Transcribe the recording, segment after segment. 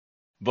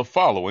The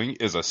following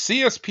is a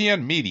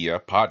CSPN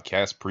Media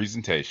podcast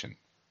presentation.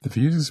 The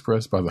views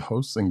expressed by the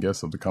hosts and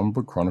guests of the Comic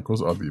Book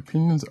Chronicles are the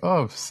opinions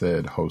of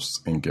said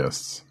hosts and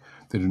guests.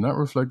 They do not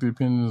reflect the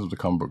opinions of the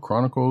Comic Book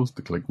Chronicles,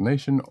 the Click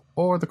Nation,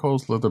 or the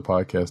Cold Slither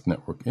Podcast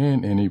Network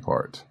in any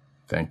part.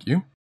 Thank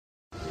you.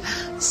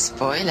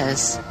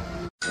 Spoilers.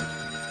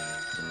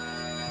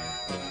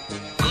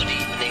 Good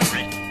evening,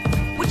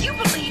 Rick. Would you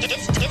believe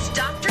it's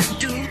Dr.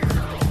 Doom?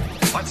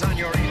 What's on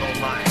your evil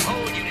mind?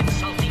 Hold your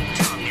insulting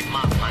tongue and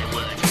mark my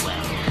words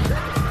well.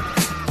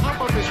 How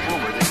about this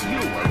rumor that you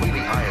are really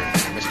Iron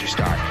Man, Mr.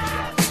 Stark?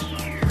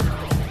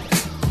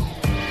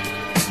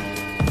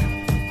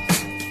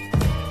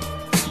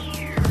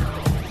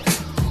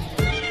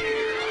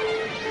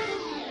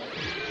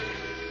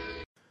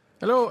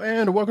 Hello,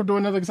 and welcome to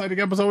another exciting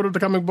episode of the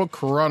Comic Book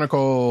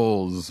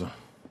Chronicles.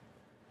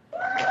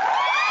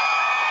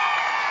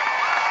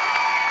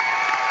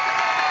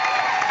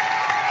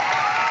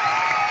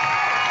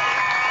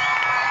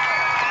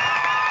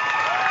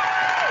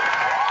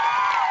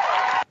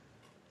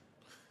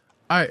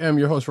 I am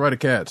your host,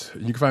 Rydercat.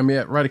 You can find me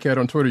at Rydercat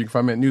on Twitter. You can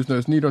find me at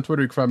NewsNerdsNeed on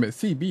Twitter. You can find me at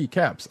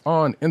CBCaps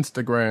on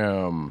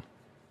Instagram.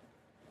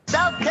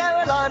 South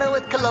Carolina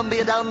with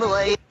Columbia down the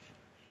way.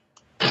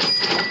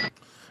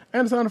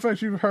 And the sound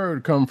effects you've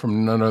heard come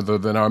from none other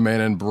than our man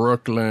in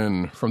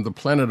Brooklyn, from the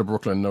planet of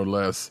Brooklyn, no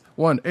less.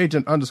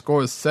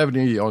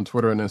 Agent_70 on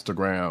Twitter and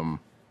Instagram.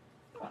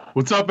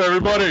 What's up,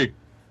 everybody?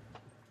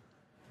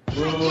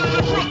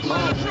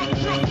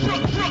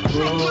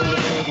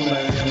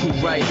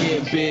 Right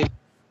here, big.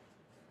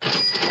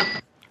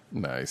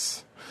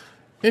 Nice.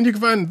 And you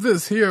can find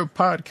this here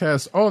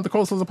podcast on the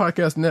Cold Slither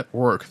Podcast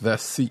Network.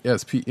 That's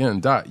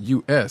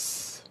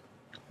CSPN.us.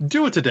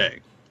 Do it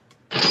today.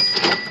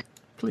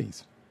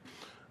 Please.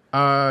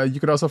 You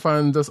can also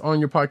find us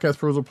on your podcast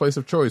perusal place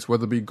of choice,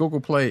 whether it be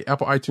Google Play,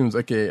 Apple iTunes,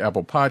 aka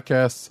Apple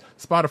Podcasts,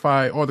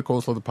 Spotify, or the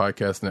Cold Slither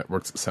Podcast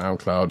Network's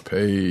SoundCloud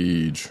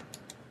page.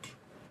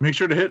 Make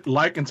sure to hit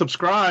like and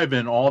subscribe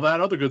and all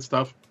that other good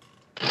stuff.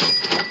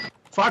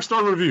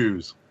 5-star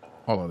reviews.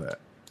 All of that.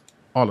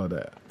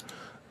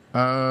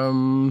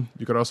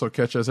 You could also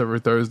catch us every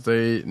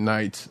Thursday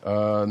night,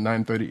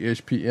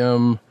 9:30-ish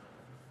p.m.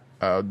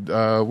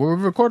 Where we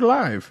record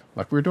live,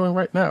 like we're doing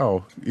right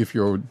now, if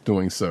you're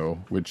doing so.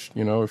 Which,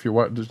 you know, if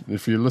you're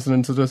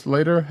listening to this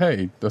later,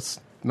 hey, that's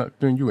not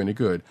doing you any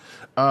good.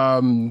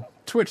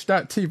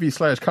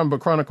 Twitch.tv/Comic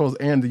Book Chronicles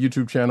and the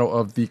YouTube channel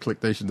of The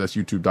Click Nation. That's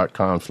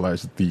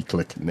youtube.com/The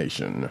Click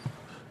Nation.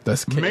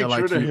 That's Make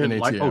sure to hit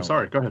like. Oh,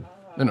 sorry. Go ahead.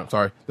 No,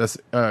 sorry. That's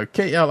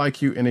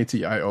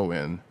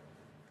KLIQNATION.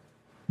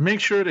 Make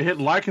sure to hit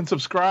like and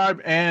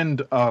subscribe,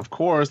 and of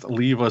course,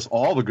 leave us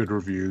all the good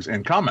reviews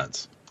and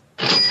comments.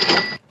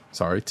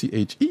 Sorry,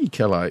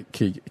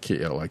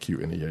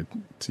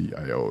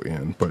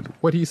 THEKLIQNATION. But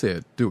what he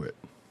said, do it.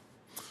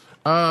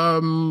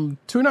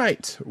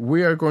 Tonight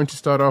we are going to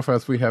start off,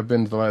 as we have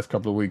been the last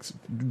couple of weeks,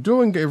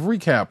 doing a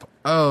recap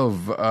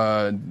of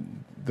of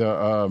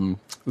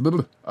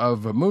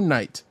Moon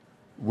Knight,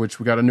 which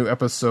we got a new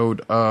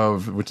episode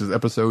of, which is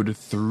episode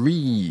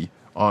 3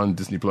 on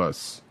Disney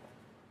Plus.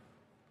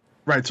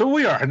 Right, so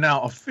we are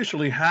now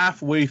officially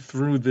halfway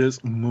through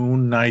this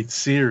Moon Knight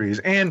series,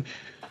 and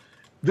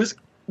this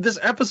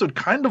episode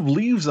kind of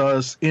leaves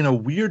us in a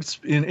weird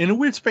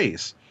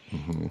space.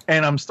 Mm-hmm.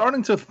 And I'm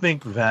starting to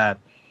think that,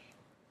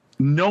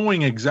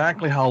 knowing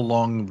exactly how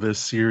long this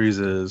series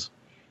is,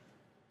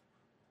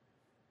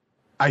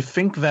 I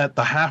think that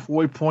the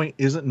halfway point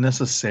isn't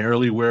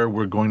necessarily where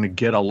we're going to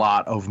get a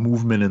lot of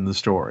movement in the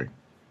story.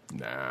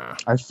 Nah.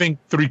 I think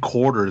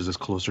 3/4 is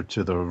closer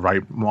to the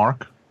right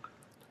mark.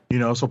 You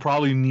know, so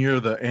probably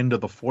near the end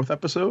of the 4th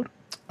episode.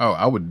 Oh,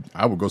 I would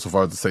go so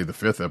far as to say the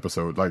 5th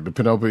episode. Like, the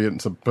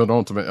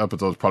penultimate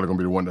episode is probably going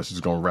to be the one that's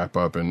just going to wrap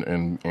up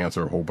and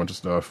answer a whole bunch of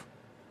stuff.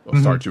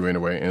 It'll start you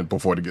anyway, and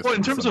before it gets. Well,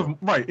 in terms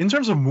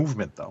of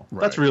movement, though,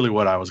 that's really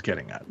what I was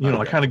getting at. You know,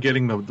 like kind of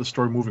getting the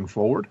story moving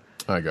forward.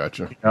 I got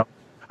you. You know?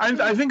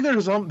 I think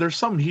there's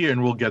some here,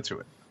 and we'll get to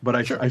it. But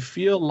I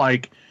feel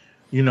like,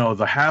 you know,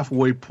 the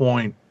halfway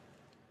point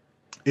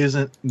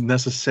isn't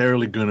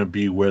necessarily going to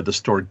be where the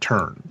story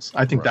turns.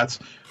 I think that's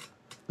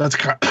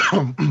kind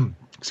of,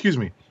 excuse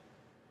me,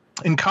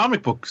 in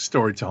comic book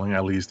storytelling,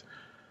 at least,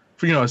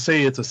 for, you know,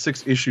 say it's a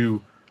 6-issue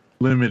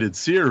limited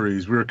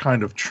series, we're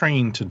kind of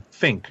trained to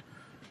think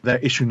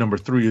that issue number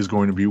 3 is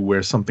going to be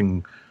where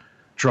something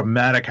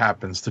dramatic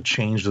happens to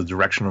change the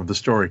direction of the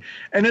story.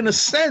 And in a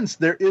sense,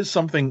 there is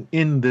something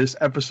in this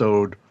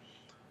episode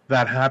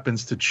that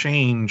happens to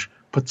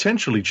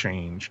potentially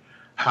change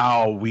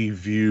how we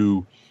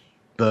view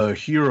the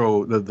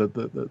hero,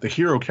 the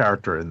hero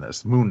character in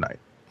this, Moon Knight.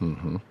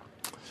 Mm-hmm.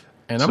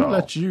 And I'm gonna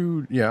let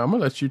you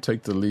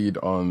take the lead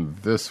on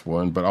this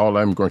one. But all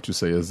I'm going to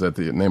say is that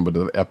the name of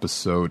the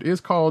episode is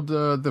called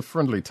The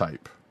Friendly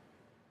Type.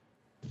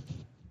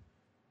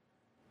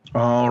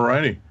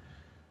 Alrighty.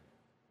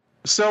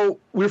 So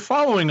we're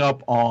following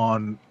up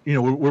on, you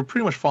know, we're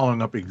pretty much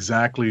following up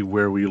exactly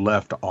where we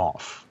left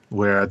off.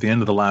 Where at the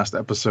end of the last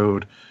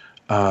episode,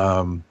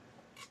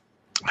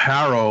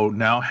 Harrow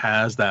now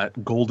has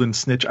that golden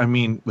snitch. I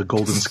mean, the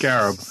golden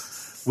scarab,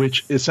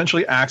 which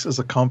essentially acts as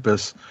a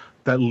compass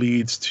that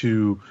leads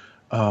to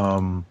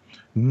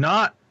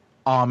not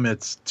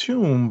Amit's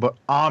tomb, but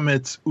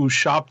Amit's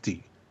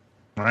Ushabti,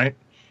 right?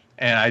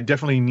 And I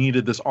definitely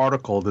needed this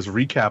article, this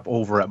recap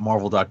over at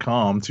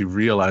Marvel.com to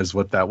realize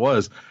what that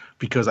was,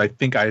 because I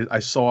think I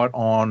saw it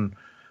on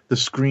the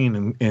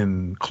screen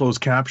in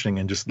closed captioning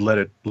and just let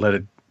it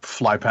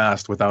fly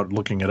past without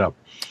looking it up.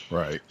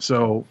 Right.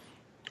 So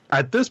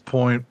at this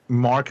point,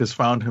 Mark has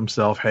found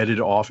himself headed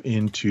off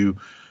into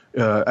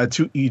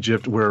to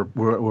Egypt, where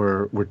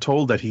we're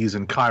told that he's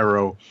in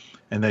Cairo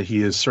and that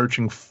he is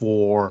searching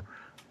for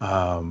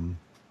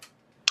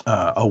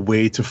a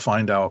way to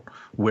find out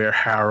where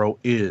Harrow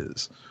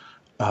is.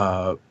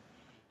 The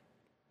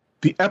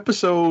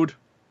episode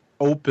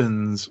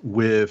opens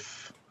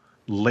with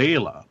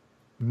Layla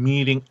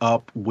meeting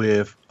up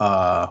with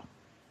a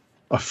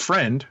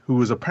friend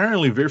who is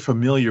apparently very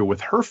familiar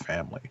with her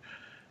family.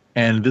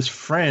 And this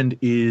friend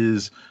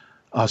is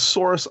a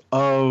source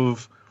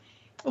of,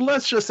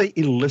 let's just say,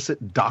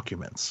 illicit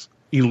documents,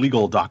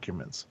 illegal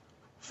documents,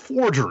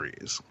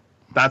 forgeries.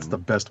 That's the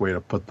best way to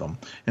put them.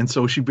 And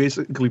so she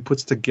basically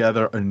puts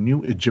together a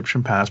new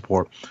Egyptian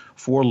passport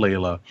for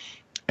Layla.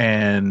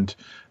 And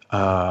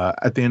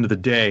at the end of the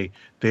day,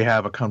 they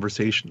have a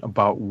conversation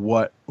about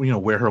where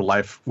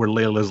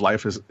Layla's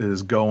life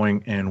is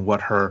going, and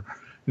what her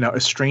now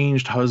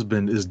estranged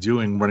husband is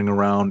doing running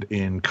around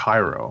in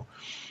Cairo.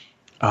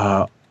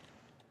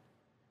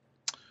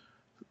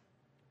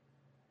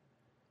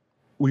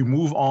 We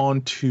move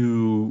on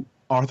to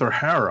Arthur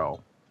Harrow,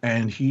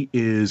 and he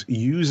is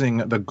using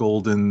the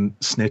golden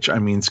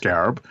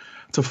scarab,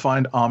 to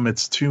find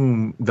Amit's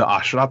tomb, the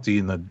Ashrati,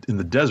 in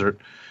the desert.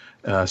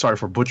 Sorry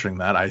for butchering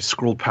that. I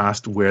scrolled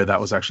past where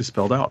that was actually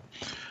spelled out.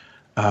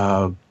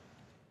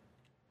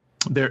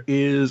 There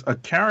is a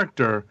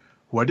character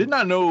who I did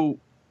not know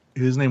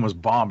his name was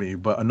Bobby,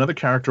 but another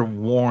character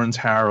warns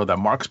Harrow that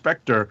Mark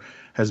Spector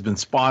has been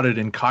spotted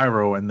in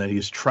Cairo and that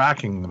he's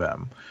tracking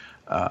them.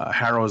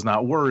 Harrow is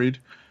not worried,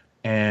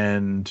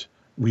 and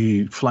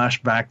we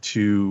flash back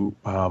to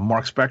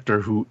Mark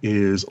Spector, who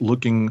is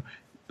looking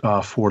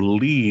for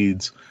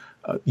leads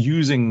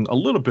using a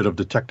little bit of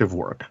detective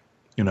work.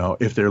 You know,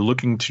 if they're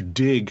looking to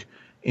dig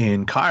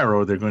in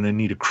Cairo, they're going to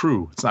need a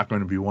crew. It's not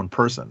going to be one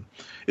person.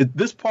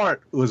 This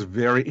part was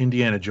very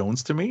Indiana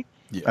Jones to me.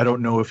 Yeah. I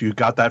don't know if you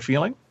got that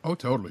feeling. Oh,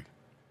 totally.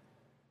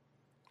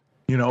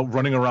 You know,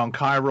 running around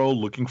Cairo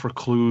looking for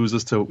clues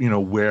as to,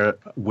 where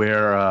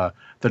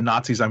the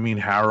Nazis,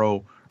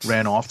 Harrow,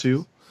 ran off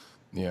to.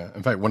 Yeah.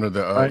 In fact, one of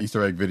the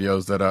Easter egg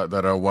videos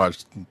that I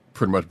watched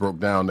pretty much broke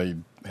down. They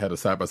had a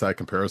side-by-side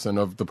comparison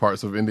of the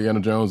parts of Indiana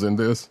Jones in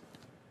this.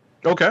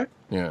 Okay.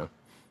 Yeah.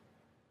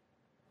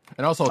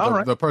 And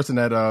also, the person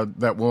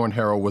that warned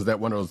Harrow was that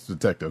one of those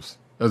detectives.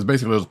 It was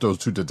basically those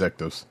two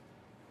detectives.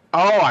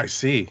 Oh, I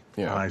see.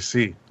 Yeah. I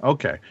see.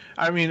 Okay.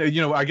 I mean,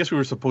 I guess we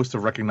were supposed to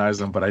recognize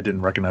them, but I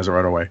didn't recognize it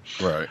right away.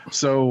 Right.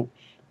 So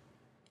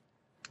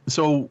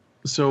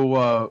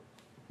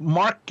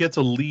Mark gets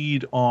a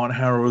lead on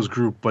Harrow's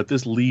group, but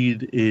this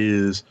lead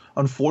is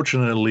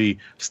unfortunately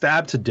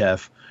stabbed to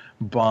death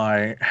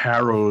by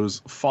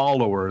Harrow's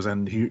followers,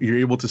 and you're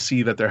able to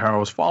see that they're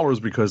Harrow's followers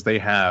because they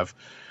have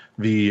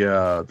the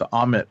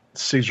Amit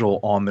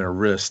sigil on their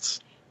wrists.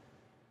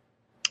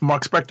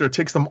 Mark Spector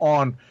takes them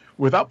on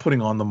without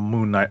putting on the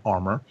Moon Knight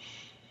armor,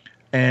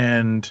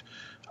 and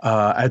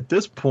at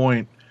this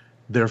point,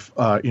 they're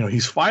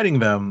he's fighting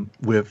them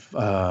with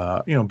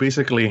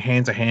basically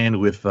hand to hand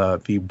with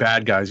the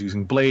bad guys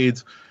using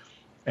blades,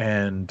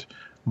 and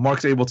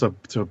Mark's able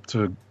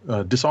to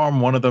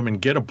disarm one of them and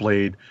get a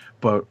blade,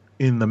 but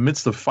in the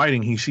midst of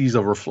fighting, he sees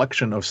a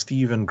reflection of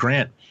Stephen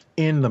Grant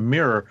in the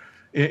mirror,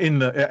 in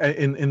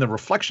the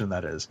reflection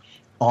that is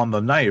on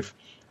the knife,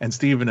 and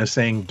Stephen is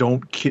saying,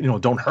 "Don't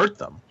hurt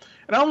them."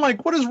 And I'm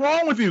like, "What is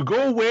wrong with you?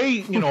 Go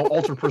away,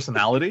 alter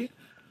personality.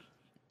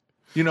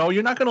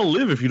 You're not going to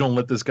live if you don't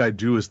let this guy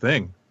do his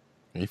thing."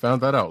 He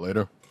found that out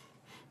later.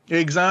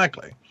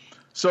 Exactly.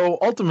 So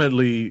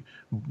ultimately,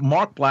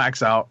 Mark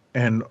blacks out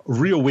and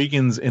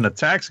reawakens in a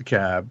taxi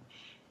cab,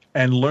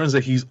 and learns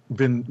that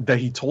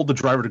he told the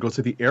driver to go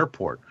to the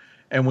airport.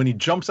 And when he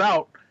jumps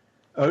out,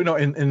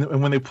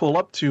 and when they pull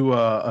up to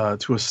a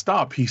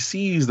stop, he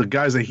sees the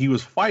guys that he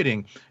was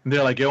fighting, and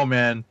they're like, "Yo,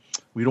 man,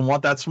 we don't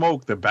want that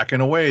smoke. They're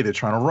backing away. They're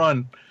trying to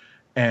run."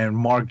 And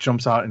Mark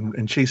jumps out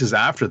and chases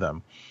after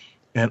them.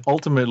 And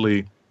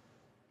ultimately,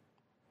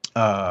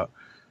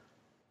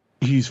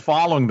 he's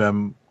following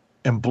them,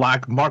 and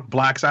Mark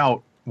blacks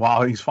out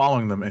while he's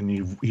following them, and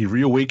he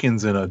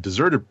reawakens in a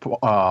deserted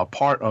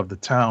part of the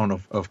town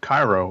of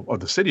Cairo, or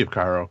the city of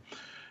Cairo,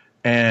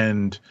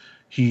 and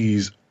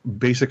he's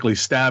basically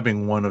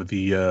stabbing one of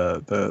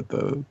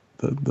the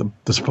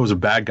supposed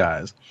bad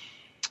guys.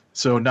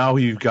 So now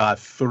you've got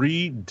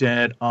 3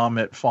 dead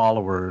Amit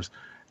followers,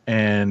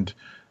 and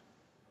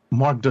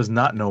Mark does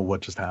not know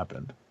what just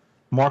happened.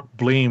 Mark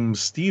blames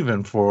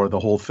Steven for the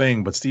whole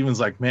thing, but Steven's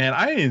like, "Man,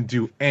 I didn't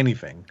do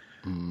anything."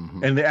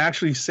 Mm-hmm. And they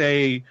actually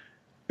say,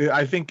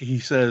 I think he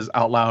says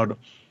out loud,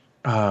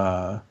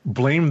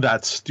 blame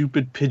that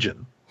stupid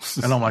pigeon.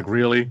 And I'm like,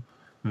 really?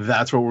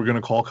 That's what we're going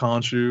to call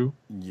Khonshu?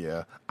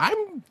 Yeah.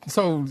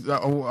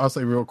 I'll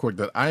say real quick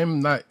that I'm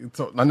not,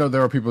 so I know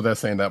there are people that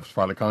saying that was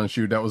probably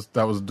Khonshu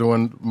that was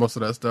doing most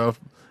of that stuff.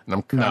 And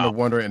I'm kind of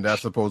wondering,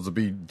 that's supposed to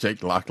be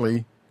Jake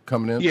Lockley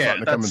coming in,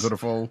 starting to come into the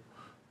fold.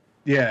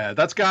 Yeah,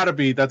 that's gotta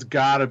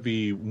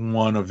be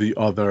one of the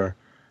other,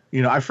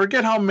 I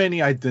forget how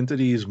many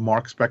identities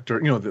Mark Spector,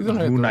 the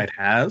Moon Knight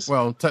has.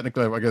 Well,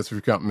 technically, I guess if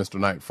you count Mr.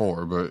 Knight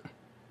 4, but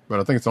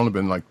I think it's only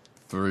been like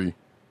 3.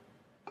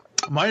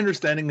 My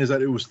understanding is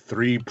that it was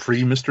 3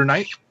 pre-Mr.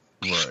 Knight.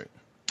 Right.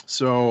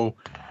 So,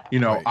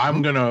 right.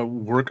 I'm going to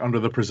work under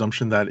the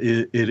presumption that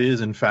it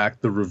is, in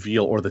fact, the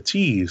reveal or the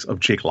tease of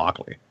Jake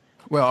Lockley.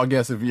 Well, I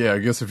guess if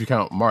you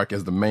count Mark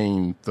as the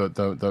main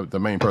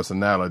main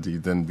personality,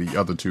 then the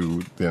other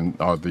 2 then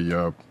are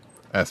the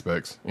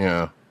aspects.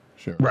 Yeah,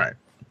 sure. Right.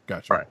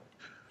 Gotcha. Right.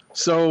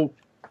 So,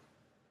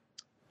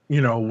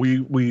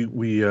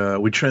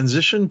 we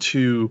transition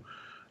to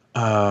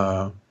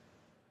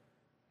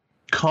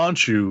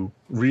Khonshu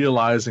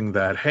realizing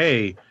that,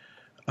 hey,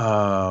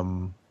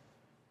 we're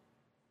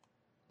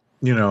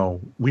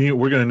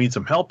going to need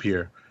some help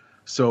here.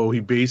 So he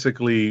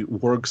basically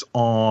works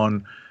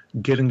on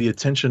getting the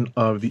attention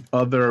of the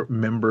other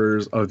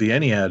members of the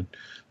Ennead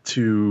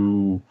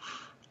to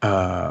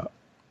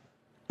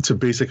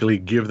basically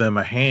give them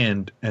a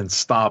hand and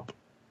stop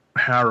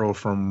Harrow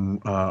from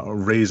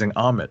raising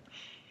Ammit.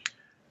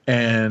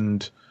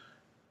 And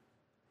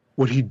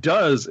what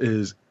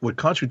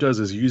Khonshu does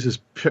is use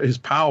his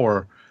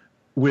power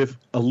with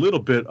a little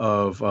bit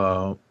of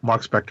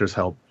Mark Spector's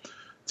help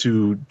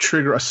to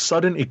trigger a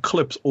sudden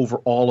eclipse over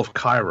all of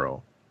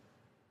Cairo.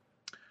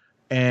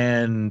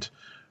 And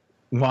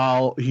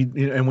when he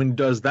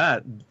does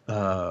that,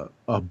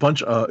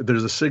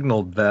 there's a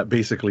signal that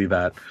basically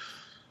that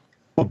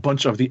a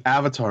bunch of the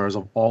avatars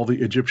of all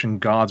the Egyptian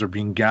gods are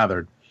being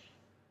gathered.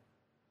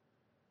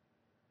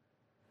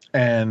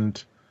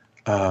 And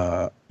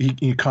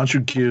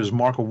Khonshu gives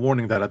Mark a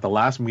warning that at the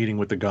last meeting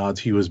with the gods,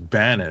 he was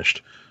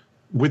banished.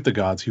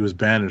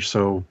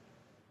 So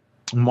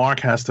Mark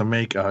has to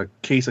make a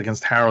case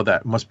against Harrow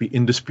that must be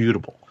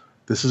indisputable.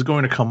 This is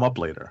going to come up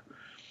later.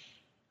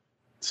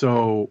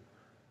 So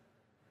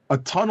a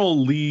tunnel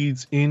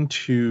leads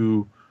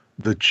into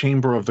the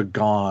Chamber of the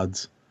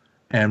Gods,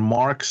 and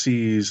Mark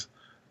sees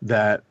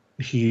that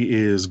he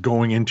is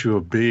going into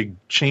a big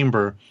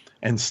chamber,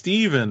 and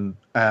Steven,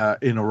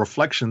 in a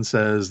reflection,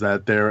 says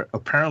that they're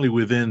apparently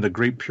within the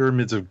Great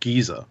Pyramids of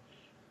Giza.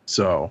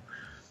 So,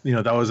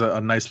 that was a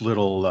nice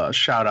little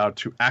shout out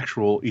to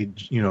actual,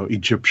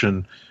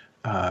 Egyptian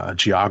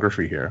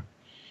geography here.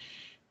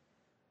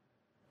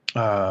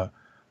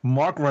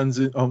 Mark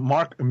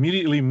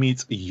immediately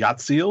meets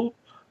Yatzil,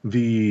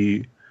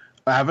 the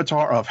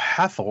avatar of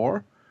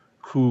Hathor,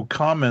 who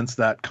comments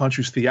that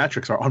Khonshu's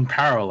theatrics are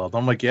unparalleled.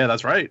 I'm like, yeah,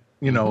 that's right.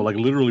 Like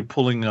literally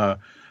pulling a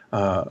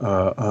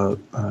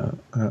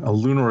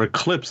lunar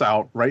eclipse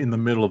out right in the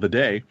middle of the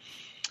day.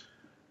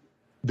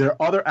 There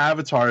are other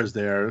avatars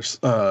there.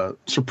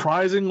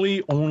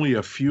 Surprisingly, only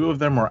a few of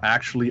them are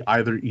actually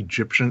either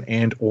Egyptian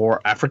and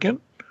or African.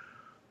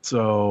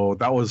 So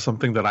that was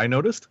something that I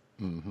noticed.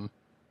 Mm-hmm.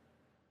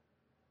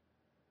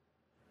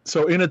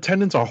 So in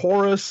attendance are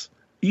Horus,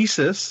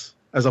 Isis,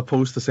 as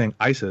opposed to saying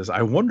Isis.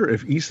 I wonder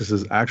if Isis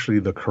is actually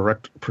the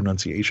correct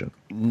pronunciation.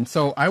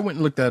 So I went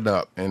and looked that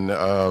up, and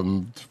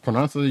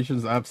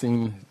pronunciations I've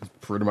seen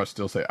pretty much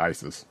still say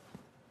Isis.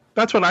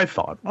 That's what I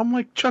thought. I'm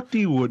like, Chuck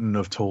D wouldn't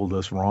have told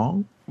us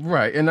wrong.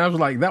 Right, and I was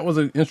like, that was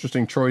an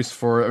interesting choice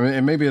for,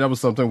 and maybe that was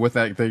something with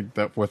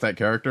that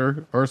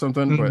character or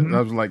something, but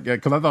I was like, yeah,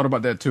 because I thought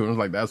about that too, and I was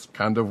like, that's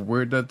kind of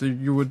weird that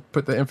you would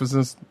put the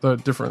emphasis,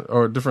 different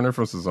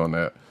emphasis on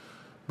that.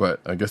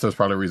 But I guess there's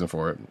probably a reason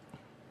for it.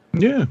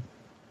 Yeah.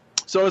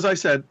 So as I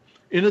said,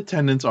 in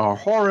attendance are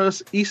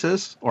Horus,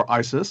 Isis,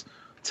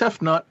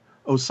 Tefnut,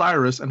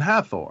 Osiris, and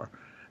Hathor.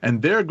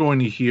 And they're going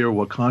to hear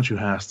what Khonshu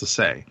has to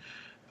say.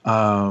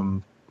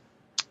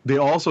 They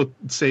also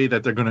say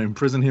that they're going to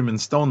imprison him in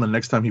stone the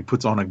next time he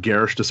puts on a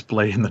garish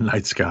display in the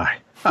night sky.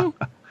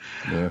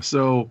 Yeah.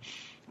 So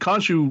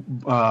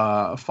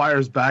Khonshu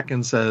fires back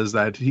and says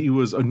that he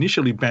was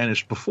initially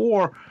banished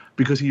before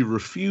because he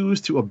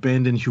refused to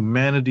abandon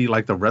humanity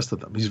like the rest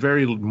of them. He's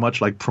very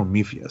much like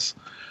Prometheus.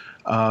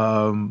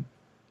 Khonshu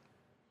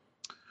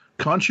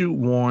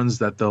warns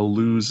that they'll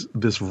lose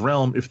this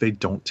realm if they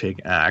don't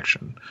take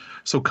action.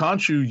 So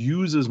Khonshu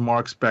uses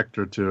Mark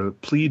Spector to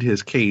plead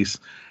his case,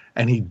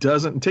 and he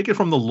doesn't take it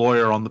from the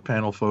lawyer on the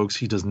panel, folks.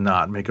 He does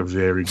not make a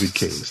very good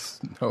case.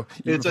 No,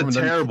 it's a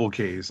terrible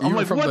case. I'm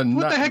like, what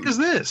the heck is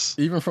this?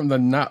 Even from the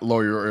not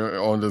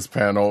lawyer on this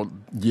panel,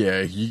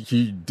 yeah,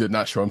 he did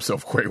not show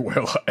himself quite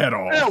well at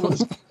all. That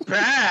was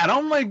bad.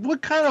 I'm like,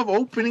 what kind of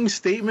opening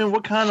statement?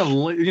 What kind of,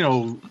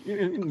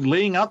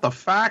 laying out the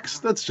facts?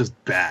 That's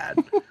just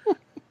bad.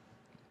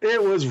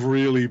 It was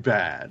really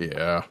bad.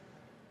 Yeah.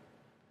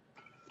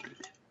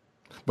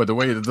 But the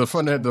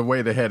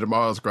way they had him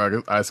Isaac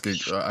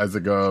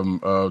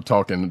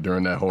talking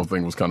during that whole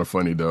thing was kind of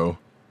funny though.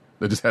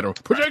 They just had to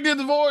project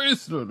his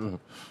voice.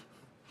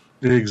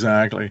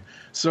 Exactly.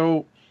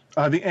 So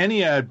the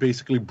Ennead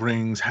basically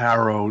brings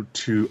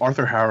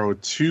Arthur Harrow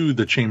to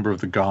the Chamber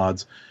of the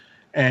Gods,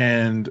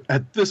 and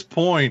at this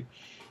point,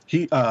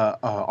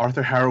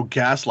 Arthur Harrow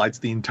gaslights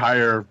the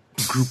entire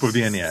group of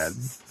the Ennead.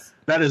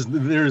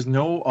 There is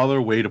no other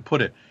way to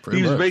put it.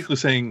 He's basically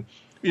saying,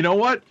 you know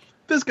what?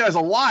 This guy's a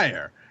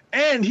liar,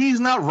 and he's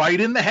not right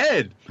in the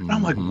head. And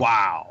I'm like,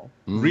 wow,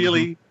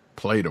 really?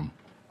 Played him.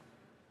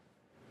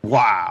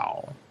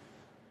 Wow.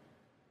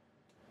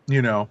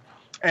 Mark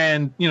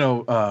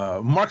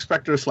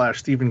Spector /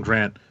 Stephen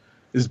Grant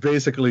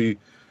basically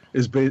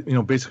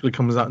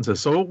comes out and says,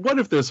 so what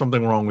if there's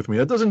something wrong with me?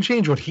 That doesn't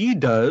change what he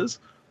does,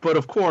 but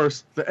of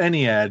course the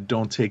Ennead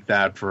don't take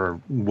that for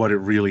what it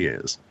really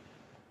is.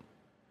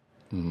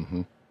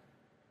 Mm-hmm.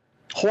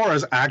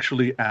 Horus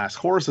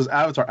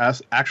Avatar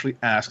actually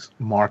asks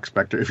Mark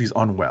Spector if he's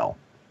unwell.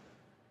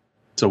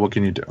 So what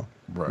can you do?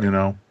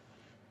 Right.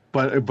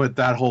 But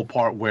that whole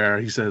part where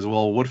he says,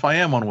 well, what if I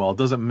am unwell? It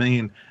doesn't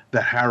mean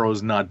that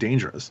Harrow's not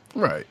dangerous.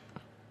 Right.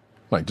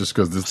 Like, just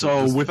because this...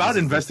 So, without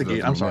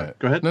investigating... I'm sorry.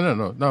 Go ahead.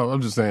 No.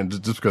 I'm just saying,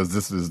 just because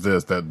this is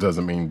this, that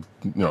doesn't mean,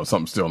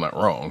 something's still not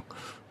wrong.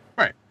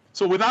 Right.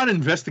 So, without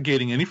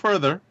investigating any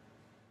further,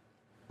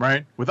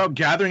 right, without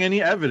gathering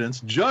any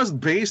evidence, just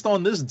based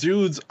on this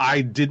dude's,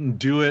 I didn't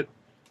do it,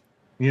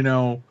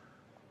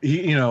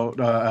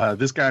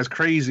 this guy's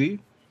crazy...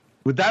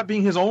 With that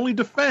being his only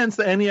defense,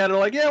 the Ennead are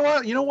like, yeah,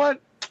 well, you know what?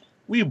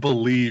 We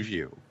believe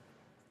you.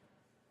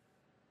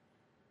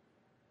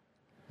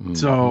 Mm-hmm.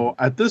 So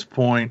at this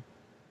point,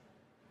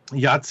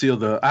 Yatzil,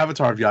 the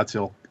avatar of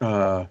Yatzil,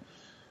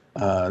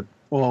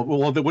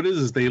 what it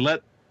is they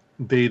let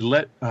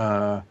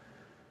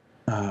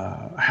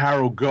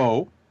Harrow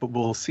go, but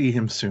we'll see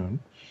him soon.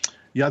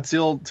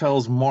 Yatzil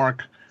tells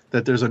Mark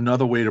that there's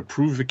another way to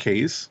prove the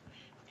case,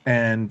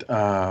 and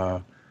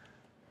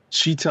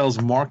she tells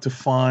Mark to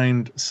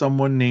find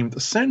someone named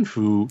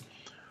Senfu,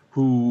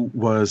 who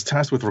was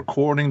tasked with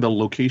recording the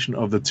location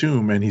of the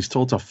tomb, and he's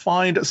told to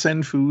find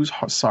Senfu's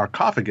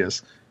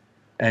sarcophagus,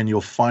 and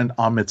you'll find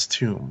Amit's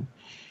tomb.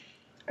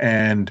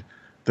 And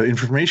the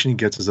information he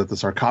gets is that the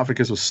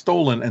sarcophagus was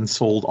stolen and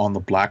sold on the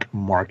black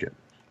market.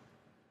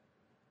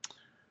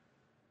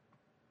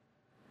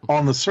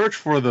 On the search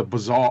for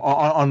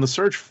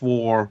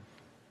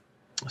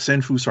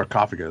Senfu's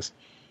sarcophagus,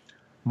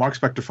 Mark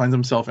Spector finds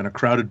himself in a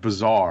crowded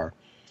bazaar,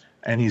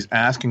 and he's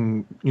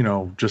asking,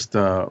 just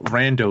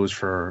randos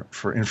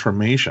for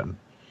information.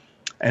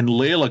 And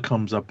Layla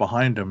comes up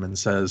behind him and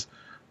says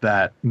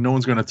that no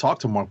one's going to talk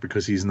to Mark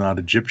because he's not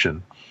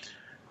Egyptian.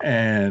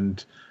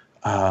 And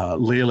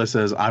Layla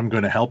says, "I'm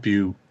going to help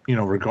you,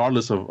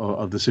 regardless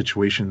of the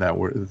situation that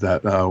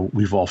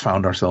we've all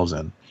found ourselves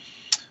in."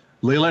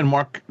 Layla and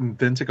Mark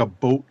then take a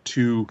boat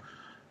to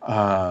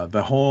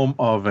the home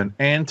of an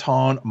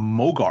Anton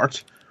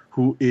Mogart,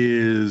 who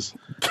is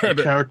a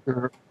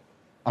character.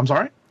 I'm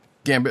sorry?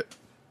 Gambit.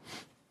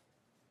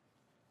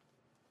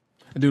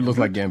 The dude looks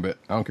like Gambit.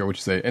 I don't care what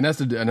you say. And that's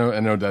I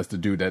know that's the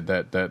dude that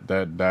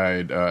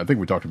died. I think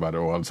we talked about it.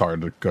 Oh, I'm sorry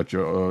to cut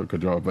you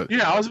off, but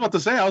yeah, I was about to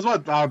say.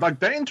 Like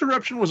that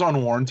interruption was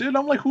unwarranted.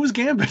 I'm like, who's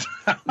Gambit?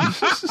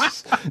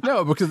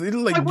 No, because it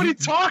like what are you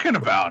talking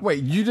about?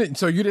 Wait, you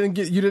didn't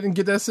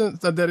get that sense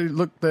that he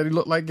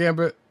looked like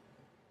Gambit?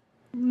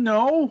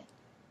 No.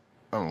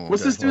 Oh,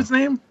 what's this dude's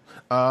name?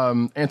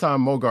 Anton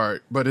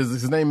Mogart, but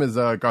his name is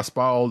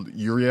Gaspard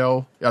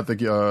Uriel. I think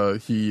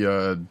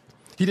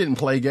he didn't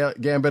play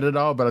Gambit at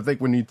all, but I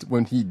think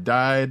when he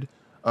died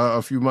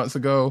a few months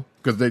ago,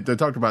 because they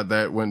talked about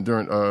that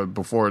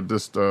before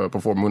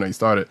Moon Knight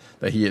started,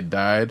 that he had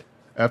died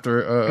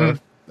after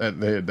that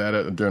they had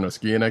died during a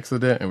skiing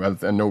accident,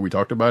 and I know we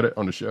talked about it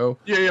on the show.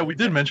 Yeah, we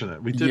did mention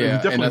it. We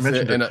definitely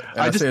mentioned it.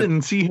 I just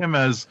didn't see him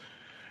as,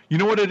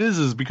 what it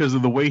is because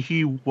of the way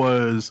he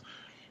was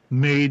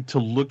made to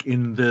look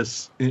in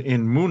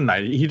Moon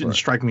Knight. He didn't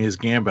strike me as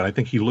Gambit. I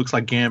think he looks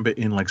like Gambit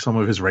in like some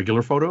of his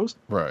regular photos.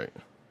 Right.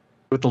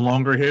 With the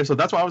longer hair. So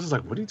that's why I was just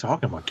like, what are you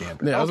talking about,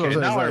 Gambit? Yeah, okay,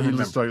 now I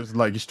remember.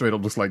 He straight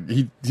up looks like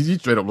he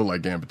straight up looked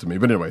like Gambit to me.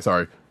 But anyway,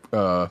 sorry.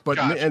 Anton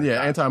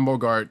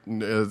Mogart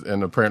is,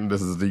 and apparently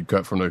this is a deep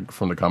cut from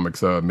the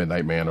comics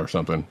Midnight Man or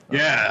something.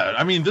 Yeah,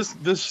 I mean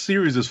this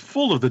series is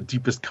full of the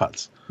deepest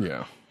cuts.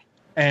 Yeah.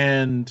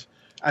 And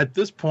at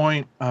this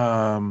point,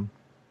 they're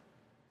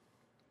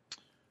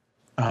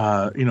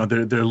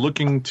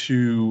looking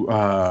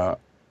to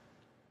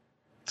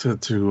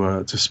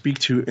speak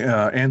to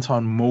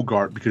Anton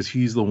Mogart because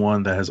he's the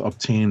one that has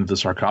obtained the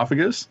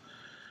sarcophagus.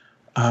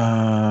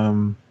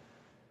 When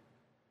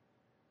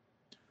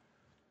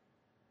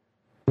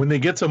they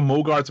get to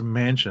Mogart's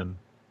mansion,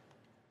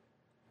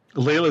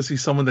 Layla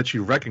sees someone that she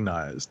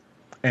recognized,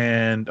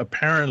 and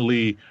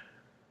apparently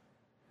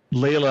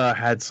Layla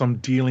had some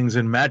dealings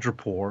in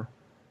Madripoor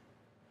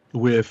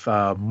with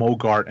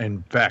Mogart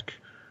and Beck.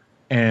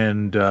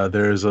 And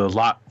there's a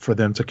lot for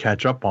them to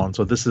catch up on.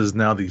 So this is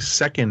now the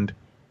second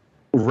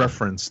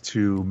reference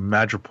to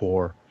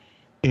Madripoor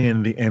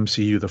in the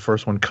MCU, the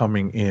first one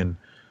coming in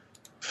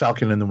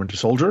Falcon and the Winter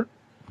Soldier.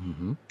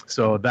 Mm-hmm.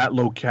 So that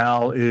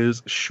locale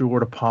is sure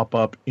to pop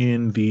up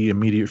in the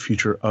immediate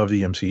future of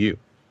the MCU.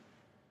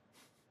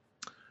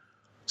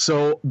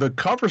 So the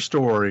cover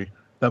story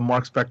that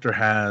Mark Spector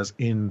has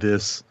in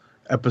this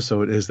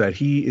episode is that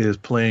he is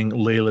playing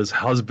Layla's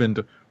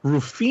husband,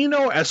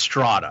 Rufino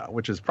Estrada,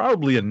 which is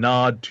probably a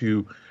nod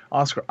to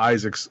Oscar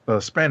Isaac's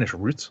Spanish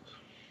roots.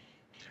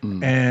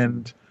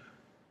 And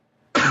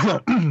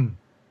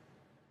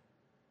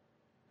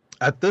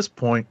at this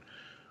point,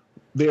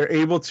 they're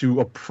able to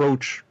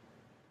approach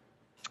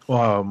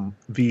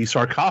the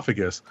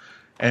sarcophagus,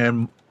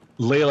 and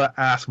Layla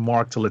asks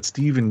Mark to let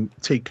Steven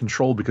take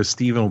control because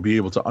Steven will be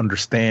able to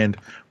understand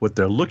what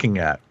they're looking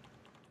at.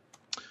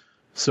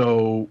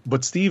 So,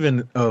 but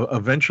Steven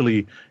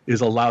eventually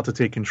is allowed to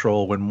take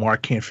control when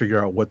Mark can't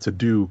figure out what to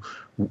do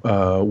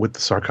with the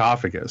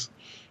sarcophagus.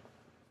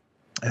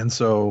 And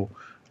so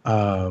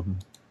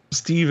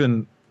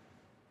Steven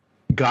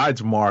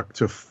guides Mark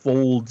to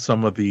fold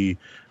some of the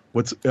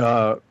what's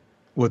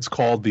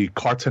called the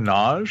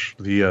cartonnage,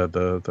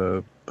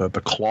 the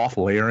cloth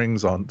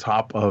layerings on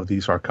top of the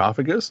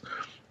sarcophagus,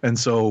 and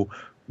so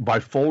by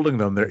folding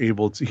them,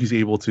 he's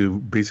able to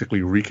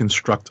basically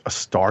reconstruct a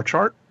star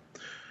chart.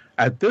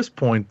 At this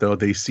point, though,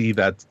 they see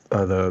that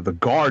the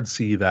guards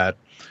see that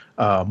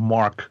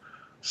Mark/Steven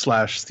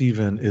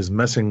is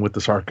messing with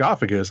the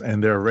sarcophagus,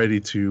 and they're ready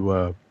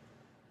to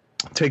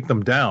take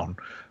them down.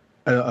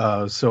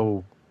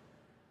 So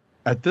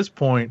at this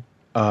point,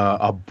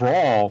 a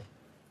brawl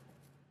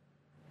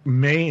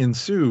may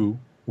ensue,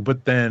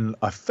 but then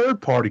a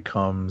third party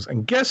comes,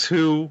 and guess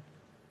who?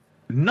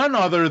 None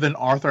other than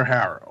Arthur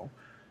Harrow.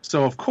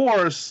 So, of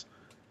course,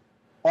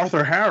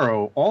 Arthur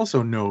Harrow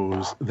also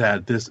knows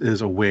that this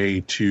is a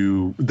way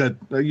to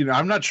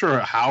I'm not sure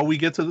how we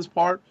get to this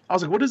part. I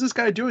was like, what is this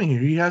guy doing here?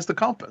 He has the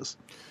compass.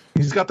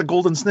 He's got the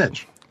golden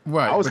snitch.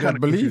 Right. I was kind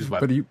of confused by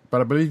it.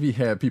 But I believe he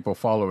had people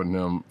following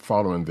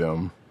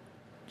them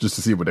just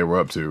to see what they were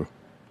up to.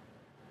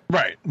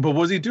 Right. But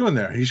what's he doing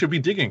there? He should be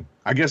digging.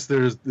 I guess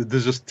there's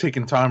just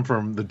taking time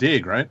from the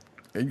dig, right?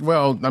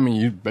 Well, I mean,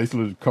 you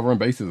basically covering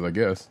bases, I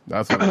guess.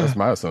 That's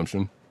my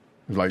assumption.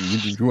 It's like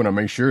you want to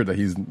make sure that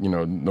he's,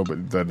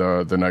 nobody that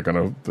they're not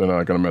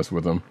gonna mess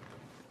with him.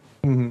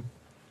 Mm-hmm.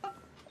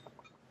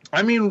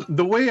 I mean,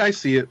 the way I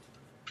see it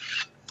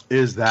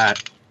is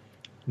that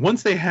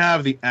once they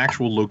have the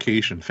actual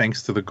location,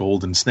 thanks to the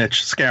golden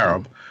snitch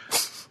scarab,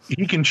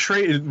 he can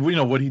trade.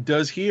 What he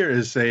does here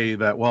is say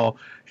that, well,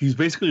 he's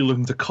basically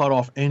looking to cut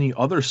off any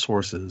other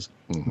sources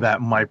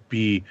that might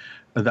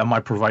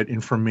provide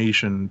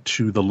information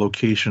to the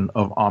location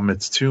of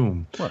Amit's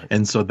tomb. Right.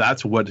 And so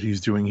that's what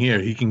he's doing here.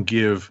 He can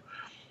give,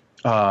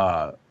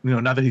 now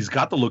that he's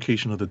got the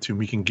location of the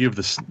tomb, he can give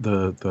the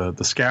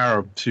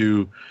scarab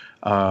to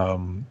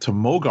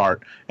Mogart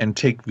and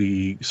take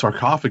the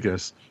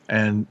sarcophagus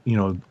and,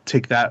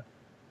 take that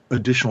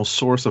additional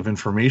source of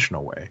information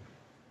away.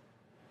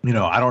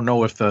 I don't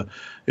know if the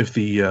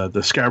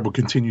scarab will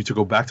continue to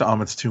go back to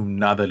Amit's tomb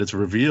now that it's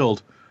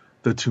revealed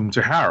the tomb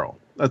to Harrow.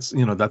 That's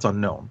that's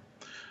unknown.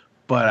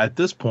 But at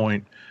this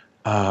point,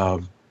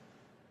 there's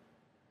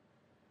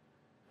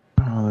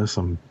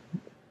some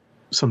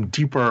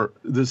deeper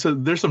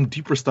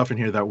stuff in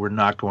here that we're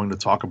not going to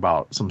talk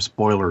about. Some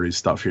spoilery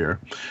stuff here,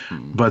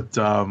 but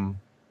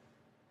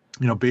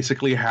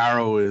basically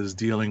Harrow is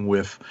dealing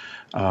with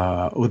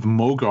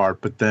Mogart,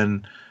 but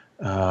then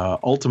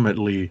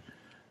ultimately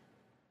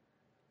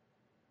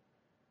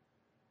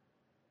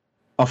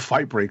a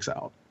fight breaks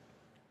out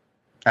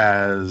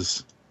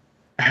as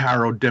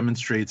Harrow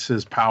demonstrates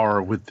his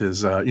power with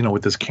his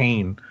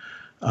cane,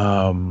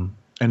 and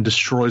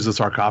destroys the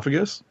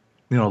sarcophagus.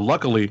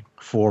 Luckily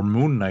for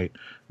Moon Knight,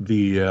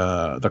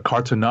 the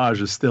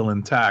cartonnage is still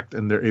intact,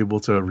 and they're able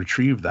to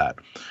retrieve that.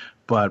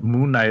 But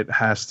Moon Knight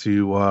has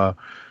to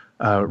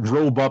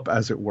robe up,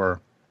 as it were.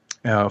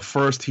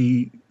 First,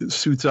 he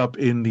suits up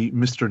in the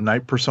Mr.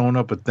 Knight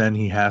persona, but then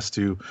he has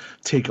to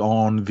take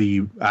on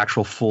the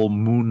actual full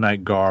Moon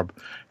Knight garb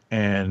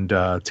and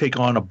take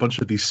on a bunch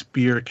of these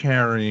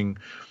spear-carrying.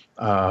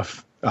 I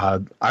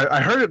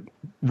heard it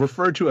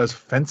referred to as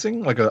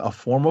fencing, like a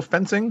form of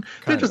fencing.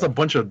 They're just a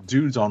bunch of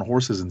dudes on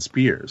horses and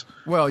spears.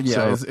 Well,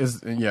 yeah,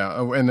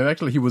 and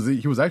actually he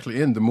was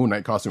actually in the Moon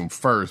Knight costume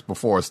first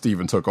before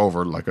Steven took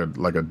over like a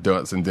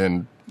dunce, and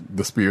then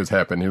the spears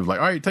happened. He was like,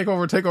 "All right, take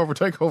over."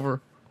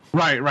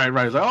 Right. He's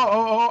like,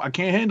 oh, I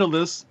can't handle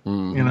this,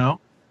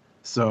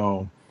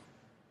 So,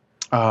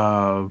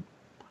 all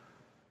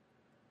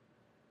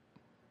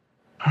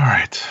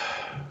right.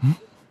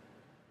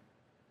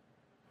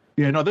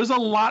 Yeah, no, there's a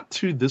lot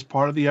to this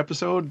part of the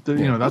episode.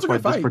 That's why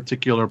this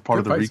particular part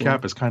of the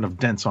recap is kind of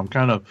dense. So I'm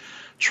kind of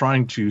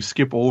trying to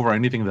skip over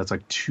anything that's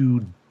like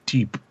too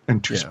deep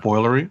and too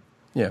spoilery.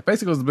 Yeah,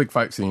 basically, the big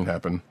fight scene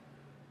happened.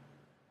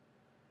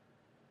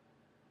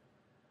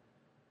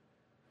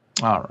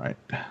 All right.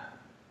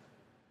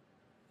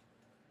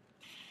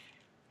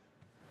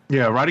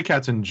 Yeah, Roddy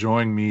Cat's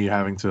enjoying me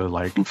having to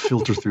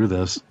filter through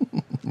this.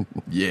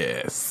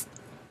 Yes.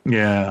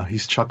 Yeah,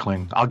 he's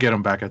chuckling. I'll get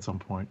him back at some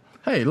point.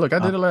 Hey, look, I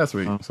did it last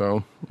week,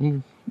 so.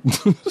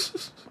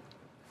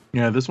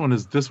 Yeah, this one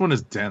is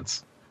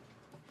dense.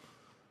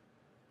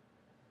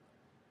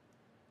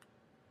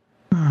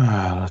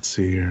 Let's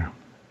see here.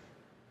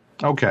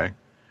 Okay,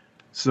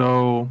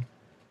 so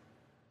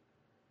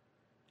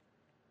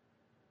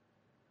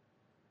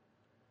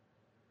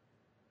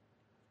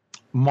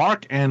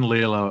Mark and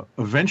Layla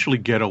eventually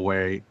get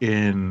away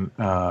in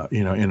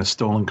a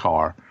stolen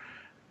car,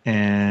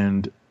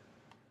 and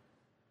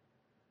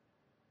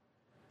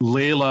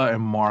Layla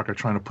and Mark are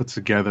trying to put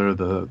together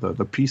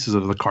the pieces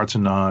of the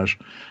cartonnage,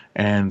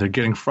 and they're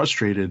getting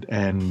frustrated.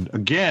 And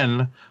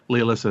again,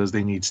 Layla says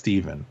they need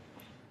Steven.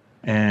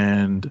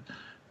 And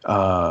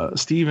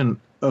Steven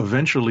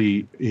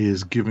eventually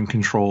is given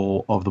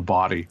control of the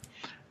body,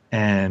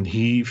 and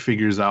he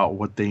figures out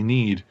what they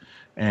need.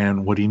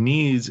 And what he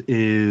needs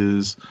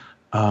is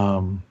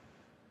a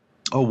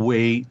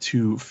way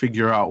to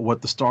figure out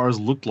what the stars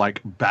looked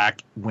like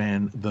back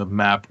when the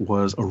map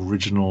was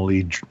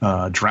originally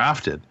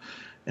drafted,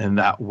 and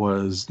that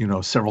was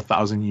several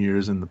thousand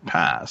years in the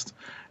past.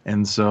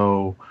 And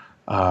so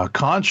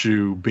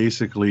Khonshu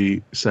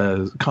basically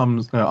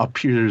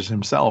appears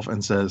himself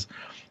and says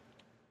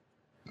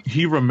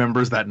he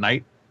remembers that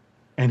night,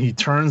 and he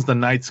turns the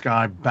night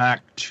sky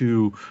back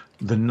to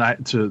the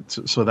night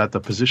so that the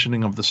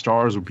positioning of the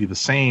stars would be the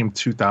same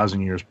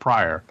 2,000 years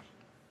prior.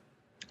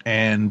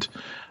 And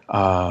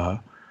at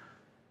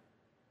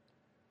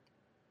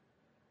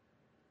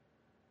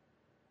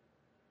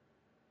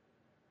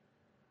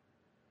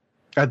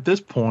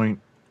this point,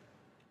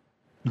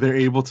 they're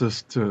able to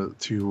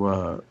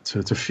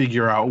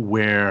figure out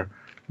where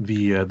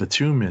the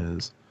tomb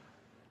is.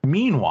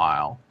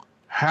 Meanwhile,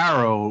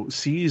 Harrow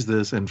sees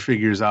this and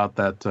figures out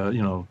that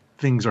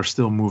things are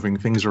still moving,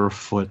 things are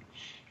afoot,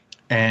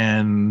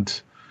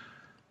 and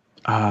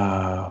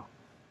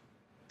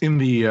in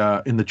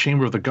the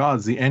Chamber of the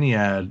Gods, the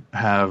Ennead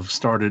have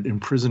started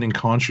imprisoning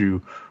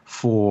Khonshu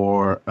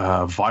for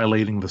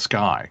violating the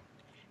sky,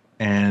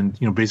 and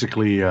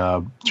basically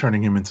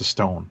turning him into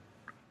stone.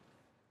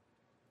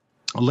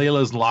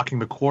 Layla is locking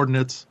the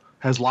coordinates,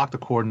 has locked the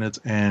coordinates,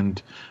 and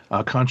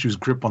Khonshu's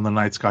grip on the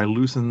night sky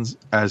loosens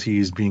as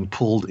he's being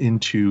pulled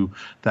into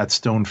that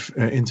stone,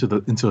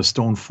 into a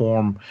stone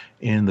form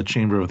in the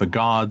Chamber of the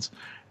Gods,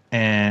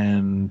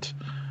 and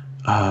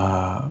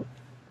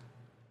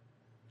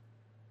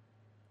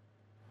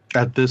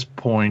at this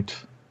point,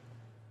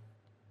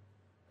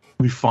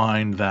 we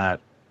find that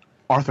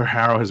Arthur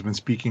Harrow has been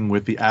speaking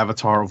with the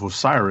avatar of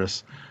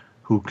Osiris,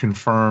 who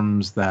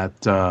confirms that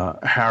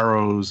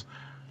Harrow's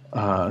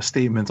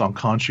statements on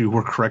Khonshu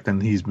were correct,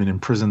 and he's been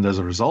imprisoned as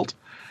a result.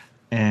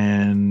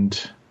 And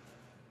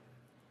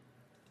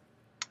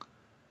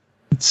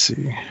let's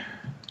see.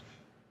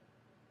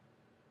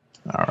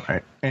 All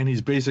right. And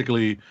he's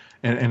basically,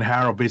 and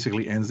Harrow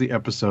basically ends the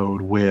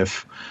episode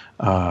with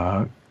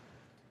a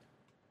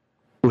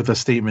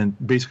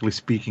statement basically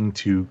speaking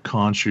to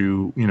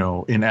Khonshu,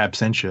 in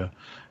absentia,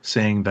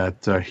 saying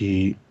that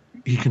he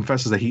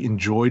confesses that he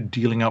enjoyed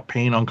dealing out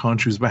pain on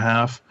Khonshu's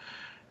behalf.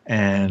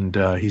 And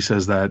he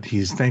says that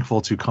he's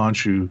thankful to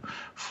Khonshu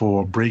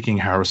for breaking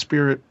Harrow's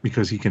spirit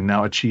because he can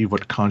now achieve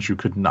what Khonshu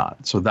could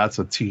not. So that's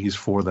a tease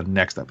for the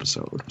next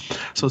episode.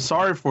 So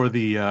sorry for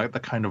the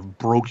kind of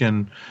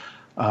broken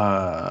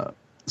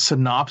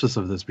synopsis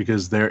of this,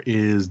 because there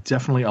is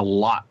definitely a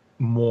lot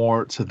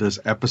more to this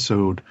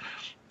episode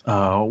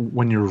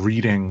when you're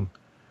reading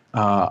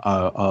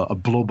a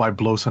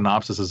blow-by-blow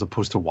synopsis as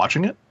opposed to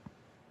watching it.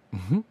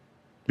 Mm-hmm.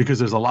 Because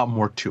there's a lot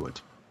more to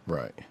it.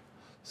 Right.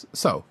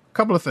 So, a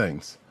couple of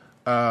things.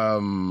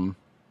 One,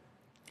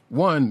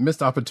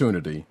 missed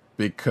opportunity,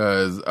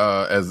 because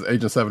as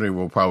Agent 70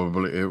 will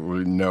probably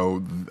know,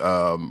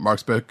 Mark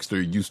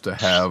Spector used to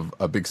have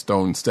a big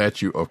stone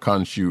statue of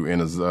Khonshu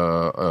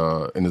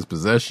in his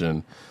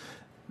possession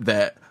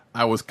that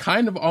I was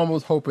kind of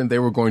almost hoping they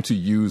were going to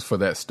use for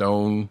that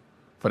stone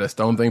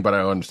thing, but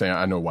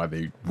I know why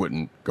they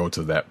wouldn't go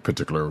to that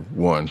particular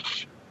one.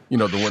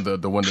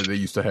 The one that they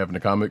used to have in the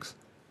comics.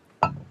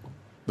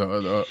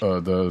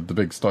 The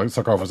big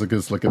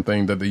sarcophagus looking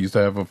thing that they used to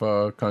have of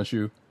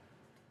Khonshu.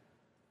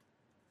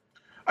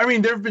 I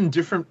mean, there have been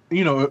different,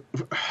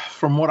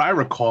 from what I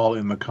recall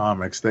in the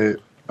comics,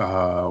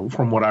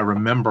 from what I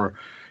remember,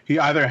 he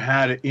either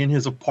had it in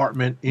his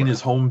apartment, in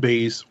his home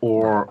base,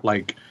 or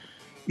like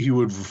he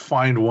would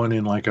find one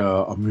in like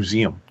a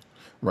museum.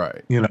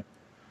 Right.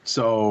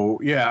 So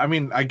yeah, I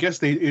mean, I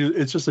guess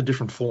it's just a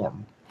different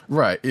form.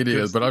 Right, it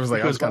is, but I was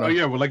like,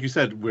 well, like you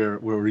said,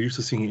 we're used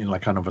to seeing it in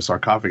like kind of a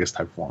sarcophagus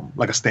type form,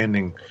 like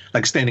standing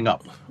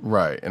up.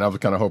 Right, and I was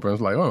kind of hoping, I was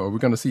like, are we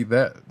going to see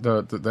that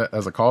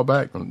as a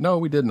callback? No,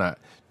 we did not.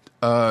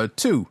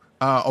 2,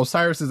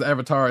 Osiris's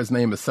avatar, his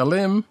name is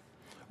Salim,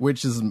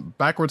 which is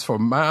backwards for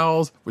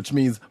Miles, which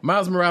means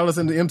Miles Morales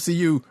in the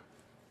MCU.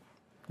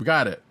 We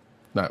got it.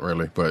 Not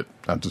really, but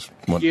I just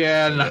want.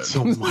 Yeah, not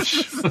so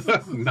much.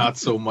 Not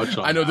so much.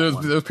 I know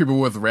there's people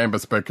with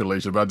rampant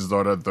speculation, but I just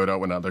thought I'd throw that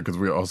one out there because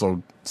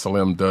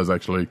Salim does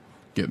actually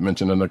get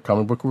mentioned in the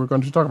comic book we're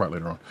going to talk about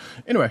later on.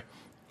 Anyway,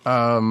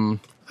 I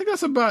think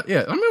that's about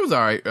it. I mean, it was an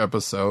alright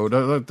episode.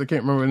 I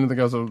can't remember anything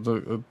else.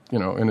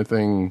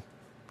 Anything.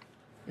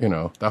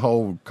 The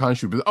whole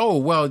Khonshu. Oh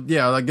well,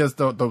 yeah. I guess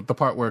the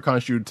part where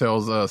Khonshu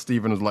tells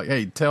Steven is like,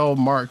 "Hey, tell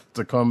Mark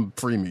to come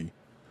free me."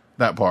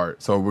 That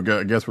part. So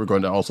I guess we're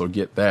going to also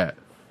get that,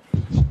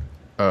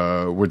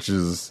 which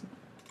is,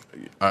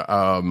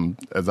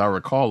 as I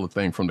recall, a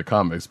thing from the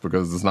comics,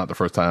 because it's not the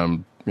first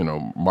time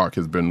Mark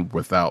has been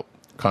without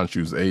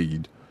Khonshu's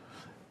aid,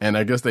 and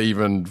I guess they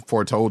even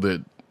foretold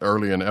it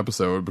early in the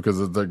episode,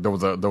 because there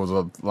was a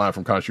line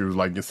from Khonshu was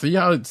like, see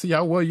how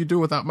well you do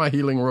without my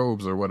healing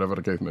robes, or whatever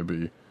the case may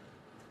be.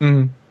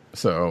 Mm-hmm.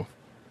 So,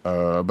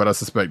 but I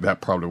suspect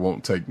that probably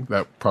won't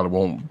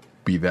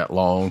be that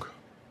long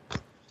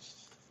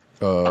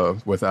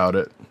without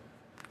it,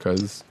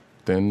 because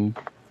then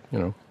I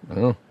don't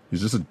know,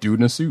 he's just a dude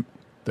in a suit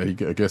that I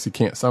guess he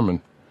can't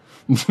summon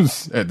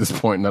at this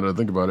point, now that I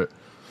think about it.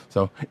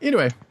 So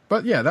anyway,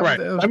 but yeah,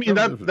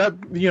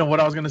 what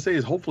I was going to say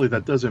is, hopefully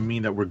that doesn't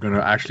mean that we're going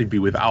to actually be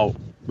without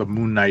the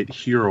Moon Knight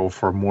hero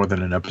for more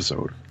than an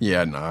episode.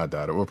 Yeah, no, I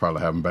doubt it. We'll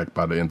probably have him back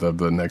by the end of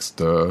the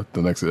next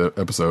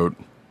episode.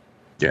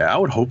 Yeah, I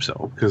would hope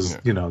so, because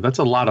that's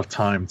a lot of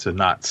time to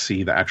not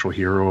see the actual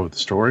hero of the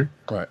story.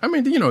 Right. I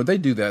mean, they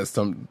do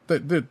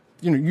that.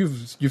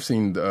 You've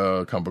seen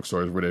comic book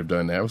stories where they've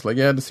done that. It was like,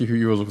 yeah, to see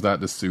heroes without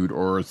this suit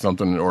or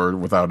something, or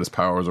without his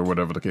powers, or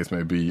whatever the case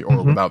may be,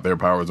 or without their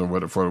powers, or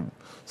whatever, for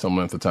some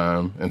length of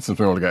time. And since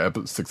we only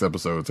got 6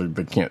 episodes,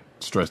 they can't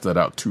stretch that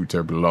out too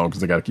terribly long,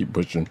 because they got to keep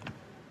pushing.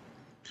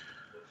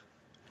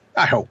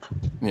 I hope.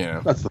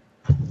 Yeah.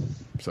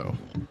 So,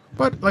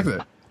 but like I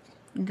said,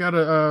 it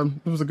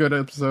was a good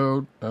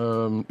episode.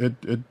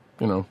 It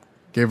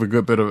gave a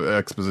good bit of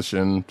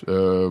exposition.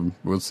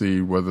 We'll see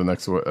where the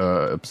next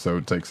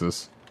episode takes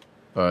us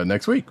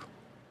next week.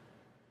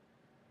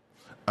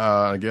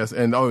 I guess.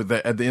 And at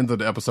the end of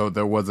the episode,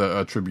 there was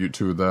a tribute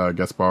to the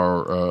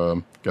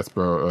Gaspar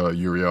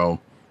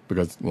Uriel,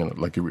 because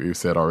like you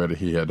said already,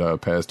 he had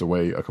passed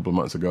away a couple of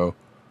months ago.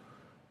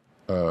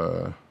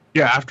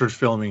 Yeah, after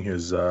filming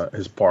his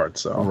part.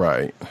 So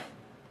right.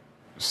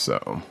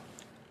 So,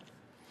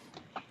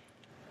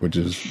 which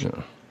is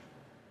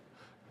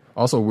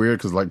also weird,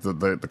 because like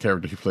the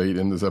character he played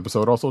in this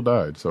episode also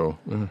died. So,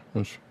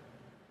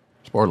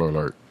 spoiler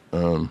alert.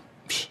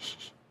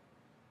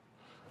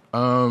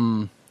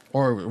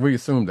 Or we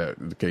assume that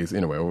the case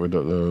anyway.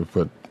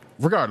 But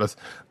regardless,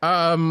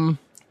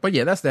 but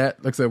yeah, that's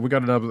that. Like I said, we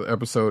got another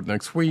episode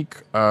next week.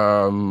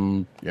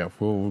 Yeah,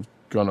 we're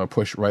gonna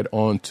push right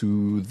on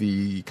to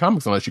the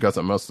comics, unless you got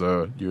something else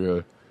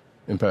you're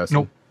in passing.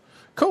 Nope.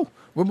 Cool.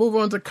 We'll move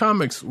on to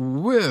comics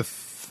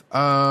with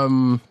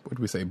what did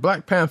we say?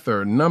 Black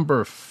Panther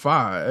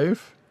 #5.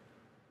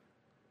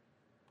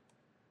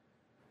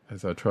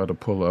 As I try to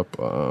pull up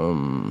as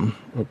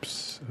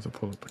I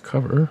pull up the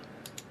cover.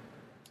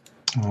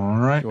 All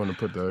right. You want to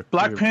put the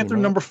Black Panther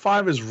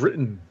 #5 is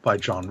written by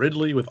John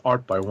Ridley with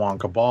art by Juan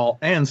Cabal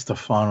and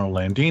Stefano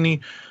Landini.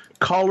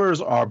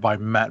 Colors are by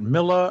Matt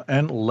Miller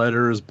and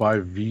letters by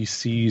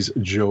VC's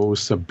Joe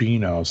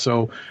Sabino.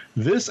 So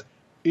this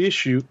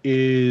issue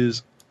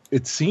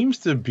it seems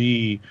to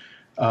be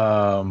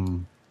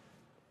it's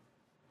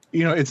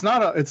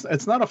not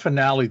a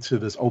finale to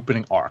this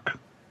opening arc.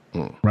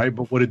 Right?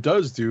 But what it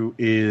does do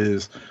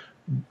is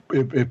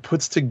it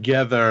puts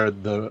together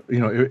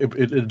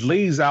it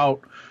lays out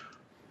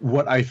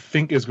what I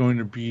think is going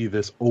to be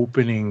this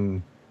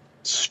opening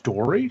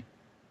story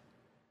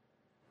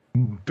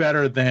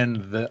better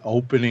than the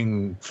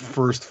opening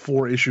first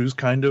 4 issues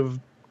kind of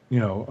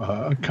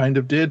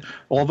did.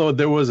 Although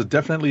there was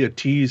definitely a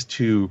tease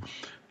to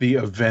the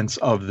events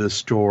of this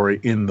story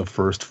in the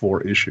first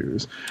 4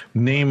 issues,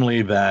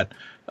 namely that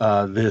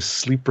this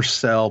sleeper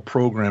cell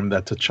program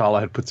that T'Challa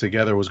had put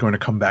together was going to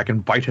come back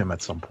and bite him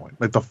at some point.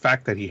 Like the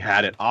fact that he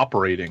had it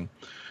operating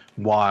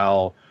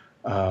while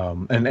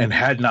and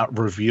had not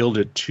revealed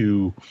it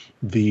to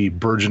the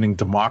burgeoning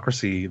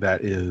democracy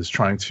that is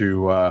trying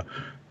to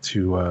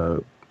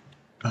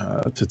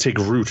take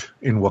root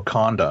in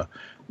Wakanda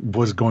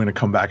was going to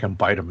come back and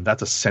bite him. And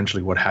that's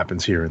essentially what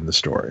happens here in the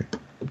story.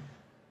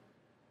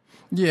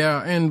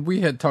 Yeah, and we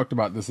had talked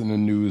about this in the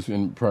news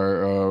in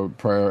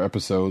prior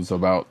episodes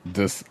about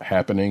this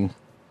happening,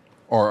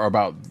 or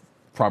about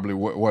probably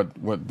what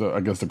the, I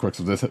guess the crux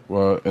of this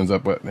ends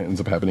up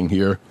happening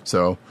here.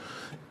 So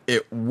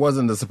it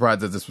wasn't a surprise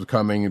that this was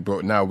coming,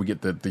 but now we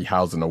get the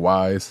hows and the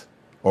whys,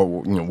 or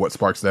what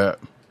sparks that.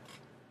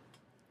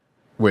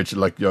 Which,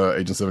 like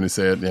Agent 70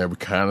 said, yeah, we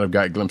kind of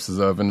got glimpses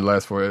of in the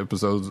last 4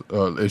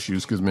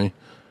 issues,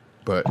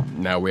 but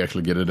now we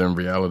actually get it in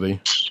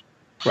reality.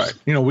 Right.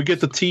 We get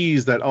the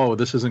tease that,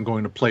 this isn't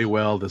going to play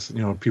well. This,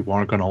 people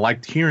aren't going to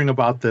like hearing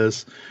about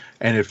this.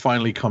 And it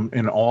finally come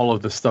in all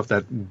of the stuff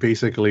that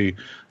basically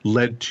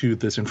led to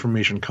this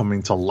information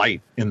coming to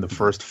light in the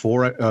first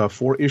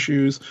 4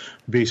 issues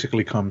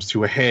basically comes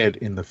to a head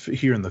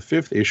here in the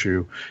 5th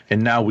issue.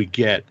 And now we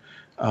get,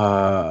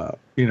 mild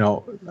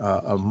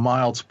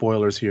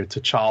spoilers here,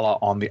 T'Challa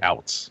on the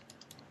outs.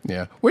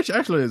 Yeah, which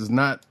actually is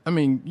not. I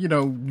mean,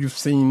 you've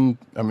seen.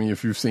 I mean,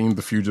 if you've seen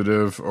The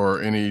Fugitive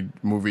or any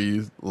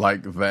movie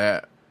like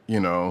that,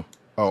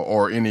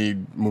 or any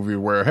movie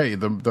where hey,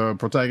 the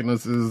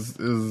protagonist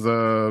is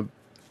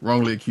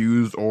wrongly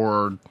accused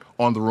or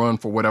on the run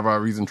for whatever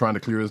reason, trying to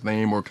clear his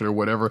name or clear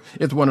whatever.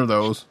 It's one of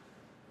those.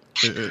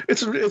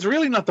 It's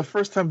really not the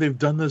first time they've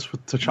done this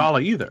with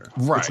T'Challa either.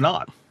 Right. It's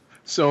not.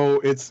 So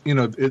it's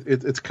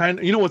it's kind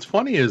of what's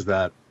funny is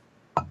that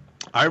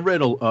I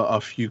read a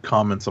few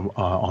comments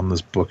on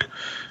this book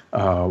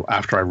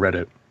after I read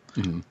it,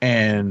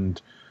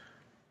 and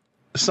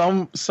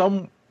some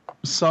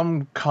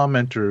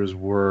commenters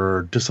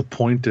were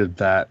disappointed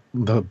that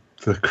the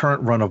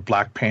current run of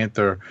Black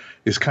Panther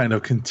is kind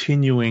of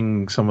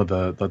continuing some of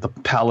the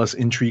palace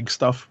intrigue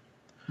stuff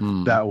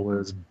that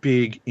was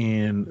big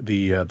in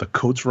the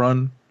Coates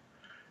run,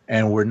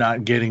 and we're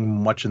not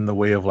getting much in the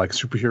way of like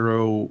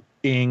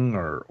superhero-ing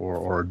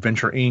or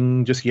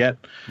adventure-ing just yet.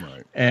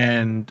 Right.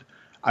 And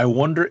I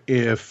wonder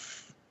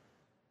if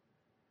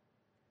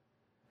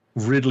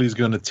Ridley's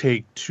going to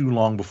take too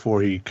long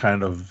before he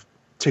kind of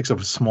takes a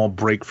small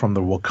break from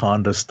the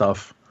Wakanda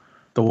stuff,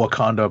 the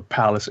Wakanda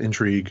palace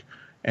intrigue,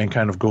 and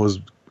kind of goes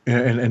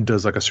and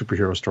does like a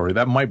superhero story.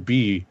 That might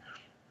be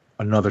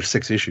another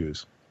 6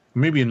 issues,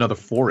 maybe another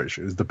 4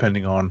 issues,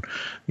 depending on,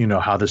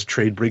 how this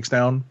trade breaks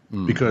down.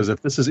 Because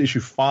if this is issue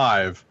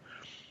 5,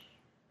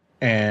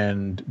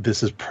 and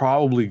this is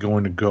probably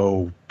going to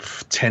go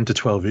 10 to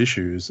 12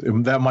 issues,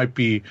 that might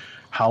be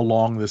how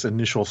long this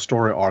initial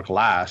story arc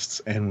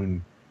lasts.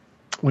 And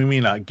we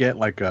may not get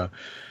like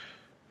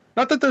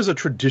not that there's a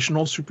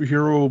traditional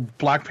superhero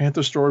Black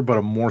Panther story, but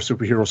a more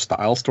superhero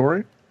style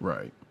story.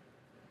 Right.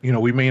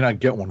 We may not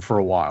get one for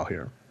a while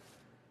here.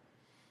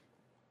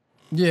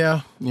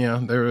 Yeah,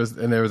 there is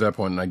that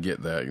point, and I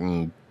get that,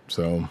 and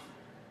so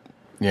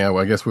yeah,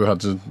 well, I guess we'll have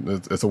to.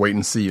 It's a wait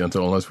and see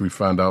unless we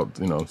find out,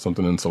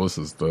 something in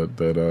Solicits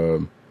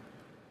that.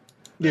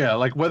 Yeah,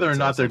 like whether or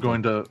not they're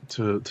going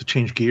to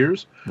change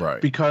gears,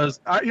 right? Because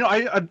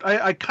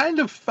I kind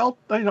of felt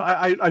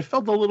I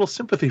felt a little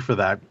sympathy for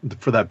that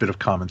bit of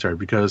commentary,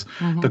 because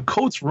the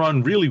Coates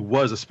run really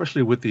was,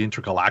 especially with the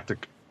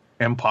Intergalactic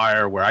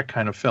Empire, where I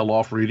kind of fell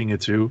off reading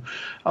it too.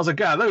 I was like,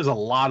 God, there's a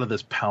lot of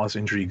this palace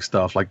intrigue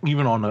stuff, like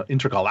even on an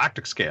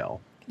intergalactic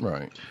scale,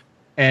 right?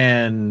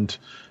 And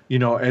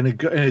and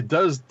it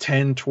does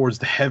tend towards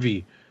the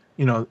heavy,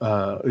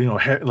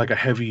 like a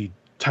heavy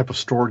type of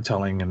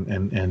storytelling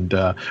and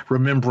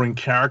remembering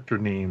character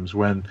names,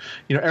 when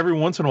every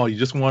once in a while you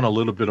just want a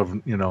little bit of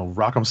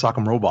Rock'em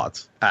Sock'em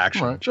Robots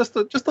action, right. just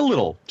a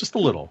little.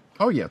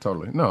 Oh yeah,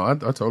 totally. No, I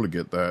totally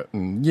get that.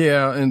 And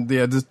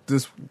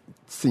this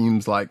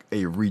seems like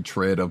a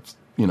retread of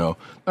now.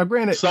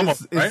 Granted,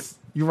 right?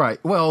 You're right.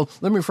 Well,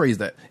 let me phrase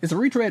that. It's a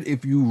retread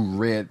if you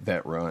read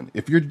that run.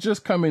 If you're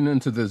just coming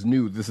into this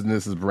new, this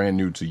is brand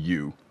new to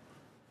you.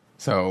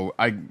 So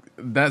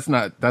that's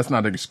not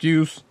an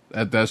excuse.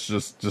 That's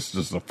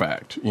just a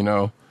fact.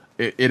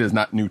 It is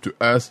not new to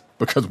us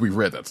because we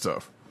read that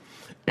stuff,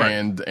 right.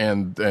 and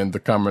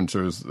the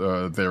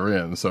commenters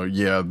therein. So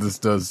yeah, this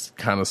does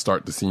kind of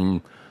start to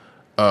seem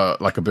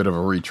like a bit of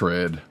a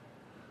retread.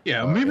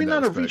 Yeah, maybe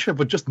not a retread,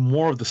 but just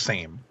more of the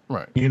same.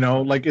 Right.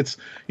 Like it's,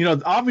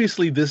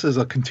 obviously this is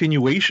a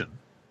continuation,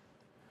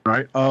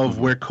 right, of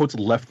where Coates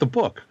left the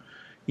book.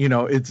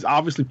 It's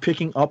obviously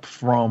picking up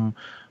from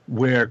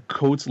where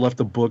Coates left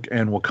the book,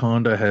 and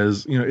Wakanda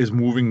is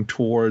moving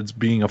towards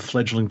being a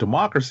fledgling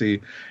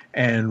democracy,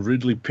 and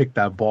Ridley picked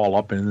that ball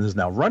up and is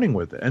now running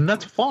with it. And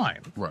that's fine.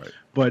 Right.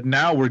 But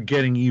now we're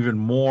getting even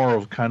more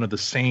of kind of the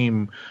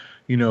same,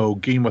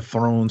 Game of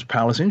Thrones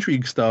palace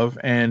intrigue stuff,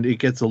 and it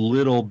gets a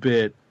little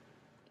bit,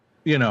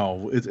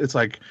 it's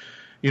like,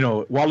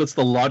 while it's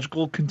the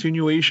logical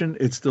continuation,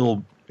 it's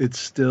still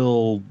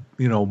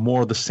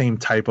more of the same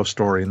type of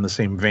story in the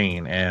same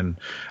vein. And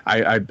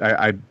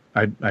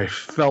I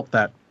felt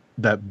that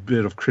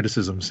bit of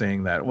criticism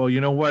saying that, well,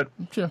 you know what?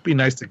 Sure. It'd be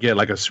nice to get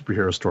like a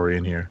superhero story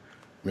in here.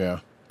 Yeah,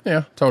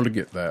 totally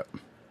get that.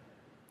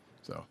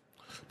 So,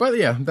 but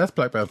yeah, that's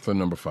Black Panther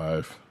number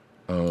 5.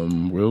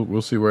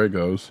 We'll see where it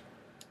goes.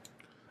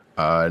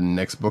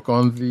 Next book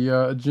on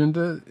the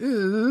agenda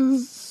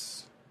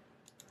is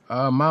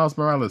Miles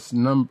Morales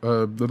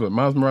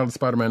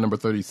Spider-Man number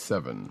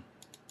 37.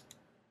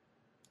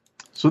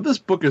 So this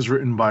book is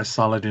written by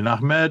Saladin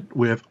Ahmed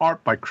with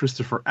art by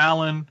Christopher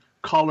Allen,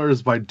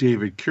 colors by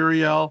David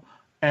Curiel,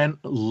 and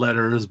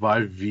letters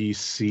by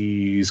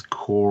VC's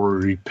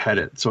Corey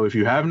Pettit. So if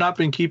you have not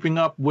been keeping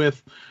up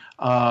with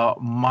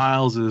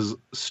Miles's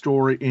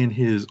story in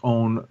his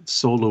own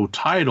solo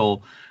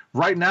title,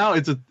 right now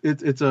it's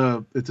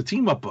a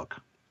team up book.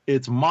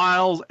 It's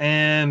Miles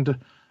and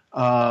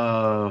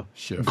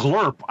Shift.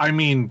 Glurp. I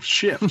mean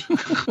Shift.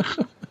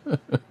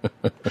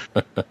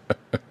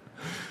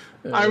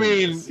 I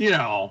mean,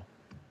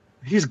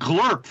 he's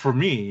Glurp for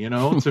me,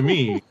 to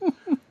me.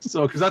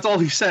 So, because that's all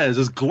he says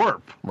is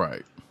Glurp.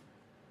 Right.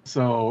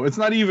 So it's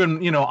not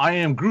even, I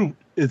am Groot.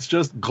 It's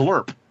just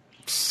Glurp.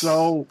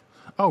 So.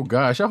 Oh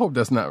gosh, I hope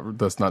that's not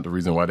the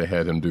reason why they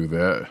had him do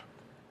that.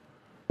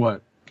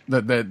 What?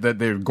 that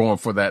they're going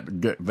for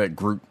that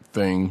group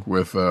thing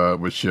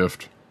with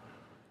Shift.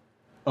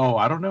 Oh,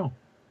 I don't know.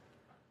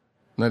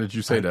 Now that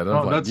you say that,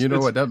 I'm like, you know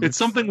what? It's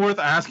something worth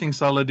asking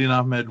Saladin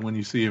Ahmed when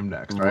you see him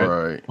next, right?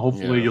 Right.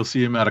 Hopefully you'll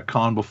see him at a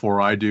con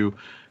before I do.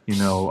 You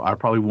know, I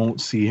probably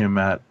won't see him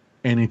at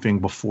anything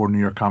before New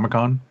York Comic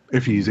Con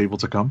if he's able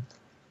to come.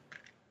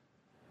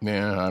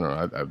 Yeah, I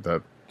don't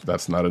know.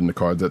 That's not in the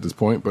cards at this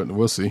point, but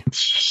we'll see.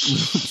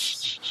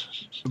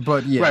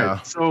 But yeah,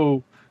 right.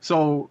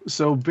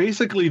 So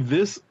basically,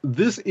 this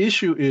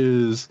issue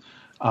is.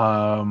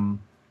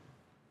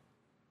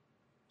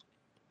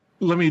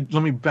 Let me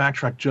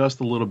backtrack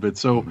just a little bit.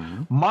 So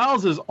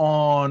Miles is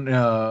on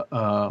a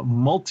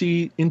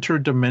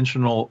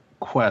interdimensional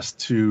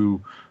quest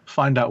to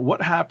find out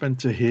what happened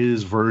to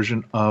his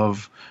version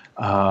of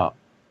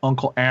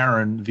Uncle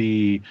Aaron,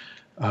 the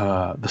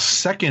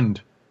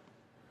second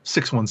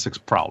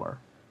 616 Prowler.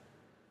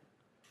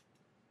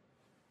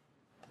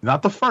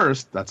 Not the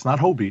first. That's not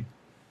Hobie.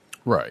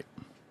 right.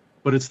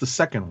 But it's the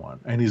second one.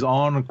 And he's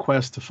on a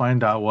quest to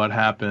find out what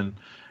happened.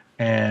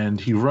 And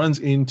he runs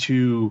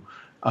into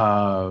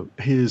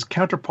his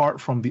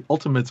counterpart from the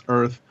Ultimates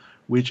Earth,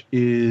 which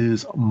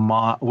is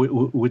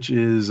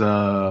Ultimatum.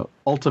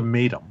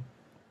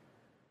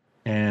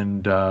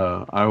 And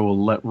I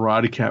will let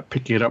Roddy Cat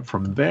pick it up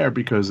from there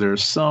because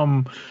there's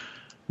some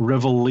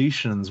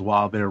revelations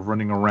while they're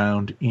running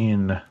around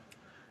in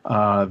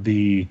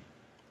the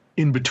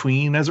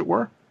in-between, as it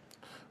were.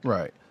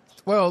 Right.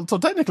 Well, so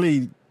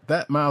technically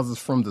that Miles is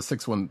from the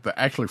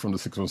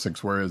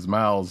 616, whereas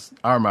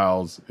our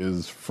Miles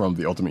is from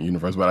the Ultimate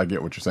Universe. But I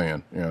get what you're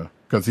saying, yeah,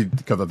 because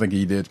I think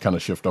he did kind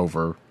of shift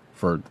over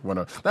for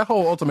whatever. That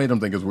whole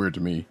Ultimatum thing is weird to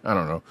me. I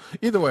don't know.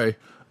 Either way,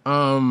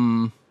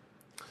 so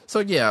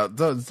yeah,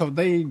 so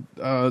they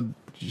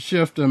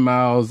Shift and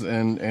Miles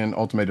and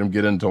Ultimatum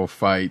get into a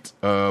fight,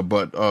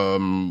 but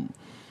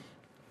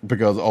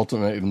because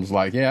Ultimatum's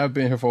like, yeah, I've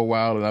been here for a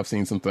while and I've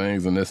seen some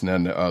things and this and that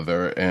and the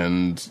other,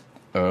 and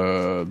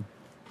and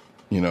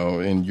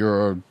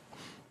your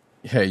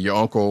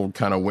uncle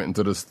kind of went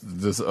into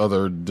this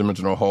other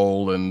dimensional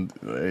hole, and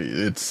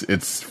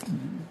it's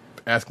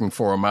asking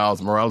for a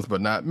Miles Morales, but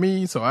not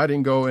me, so I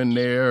didn't go in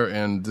there,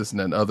 and this and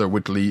that and other,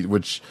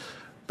 which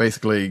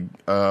basically,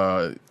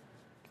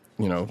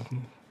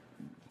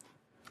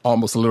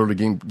 almost literally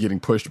getting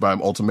pushed by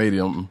an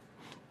Ultimatum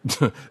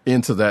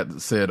into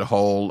that said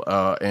hole,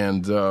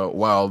 and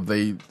while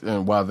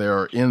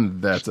they're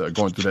in that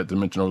going through that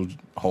dimensional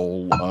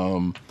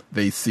hole,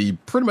 they see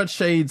pretty much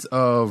shades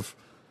of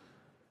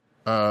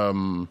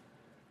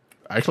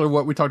actually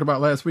what we talked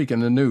about last week in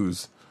the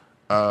news.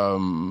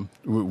 Or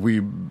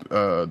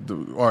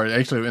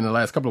actually in the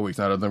last couple of weeks,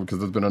 not because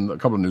there's been a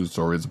couple of news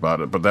stories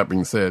about it. But that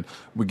being said,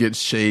 we get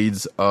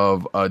shades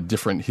of a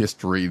different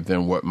history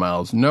than what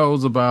Miles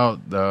knows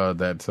about.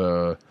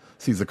 That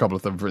sees a couple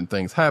of different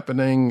things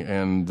happening,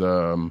 and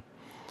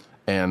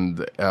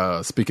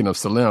speaking of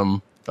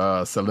Salim,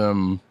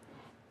 kind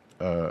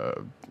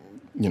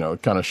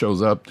of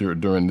shows up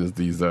during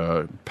these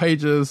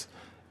pages.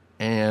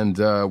 And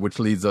which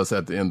leads us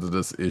at the end of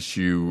this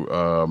issue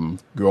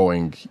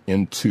going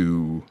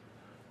into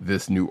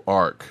this new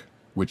arc,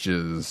 which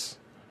is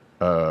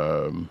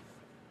going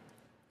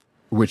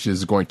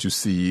to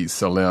see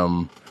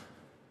Salim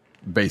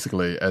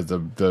basically as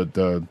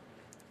the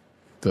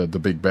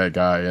big bad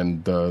guy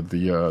and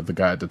the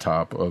guy at the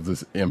top of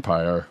this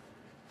empire.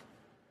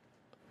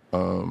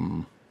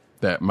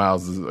 That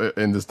Miles is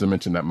in this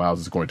dimension that Miles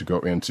is going to go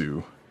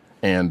into.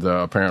 And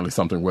apparently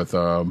something with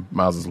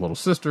Miles' little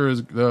sister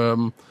is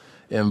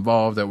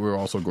involved that we're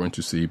also going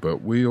to see.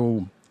 But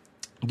we'll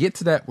get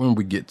to that when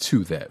we get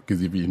to that,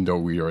 because even though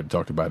we already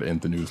talked about it in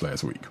the news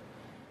last week.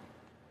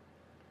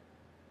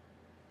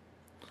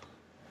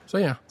 So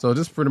yeah, so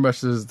this pretty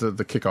much is the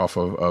kickoff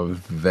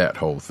of that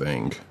whole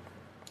thing.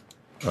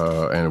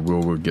 And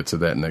we'll get to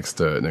that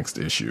next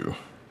issue.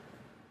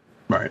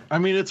 Right. I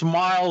mean, it's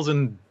Miles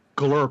and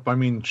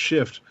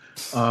Shift.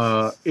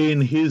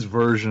 In his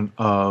version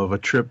of a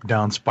trip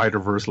down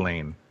Spider-Verse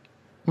lane.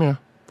 Yeah,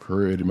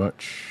 pretty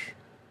much.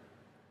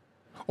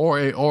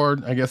 Or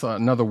I guess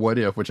another what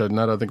if, which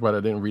now that I think about it,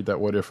 I didn't read that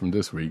what if from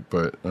this week,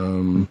 but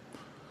and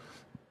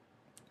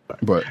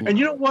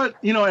you know what,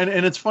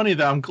 and it's funny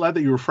that I'm glad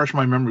that you refreshed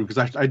my memory,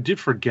 because I did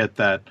forget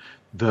that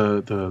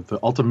the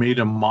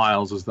Ultimatum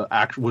Miles was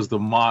the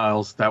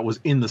Miles that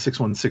was in the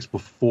 616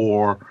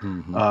 before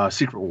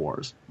Secret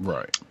Wars,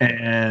 right?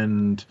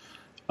 And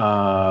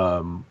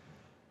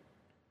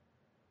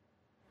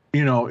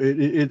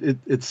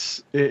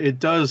it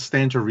does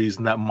stand to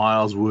reason that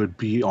Miles would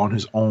be on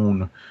his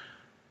own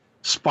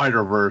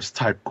Spider-Verse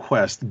type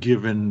quest,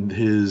 given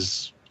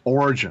his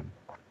origin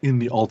in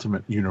the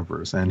Ultimate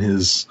Universe and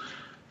his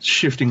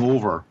shifting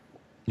over,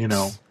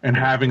 and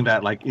having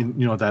that by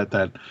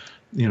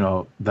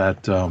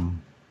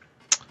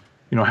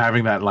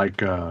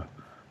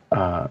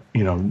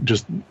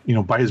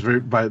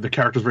the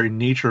character's very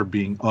nature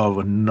being of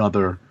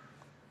another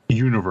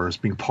universe,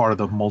 being part of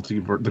the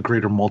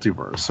greater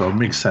multiverse. So it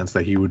makes sense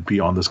that he would be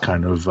on this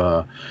kind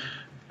of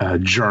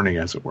journey,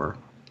 as it were.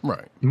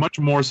 Right. Much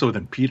more so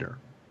than Peter.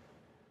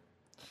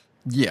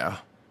 Yeah.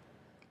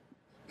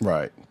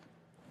 Right.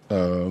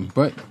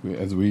 But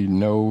as we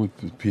know,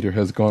 Peter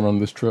has gone on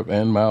this trip,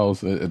 and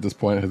Miles at this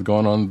point has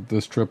gone on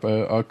this trip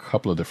a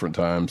couple of different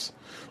times.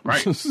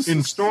 Right.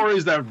 In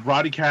stories that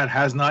Roddy Cat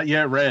has not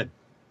yet read.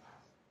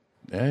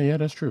 Yeah,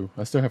 that's true.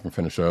 I still haven't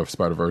finished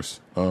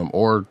Spider-Verse,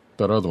 or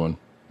that other one.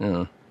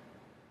 Yeah.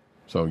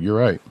 So you're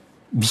right.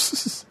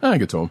 I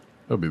get to him.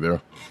 He'll be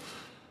there.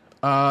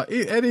 At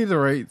either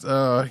rate,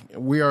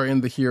 we are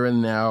in the here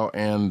and now,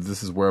 and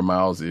this is where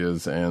Miles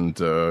is and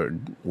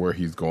where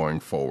he's going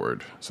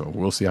forward. So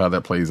we'll see how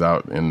that plays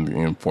out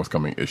in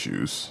forthcoming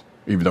issues,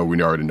 even though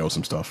we already know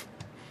some stuff.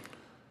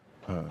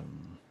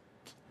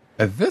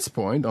 At this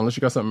point, unless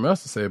you got something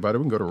else to say about it,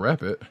 we can go to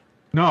Rapid.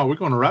 No, we're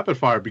going to rapid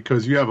fire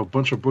because you have a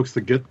bunch of books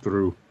to get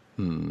through.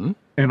 Mm-hmm.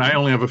 And I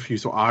only have a few,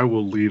 so I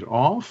will lead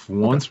off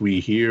once we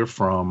hear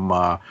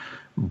from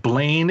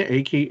Blaine,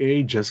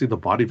 a.k.a. Jesse the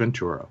Body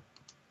Ventura.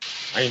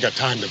 I ain't got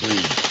time to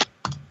bleed.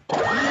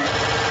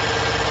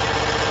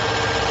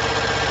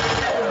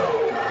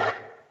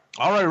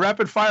 All right,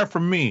 rapid fire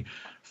from me.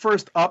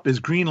 First up is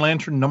Green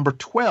Lantern number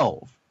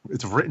 12.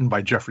 It's written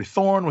by Jeffrey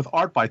Thorne with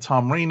art by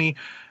Tom Rainey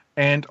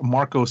and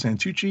Marco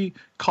Santucci,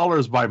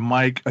 colors by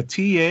Mike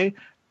Atiyeh,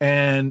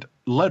 and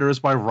letters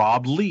by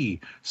Rob Lee.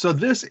 So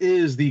this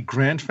is the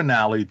grand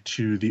finale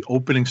to the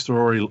opening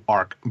story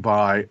arc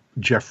by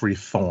Jeffrey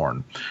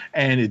Thorne.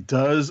 And it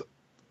does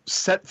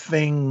set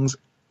things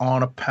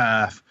on a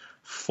path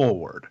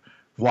forward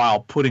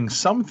while putting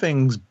some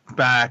things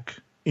back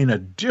in a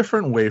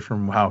different way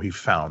from how he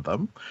found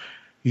them.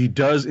 He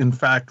does, in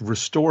fact,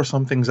 restore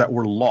some things that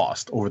were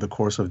lost over the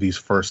course of these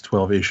first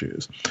 12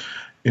 issues.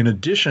 In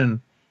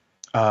addition,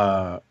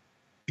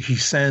 he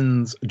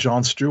sends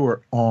John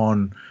Stewart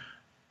on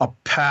a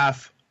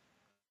path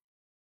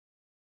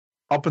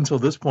up until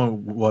this point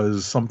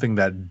was something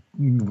that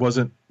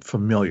wasn't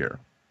familiar,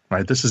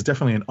 right? This is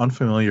definitely an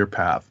unfamiliar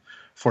path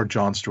for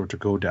John Stewart to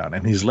go down.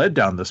 And he's led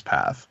down this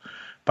path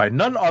by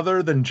none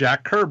other than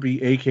Jack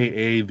Kirby,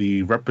 a.k.a.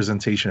 the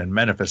representation and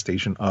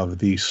manifestation of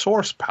the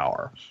source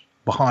power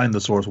behind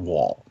the source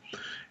wall.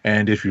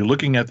 And if you're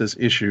looking at this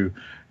issue,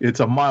 it's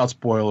a mild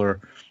spoiler,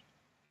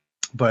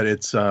 but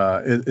it's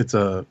not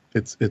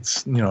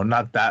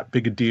that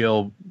big a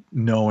deal,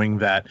 knowing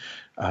that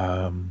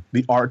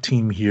the art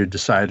team here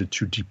decided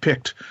to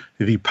depict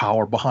the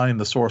power behind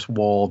the source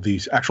wall,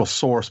 the actual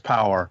source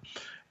power,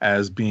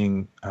 as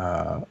being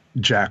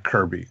Jack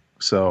Kirby.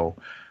 So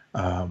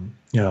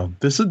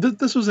this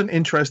was an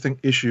interesting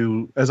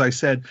issue. As I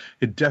said,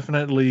 it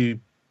definitely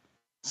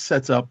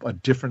sets up a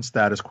different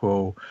status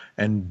quo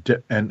and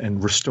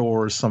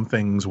restores some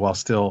things while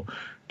still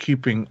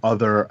keeping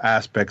other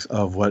aspects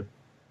of what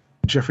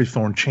Jeffrey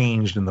Thorne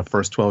changed in the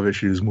first 12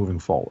 issues moving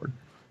forward.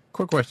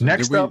 Quick question.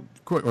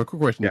 Quick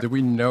question. Yeah. Did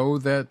we know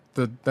that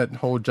that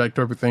whole Jack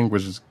Kirby thing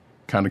was just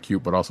kind of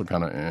cute, but also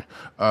kind of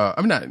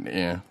I mean,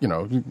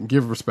 not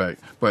give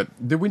respect. But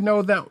did we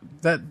know that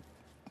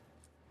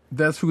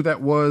that's who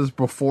that was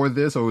before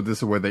this, or this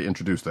is where they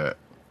introduced that?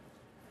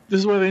 This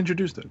is where they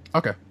introduced it.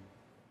 Okay.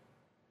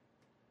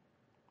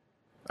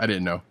 I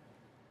didn't know.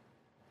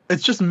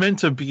 It's just meant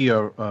to be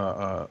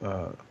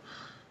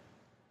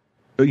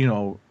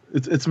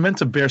it's meant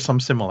to bear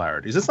some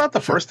similarities. It's not the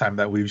first time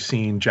that we've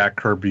seen Jack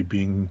Kirby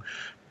being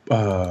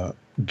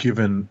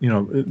given,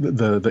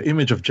 the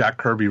image of Jack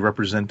Kirby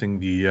representing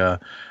the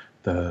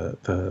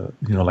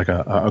like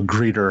a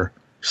greater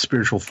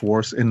spiritual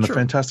force. In the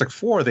Fantastic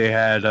Four, they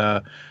had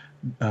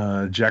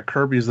Jack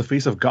Kirby as the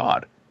face of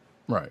God.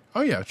 Right.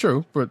 Oh yeah,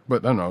 true. But I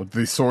don't know,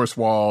 the source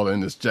wall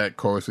and this Jack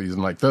Corsi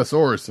and like the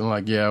source, and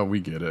like, yeah, we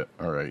get it.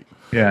 All right.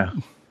 Yeah.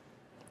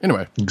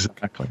 Anyway.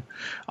 Exactly.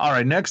 All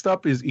right, next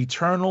up is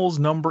Eternals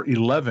number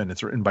 11.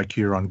 It's written by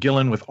Kieron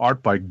Gillen with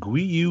art by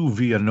Guiu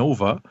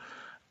Villanova,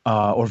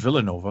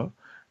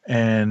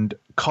 and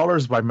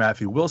colors by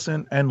Matthew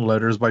Wilson and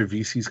letters by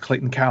VC's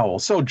Clayton Cowell.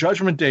 So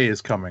Judgment Day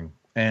is coming,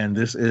 and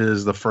this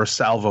is the first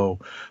salvo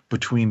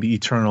between the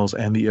Eternals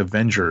and the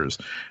Avengers.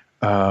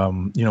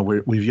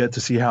 We've yet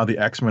to see how the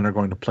X-Men are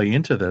going to play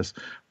into this,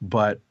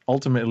 but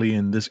ultimately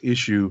in this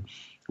issue,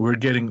 we're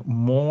getting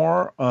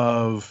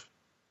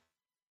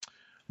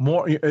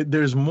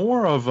there's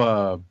more of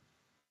a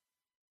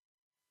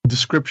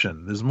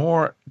description. There's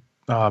more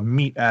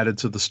meat added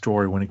to the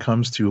story when it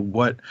comes to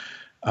what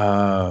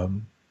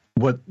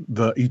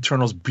the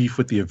Eternals' beef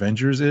with the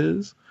Avengers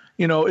is.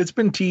 It's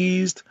been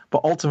teased,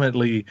 but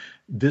ultimately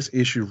this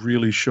issue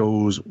really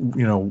shows,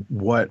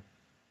 what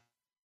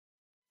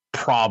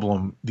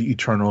problem the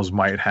Eternals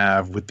might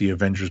have with the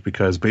Avengers,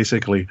 because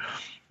basically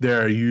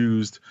they're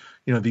used.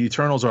 The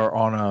Eternals are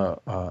on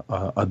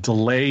a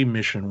delay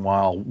mission,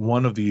 while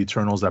one of the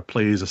Eternals that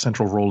plays a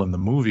central role in the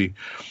movie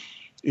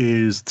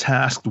is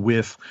tasked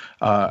with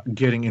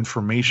getting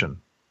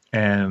information.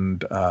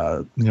 And,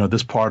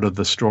 this part of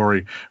the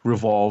story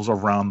revolves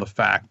around the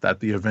fact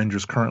that the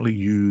Avengers currently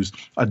use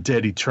a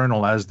dead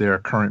Eternal as their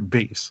current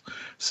base.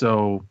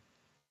 So,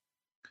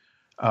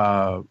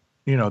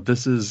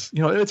 this is,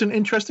 it's an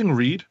interesting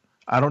read.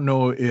 I don't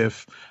know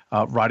if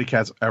Roddy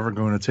Cat's ever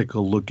going to take a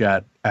look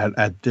at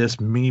this,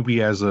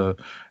 maybe as a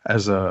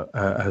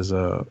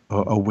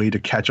way to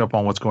catch up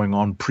on what's going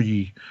on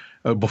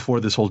before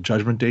this whole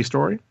Judgment Day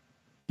story.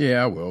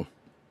 Yeah, I will.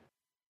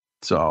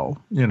 So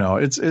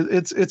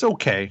it's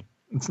okay.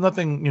 It's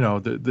nothing.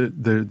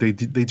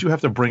 They do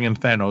have to bring in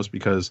Thanos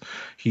because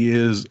he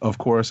is, of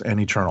course, an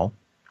Eternal,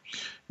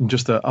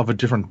 just of a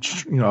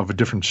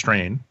different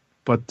strain.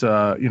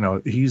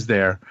 But he's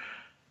there.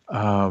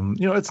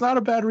 It's not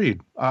a bad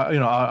read.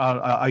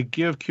 I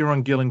give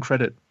Kieron Gillen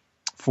credit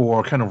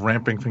for kind of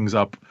ramping things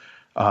up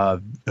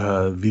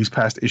these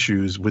past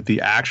issues with the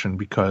action,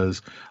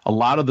 because a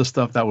lot of the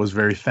stuff that was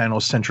very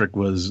Thanos centric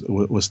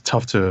was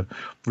tough to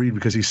read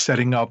because he's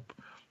setting up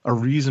a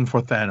reason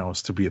for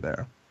Thanos to be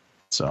there.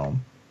 So,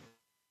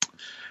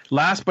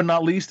 last but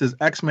not least is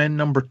X-Men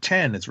number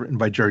 10. It's written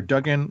by Jerry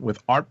Duggan with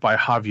art by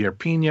Javier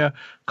Pina,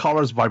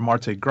 colors by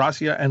Marte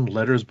Gracia, and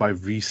letters by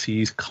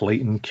VC's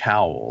Clayton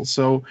Cowles.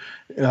 So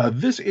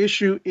this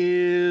issue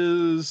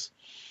is,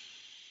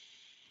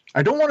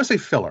 I don't want to say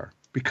filler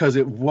because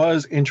it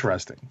was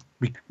interesting,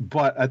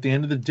 but at the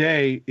end of the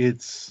day,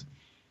 it's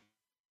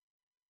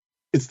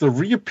the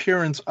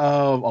reappearance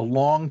of a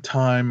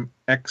longtime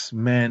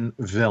X-Men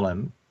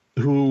villain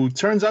who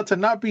turns out to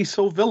not be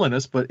so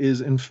villainous, but is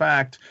in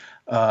fact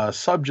a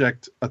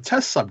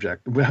test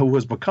subject, who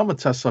has become a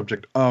test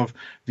subject of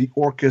the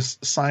Orchis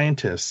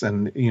scientists.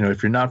 And,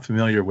 if you're not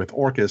familiar with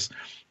Orchis,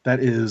 that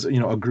is,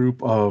 a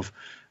group of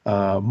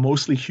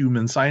mostly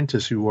human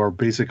scientists who are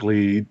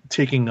basically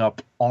taking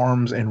up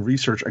arms and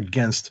research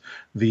against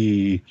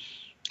the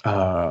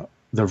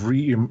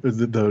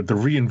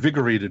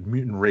reinvigorated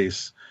mutant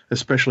race,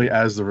 especially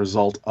as the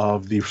result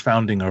of the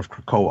founding of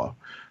Krakoa.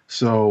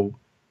 So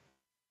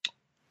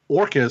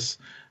Orchis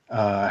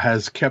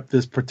has kept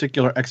this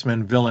particular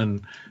X-Men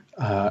villain,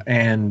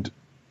 and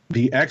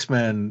the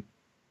X-Men,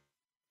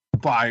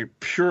 by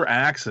pure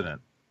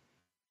accident,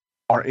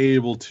 are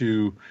able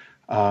to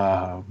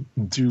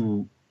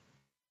do,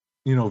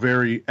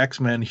 very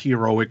X-Men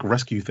heroic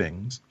rescue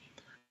things.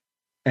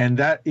 And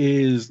that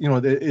is,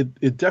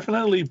 it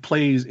definitely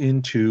plays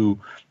into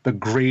the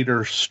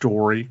greater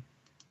story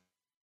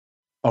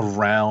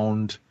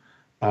around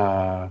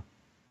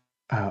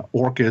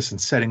Orchis and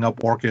setting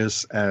up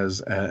Orchis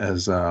as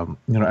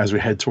we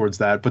head towards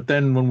that. But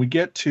then when we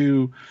get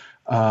to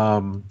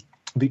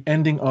the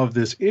ending of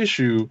this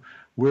issue,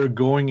 we're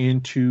going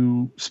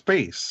into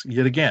space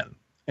yet again,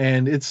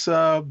 and it's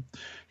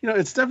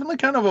it's definitely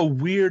kind of a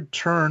weird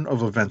turn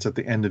of events at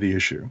the end of the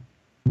issue.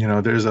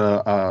 There's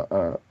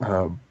a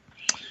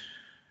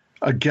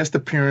guest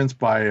appearance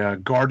by a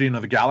Guardian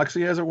of the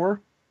Galaxy, as it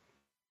were,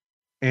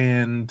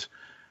 and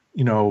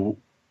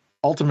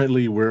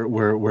ultimately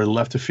we're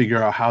left to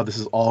figure out how this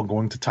is all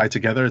going to tie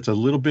together. It's a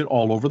little bit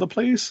all over the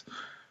place,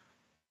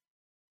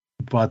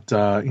 but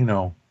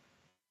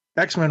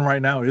X-Men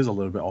right now is a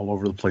little bit all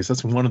over the place.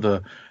 That's one of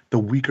the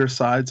weaker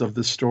sides of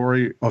this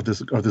story, of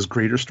this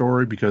greater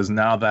story, because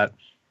now that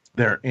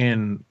they're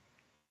on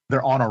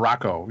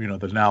Arakko,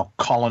 the now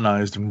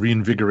colonized and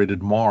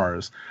reinvigorated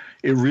Mars,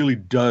 it really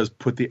does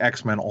put the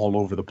X-Men all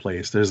over the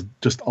place. There's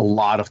just a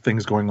lot of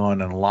things going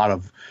on and a lot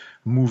of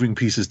moving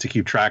pieces to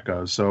keep track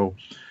of. So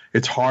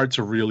it's hard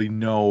to really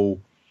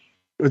know.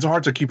 It's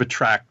hard to keep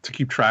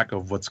track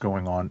of what's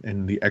going on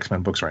in the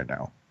X-Men books right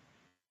now.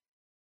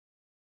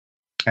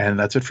 And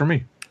that's it for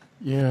me.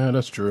 Yeah,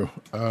 that's true.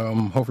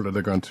 Hopefully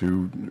they're going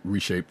to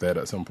reshape that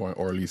at some point,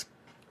 or at least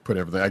put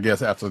everything. I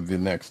guess after the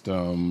next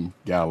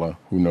gala,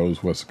 who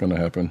knows what's going to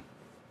happen,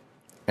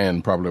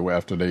 and probably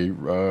after they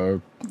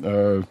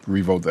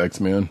revote the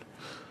X-Men.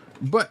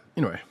 But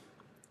anyway,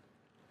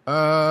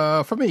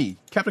 for me,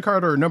 Captain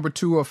Carter number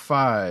 2 of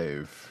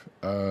 5.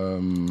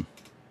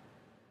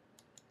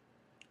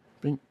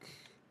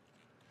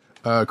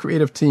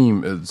 Creative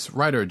team is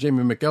writer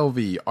Jamie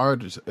McElvey,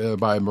 art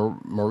by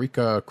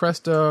Marika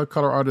Cresta,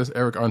 color artist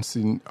Eric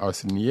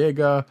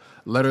Arciniega,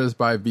 letters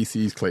by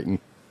VC's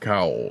Clayton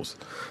Cowles.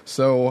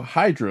 So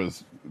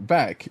Hydra's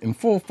back in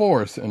full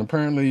force, and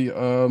apparently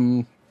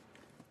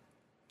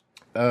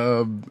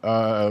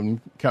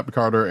Captain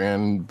Carter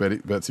and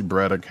Betsy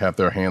Braddock have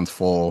their hands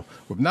full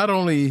with not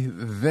only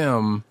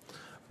them,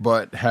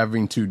 but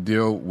having to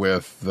deal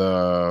with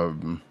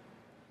the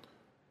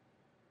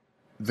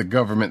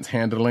government's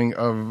handling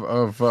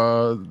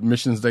of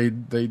missions they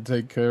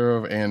take care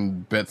of,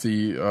 and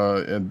Betsy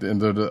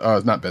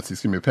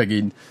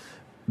Peggy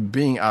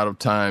being out of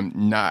time,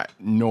 not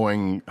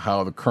knowing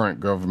how the current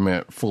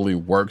government fully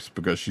works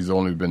because she's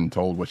only been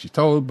told what she's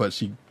told, but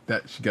she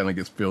kind of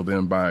gets filled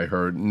in by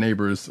her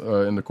neighbors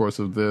in the course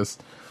of this,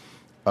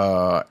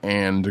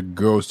 and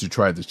goes to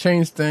try to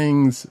change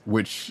things,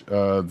 which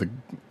the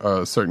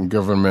certain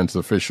government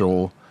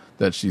official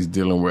that she's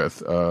dealing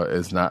with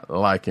is not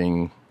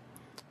liking.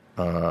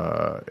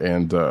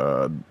 And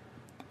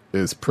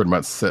is pretty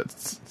much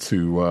set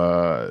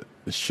to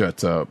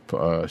shut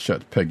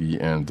Peggy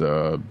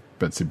and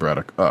Betsy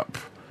Braddock up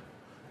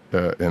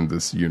in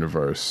this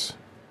universe.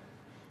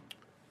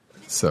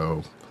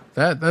 So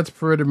That's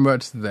pretty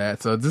much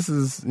that. So this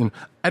is,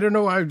 I don't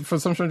know. For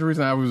some strange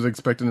reason, I was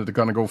expecting it to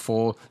kind of go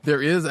full.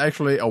 There is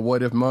actually a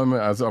what if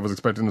moment. I was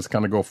expecting this to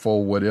kind of go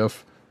full what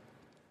if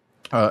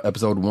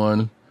episode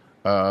 1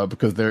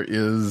 because there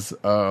is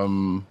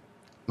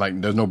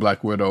there's no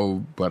Black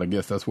Widow, but I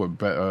guess that's what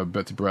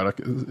Betsy Braddock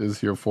is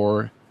here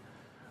for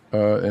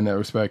in that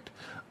respect.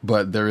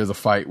 But there is a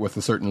fight with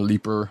a certain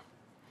leaper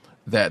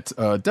that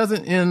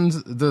doesn't end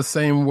the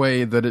same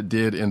way that it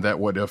did in that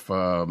what if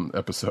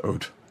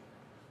episode.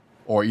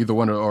 Or either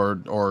one,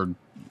 or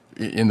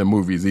in the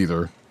movies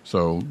either.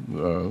 So,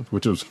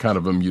 which was kind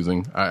of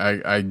amusing.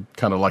 I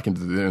kind of likened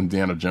it to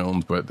Indiana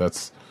Jones, but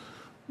it's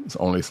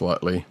only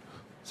slightly.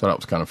 So that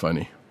was kind of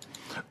funny.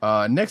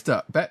 Next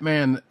up,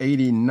 Batman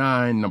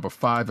 89, number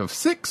 5 of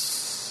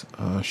 6.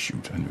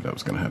 Shoot, I knew that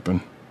was going to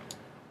happen.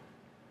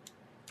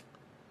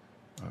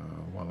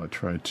 While I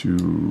try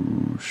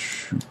to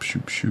shoop.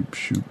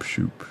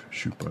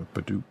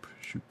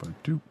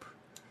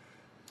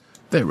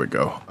 There we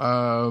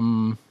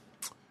go.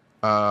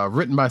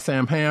 Written by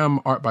Sam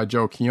Hamm, art by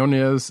Joe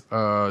Quinones,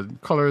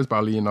 colors by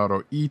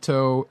Leonardo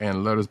Ito,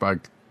 and letters by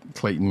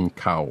Clayton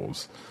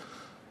Cowles.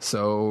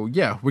 So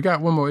yeah, we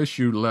got one more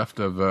issue left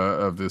of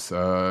this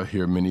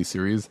here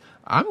miniseries.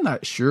 I'm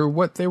not sure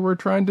what they were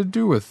trying to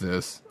do with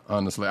this,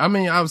 honestly. I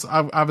mean,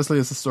 obviously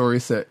it's a story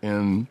set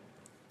in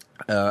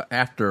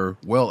after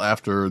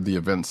the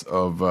events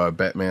of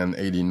Batman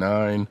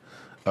 89.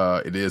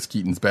 It is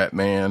Keaton's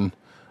Batman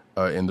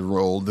in the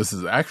role. This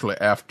is actually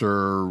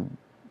after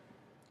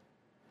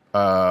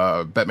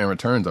Batman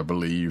Returns, I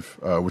believe,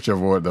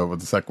 whichever one was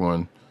the second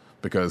one,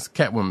 because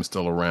Catwoman's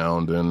still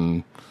around,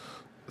 and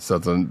so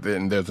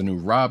then there's a new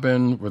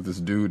Robin with this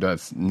dude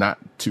that's not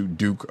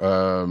Duke,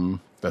 but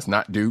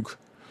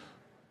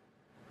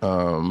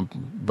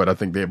I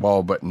think they've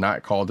all but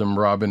not called him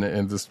Robin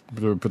in this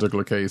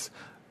particular case,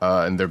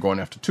 and they're going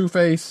after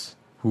Two-Face,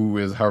 who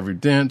is Harvey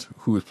Dent,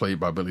 who is played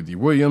by Billy D.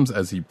 Williams,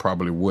 as he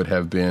probably would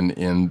have been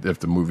if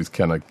the movies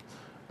kind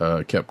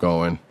of kept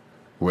going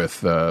with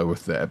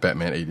the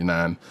Batman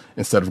 89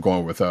 instead of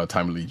going with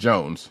Tommy Lee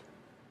Jones.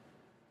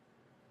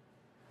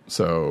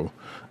 So,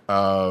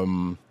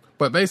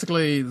 but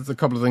basically, there's a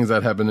couple of things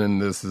that happen in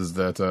this is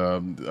that,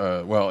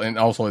 and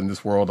also in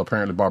this world,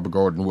 apparently Barbara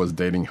Gordon was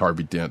dating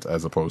Harvey Dent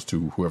as opposed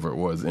to whoever it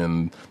was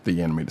in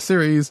the animated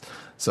series.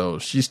 So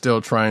she's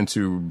still trying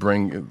to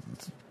bring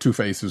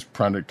Two-Face, who's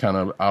trying to kind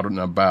of out and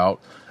about,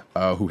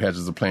 who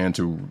hatches a plan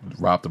to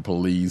rob the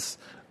police.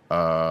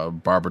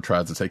 Barbara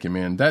tries to take him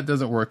in. That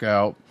doesn't work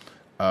out.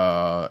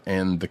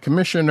 And the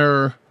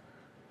Commissioner,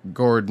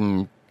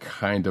 Gordon,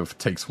 kind of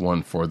takes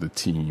one for the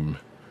team,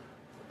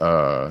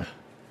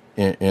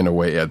 in a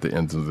way at the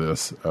end of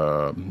this.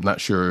 Not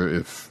sure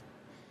if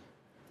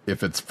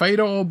it's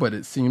fatal, but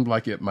it seemed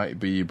like it might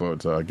be,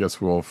 but I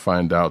guess we'll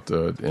find out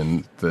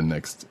in the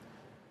next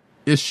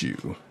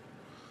issue.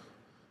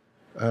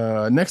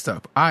 Next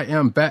up, I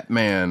Am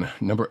Batman,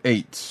 number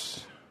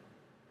 8,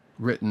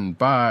 written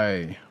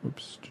by,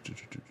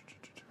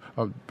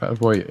 by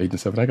the way, Agent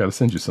 7, I gotta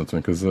send you something,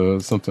 because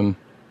something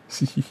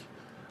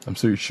I'm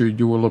so sure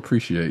you will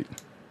appreciate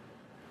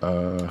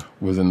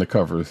was in the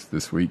covers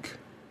this week.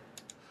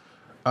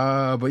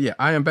 But yeah,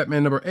 I Am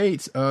Batman number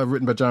 8,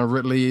 written by John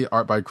Ridley,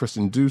 art by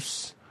Kristen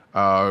Deuce,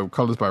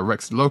 colors by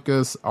Rex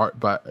Locus,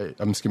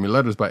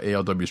 letters by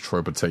ALW's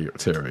Troy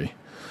Terry.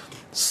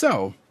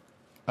 So,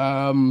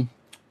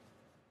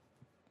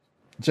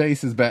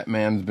 Jace's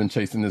Batman has been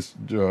chasing this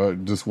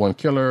one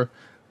killer,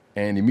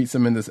 and he meets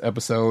him in this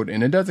episode,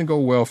 and it doesn't go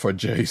well for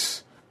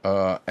Jace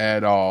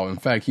at all. In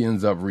fact, he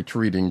ends up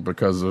retreating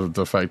because of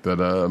the fact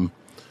that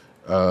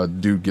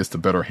dude gets the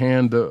better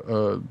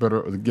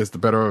gets the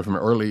better of him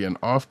early and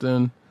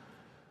often,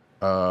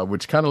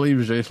 which kind of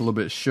leaves Jace a little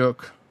bit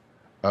shook.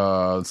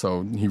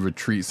 So he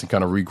retreats and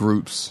kind of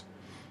regroups.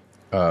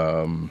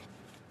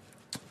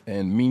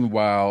 And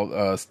meanwhile,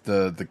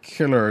 the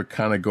killer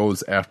kind of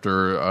goes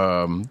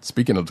after,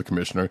 speaking of the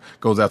Commissioner,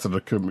 goes after the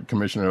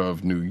Commissioner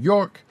of New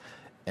York.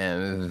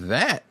 And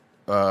that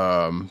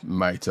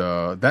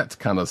that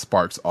kind of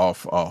sparks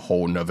off a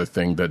whole nother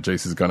thing that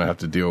Jace is going to have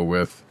to deal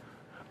with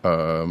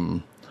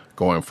going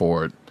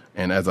forward.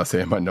 And as I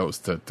say in my notes,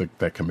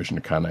 that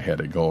Commissioner kind of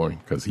had it going,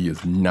 because he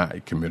is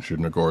not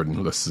Commissioner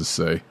Gordon, let's just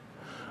say.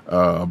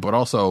 But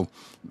also,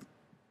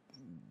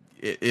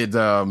 it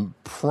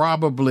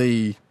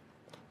probably...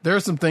 There are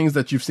some things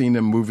that you've seen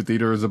in movie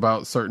theaters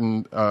about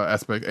certain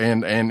aspects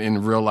and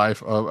in real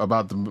life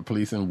about the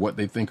police and what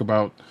they think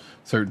about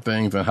certain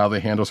things and how they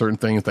handle certain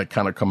things that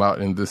kind of come out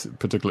in this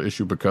particular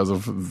issue because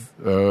of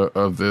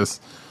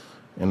this.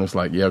 And it's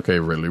like, yeah, okay,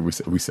 really,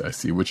 I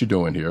see what you're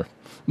doing here.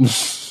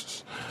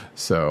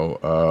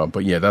 So,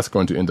 but yeah, that's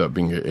going to end up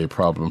being a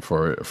problem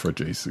for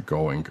Jace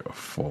going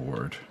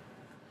forward.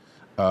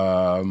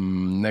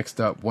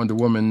 Next up, Wonder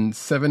Woman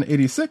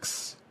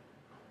 786.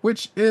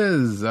 Which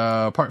is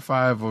part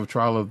 5 of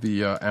Trial of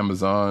the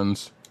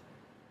Amazons.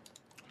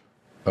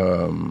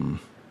 Written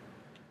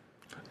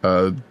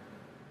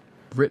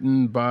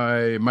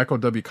by Michael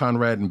W.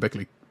 Conrad and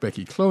Becky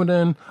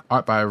Cloonan.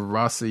 Art by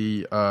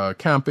Rossi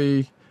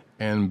Campi.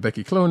 and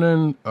Becky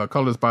Cloonan,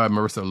 colors by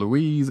Marissa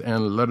Louise,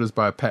 and letters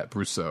by Pat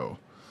Brousseau.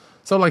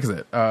 So, like I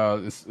said,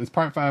 it's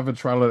part 5 of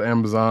Trial of the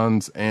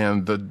Amazons,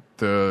 and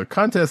the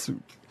contest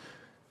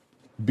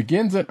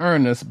begins in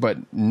earnest, but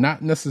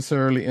not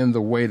necessarily in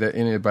the way that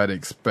anybody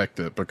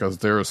expected, because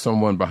there is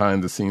someone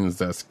behind the scenes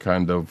that's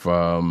kind of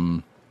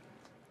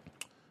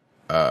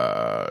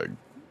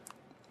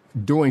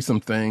doing some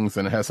things,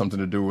 and it has something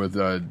to do with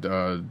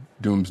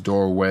Doom's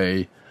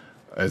Doorway,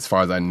 as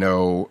far as I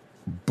know.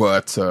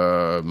 But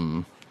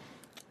all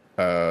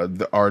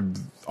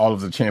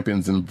of the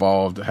champions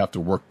involved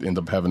end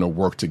up having to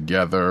work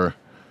together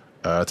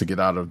to get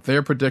out of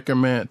their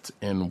predicament,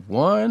 and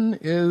one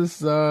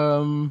is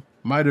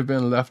might have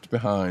been left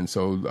behind.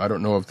 So I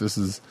don't know if this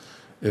is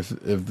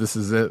this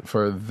is it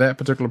for that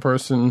particular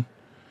person,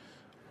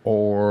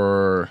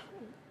 or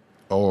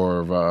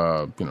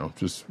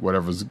just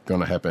whatever's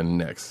going to happen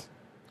next.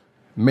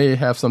 May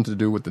have something to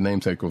do with the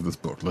namesake of this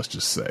book, let's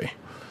just say.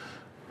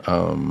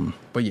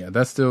 But yeah,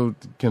 that still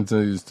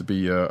continues to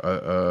be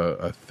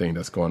a thing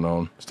that's going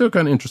on. Still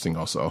kind of interesting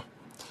also.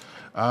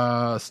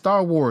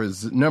 Star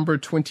Wars number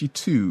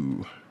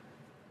 22.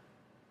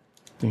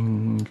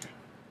 Ding.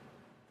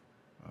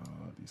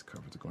 These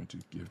covers are going to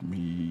give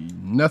me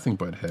nothing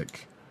but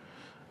heck.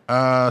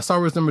 Star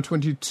Wars number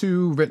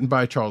 22, written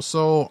by Charles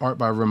Soule, art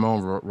by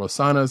Ramon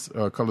Rosanas,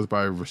 colors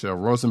by Rochelle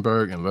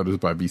Rosenberg, and letters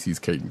by VC's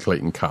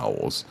Clayton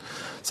Cowles.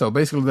 So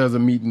basically, there's a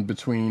meeting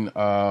between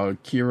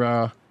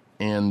Kira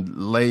and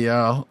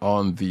Leia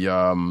on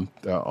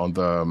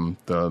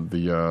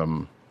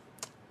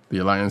the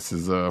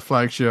Alliance's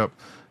flagship.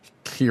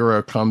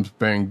 Kira comes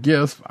bearing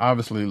gifts.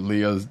 Obviously,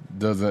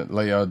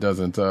 Leia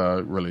doesn't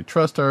really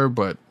trust her,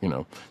 but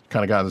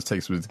kind of got his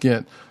takes with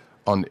get.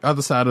 On the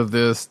other side of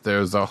this,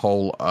 there's a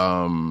whole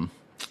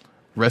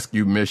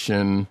rescue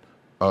mission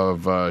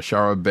of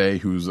Shara Bey,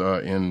 who's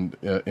in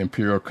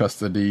Imperial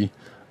custody,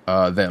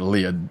 that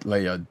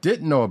Leia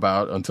didn't know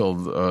about until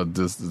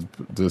this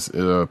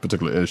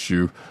particular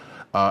issue.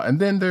 And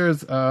then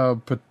there's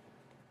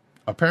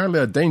apparently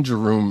a danger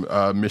room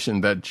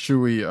mission that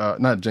Chewie,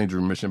 not danger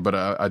room mission, but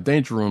a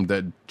danger room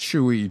that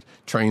Chewie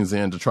trains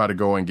in to try to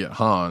go and get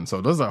Han.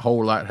 So there's a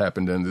whole lot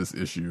happened in this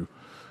issue.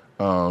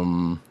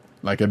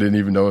 Like I didn't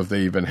even know if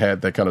they even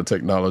had that kind of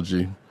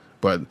technology.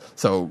 But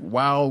so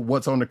while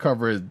what's on the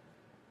cover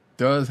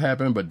does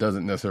happen, but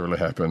doesn't necessarily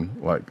happen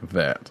like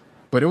that.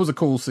 But it was a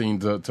cool scene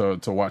to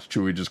watch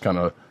Chewie just kind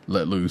of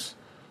let loose,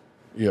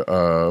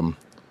 through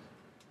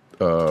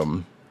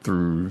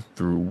the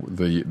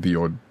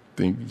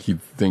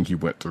thing he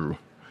went through.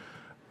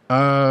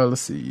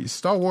 Let's see,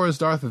 Star Wars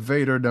Darth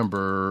Vader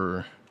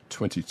number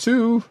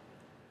 22.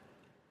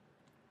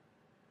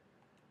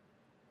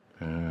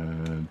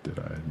 And did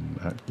I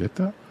not get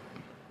that?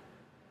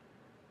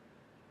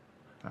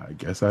 I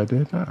guess I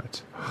did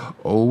not.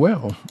 Oh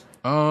well.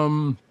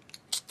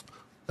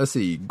 Let's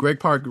see. Greg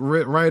Pak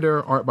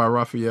writer, art by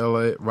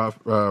Rafaela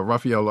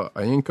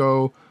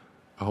Ayenko.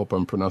 I hope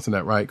I'm pronouncing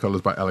that right.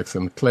 Colors by Alex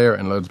Sinclair,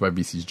 and letters by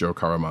VC's Joe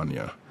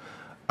Caramagna.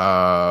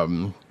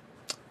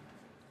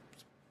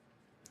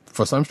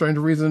 For some strange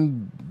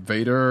reason,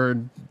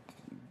 Vader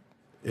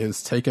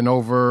is taking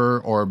over,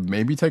 or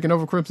maybe taking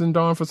over Crimson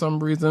Dawn for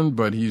some reason,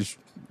 but he's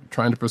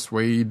trying to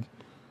persuade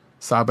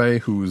Sabe,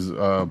 who's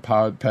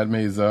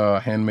Padme's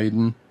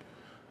handmaiden,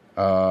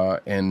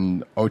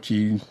 and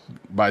Ochi,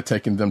 by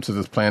taking them to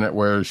this planet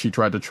where she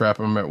tried to trap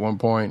him at one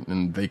point,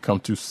 and they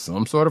come to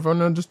some sort of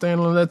an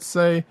understanding, let's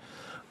say,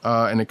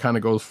 and it kind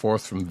of goes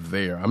forth from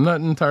there. I'm not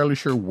entirely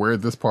sure where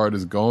this part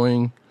is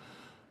going,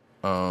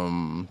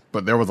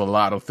 but there was a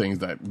lot of things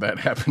that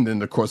happened in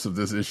the course of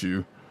this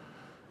issue.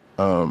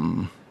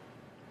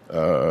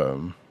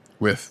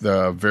 With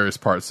the various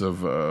parts of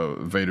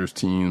Vader's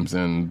teams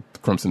and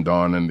Crimson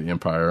Dawn and the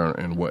Empire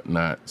and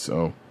whatnot.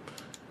 So,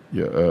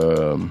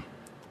 yeah,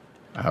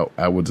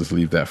 I will just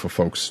leave that for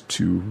folks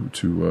to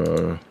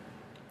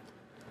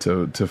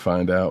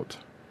find out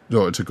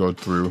or to go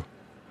through.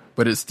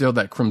 But it's still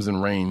that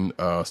Crimson Reign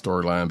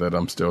storyline that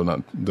I'm still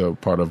not the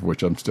part of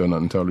which I'm still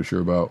not entirely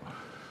sure about.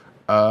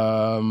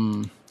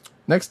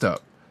 Next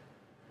up.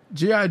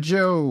 G.I.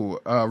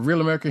 Joe,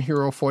 Real American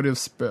Hero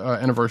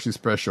 40th Anniversary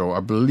Special. I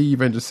believe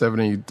Angel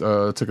 70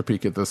 took a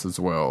peek at this as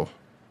well.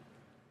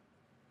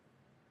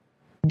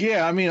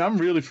 Yeah, I mean, I'm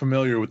really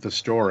familiar with the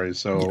story.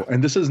 So,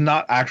 and this is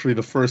not actually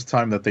the first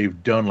time that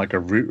they've done like a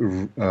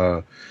retelling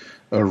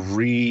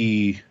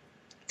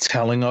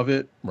of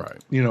it,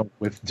 right?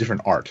 With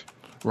different art,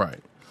 right?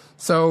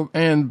 So,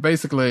 and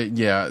basically,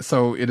 yeah,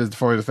 so it is the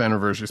 40th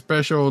anniversary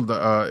special.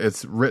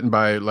 It's written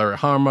by Larry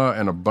Hama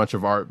and a bunch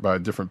of art by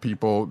different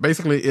people.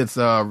 Basically, it's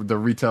another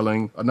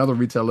retelling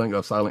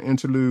of Silent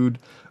Interlude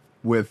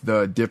with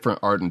different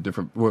art and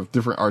different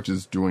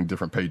artists doing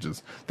different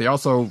pages. They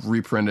also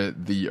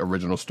reprinted the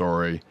original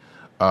story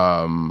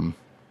in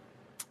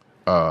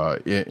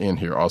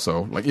here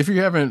also. Like, if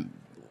you haven't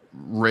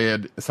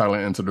read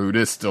Silent Interlude,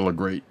 it's still a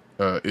great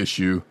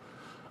issue.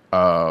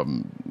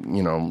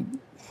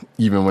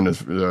 Even when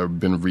it's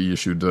been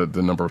reissued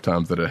the number of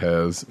times that it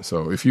has.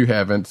 So if you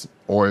haven't,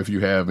 or if you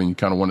have and you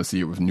kind of want to see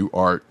it with new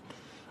art,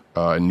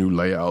 a new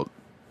layout,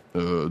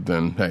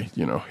 then hey,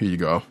 here you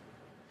go.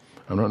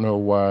 I don't know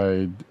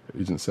why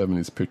Agent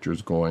 70's picture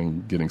is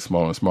getting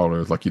smaller and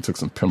smaller. It's like he took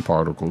some pen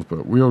particles,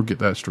 but we'll get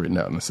that straightened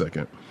out in a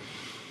second.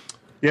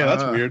 Yeah,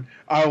 that's weird.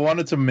 I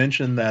wanted to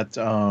mention that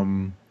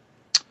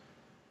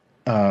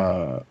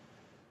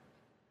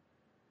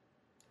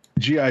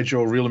G.I.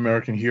 Joe Real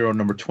American Hero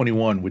number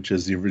 21, which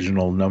is the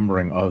original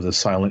numbering of the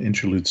Silent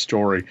Interlude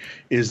story,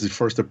 is the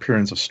first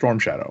appearance of Storm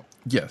Shadow.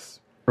 Yes.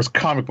 First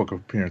comic book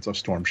appearance of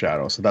Storm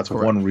Shadow. So that's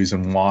Correct. one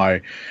reason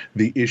why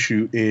the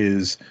issue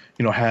is,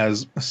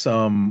 has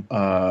some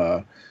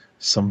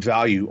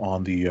value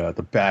on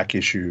the back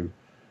issue,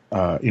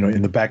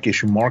 in the back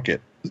issue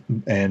market.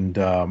 And,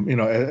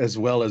 as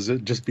well as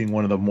it just being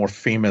one of the more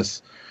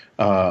famous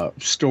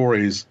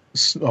stories,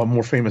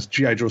 more famous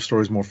G.I. Joe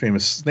stories, more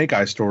famous Snake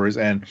Eye stories,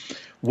 and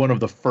one of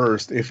the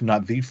first, if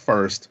not the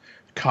first,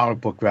 comic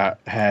book that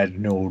had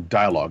no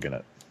dialogue in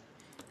it.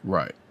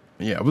 Right.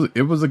 Yeah,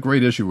 it was a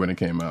great issue when it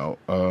came out.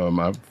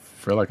 I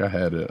feel like I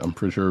had it. I'm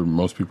pretty sure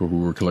most people who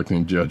were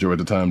collecting G.I. Joe at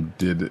the time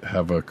did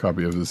have a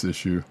copy of this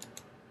issue.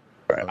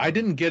 I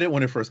didn't get it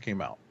when it first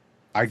came out.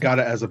 I got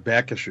it as a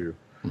back issue.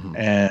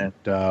 And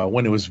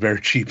when it was very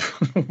cheap,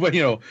 but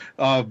a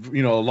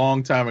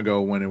long time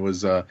ago when it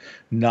was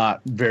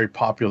not very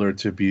popular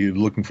to be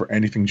looking for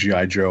anything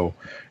G.I. Joe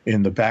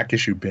in the back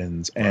issue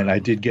bins, and I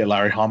did get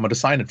Larry Hama to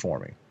sign it for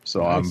me,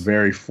 so nice. I'm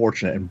very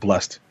fortunate and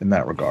blessed in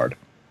that regard.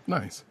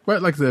 Nice.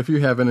 But like I said, if you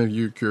have any of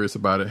you curious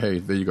about it, hey,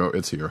 there you go,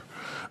 it's here.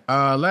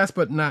 Last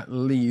but not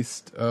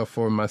least,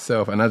 for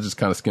myself, and I just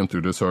kind of skimmed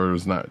through this, so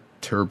there's not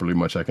terribly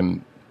much I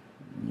can,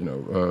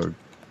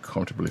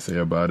 comfortably say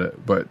about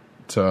it, but.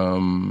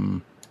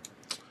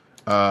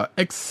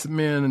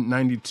 X-Men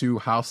 92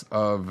 House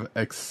of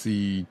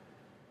XC2,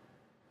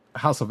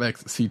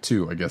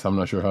 I guess. I'm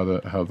not sure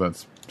how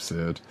that's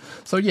said.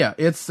 So yeah,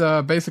 it's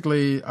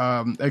basically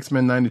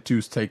X-Men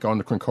 92's take on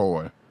the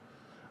Krakoa.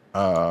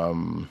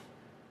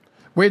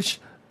 Which,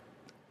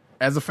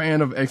 as a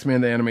fan of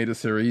X-Men the animated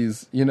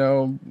series,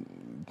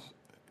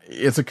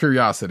 it's a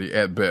curiosity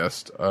at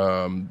best.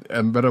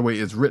 And by the way,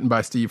 it's written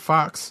by Steve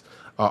Fox.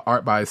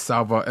 Art by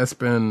Salva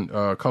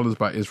Espin, colors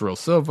by Israel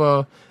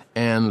Silva,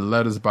 and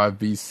letters by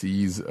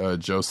VC's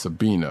Joe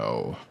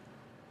Sabino.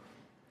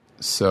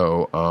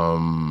 So,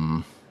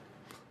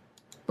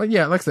 but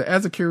yeah, like I said,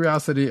 as a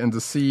curiosity and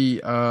to see,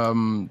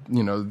 X-Men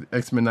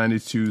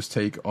 92's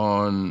take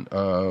on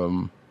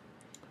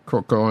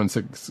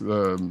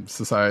Krakoan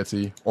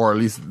society, or at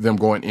least them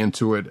going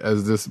into it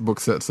as this book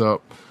sets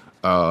up.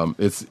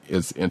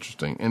 It's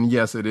interesting, and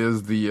yes, it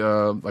is the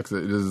like I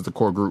said, it is the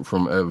core group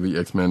from the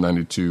X-Men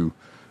 92.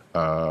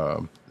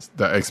 The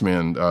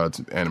X-Men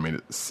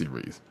animated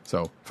series.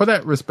 So for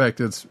that respect,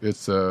 it's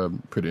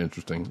pretty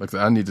interesting. Like I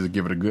said, I need to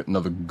give it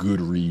another good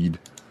read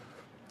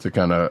to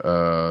kind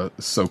of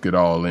soak it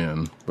all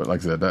in. But like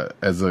I said, that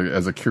as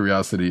a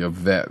curiosity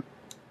of that,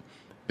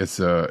 it's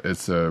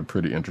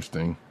pretty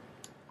interesting.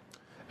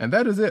 And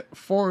that is it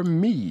for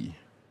me.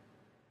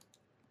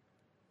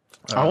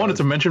 I wanted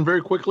to mention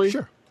very quickly.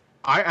 Sure.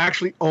 I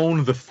actually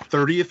own the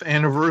 30th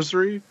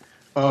anniversary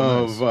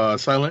of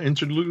Silent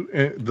Interlude,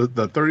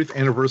 the 30th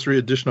anniversary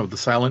edition of the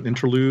Silent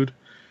Interlude,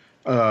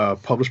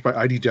 published by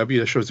IDW.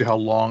 That shows you how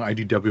long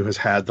IDW has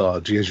had the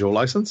G.I. Joe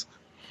license.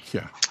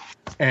 Yeah.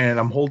 And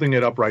I'm holding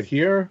it up right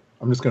here.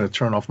 I'm just going to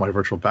turn off my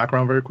virtual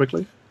background very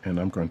quickly. And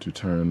I'm going to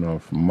turn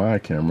off my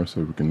camera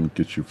so we can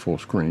get you full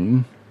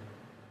screen.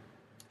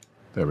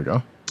 There we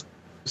go.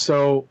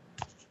 So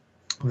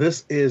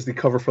this is the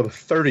cover for the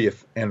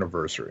 30th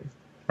anniversary.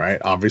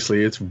 Right.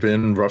 Obviously, it's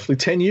been roughly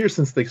 10 years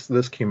since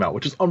this came out,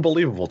 which is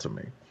unbelievable to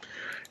me.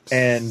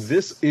 And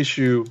this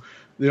issue,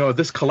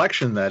 this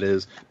collection, that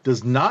is,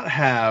 does not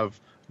have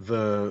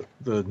the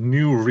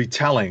new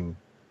retelling,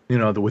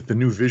 with the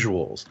new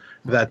visuals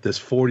that this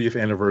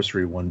 40th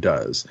anniversary one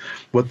does.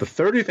 What the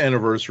 30th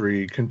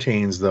anniversary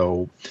contains,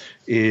 though,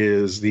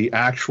 is the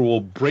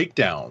actual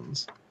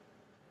breakdowns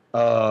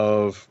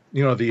of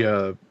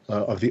the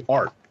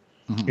art.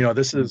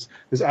 Mm-hmm.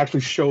 This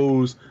actually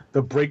shows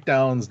the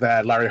breakdowns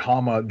that Larry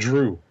Hama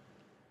drew.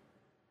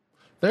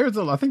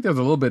 I think there's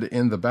a little bit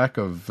in the back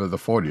of the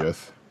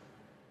 40th,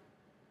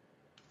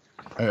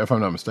 if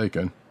I'm not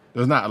mistaken.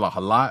 There's not a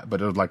lot,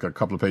 but there's like a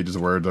couple of pages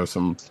where there's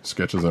some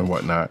sketches and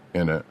whatnot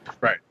in it.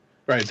 Right.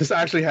 This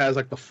actually has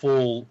like the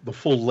full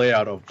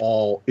layout of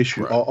all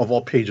of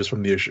all pages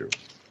from the issue.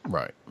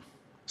 Right.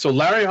 So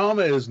Larry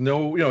Hama is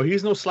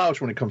he's no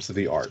slouch when it comes to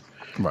the art.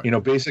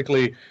 Right.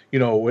 Basically,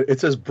 it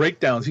says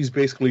breakdowns. He's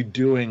basically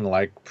doing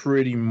like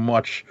pretty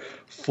much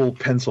full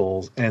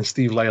pencils, and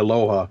Steve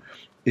Leialoha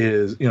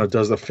is,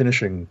 does the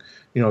finishing,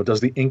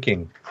 does the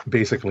inking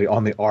basically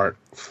on the art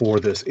for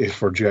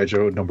G.I.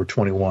 Joe number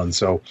 21.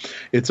 So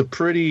it's a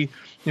pretty,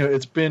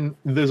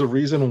 there's a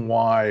reason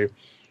why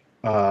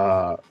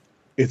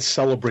it's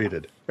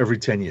celebrated every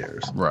 10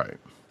 years. Right.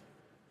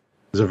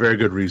 There's a very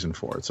good reason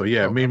for it. So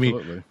yeah, it made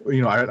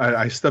absolutely. me,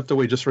 I stepped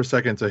away just for a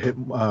second to hit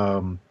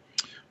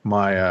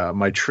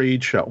my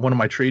trade shelf, one of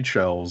my trade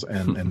shelves,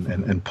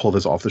 and pull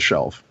this off the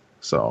shelf.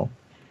 So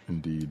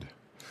indeed.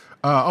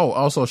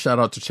 Also shout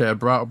out to Chad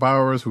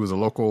Bowers, who is a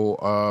local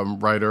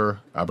writer.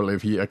 I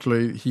believe he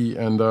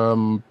and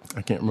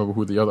I can't remember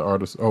who the other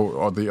artist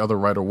or the other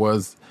writer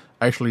was.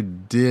 Actually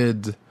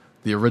did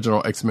the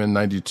original X-Men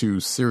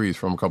 92 series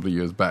from a couple of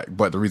years back.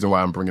 But the reason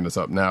why I'm bringing this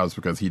up now is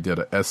because he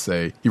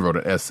wrote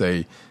an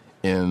essay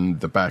in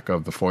the back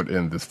of this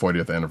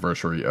 40th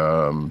anniversary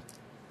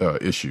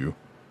issue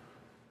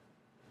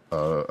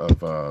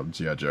of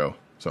G.I. Joe.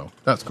 So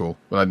that's cool.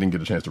 But I didn't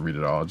get a chance to read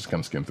it all. I just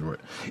kind of skimmed through it.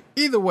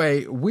 Either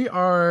way,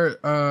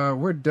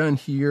 we're done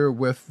here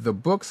with the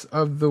books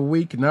of the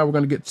week. Now we're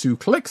going to get to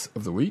clicks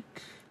of the week.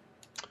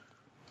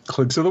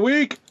 Clicks of the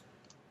week.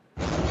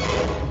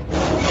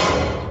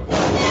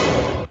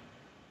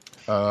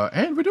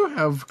 And we do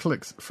have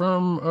clicks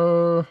from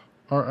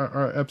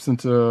our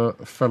absent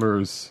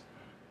fellers.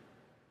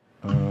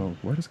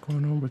 What is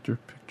going on with your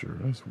picture?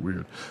 That's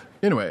weird.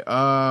 Anyway,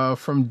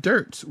 from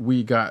Dirt,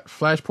 we got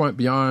Flashpoint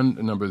Beyond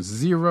number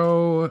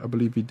 0. I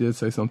believe he did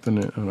say something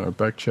in our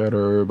back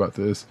chatter about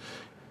this.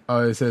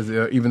 It says,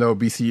 even though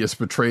BC has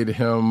portrayed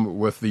him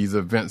with these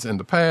events in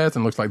the past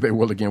and looks like they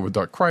will again with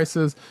Dark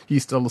Crisis,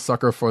 he's still a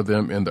sucker for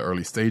them in the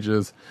early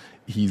stages.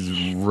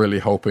 He's really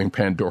hoping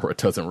Pandora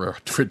doesn't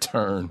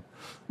return.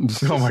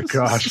 Oh my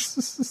gosh.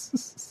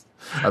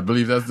 I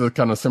believe that's the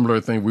kind of similar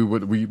thing we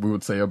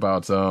would say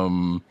about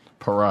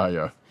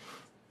Pariah.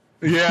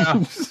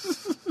 Yeah.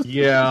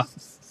 Yeah.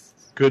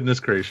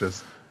 Goodness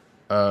gracious.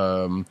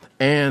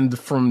 And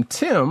from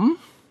Tim,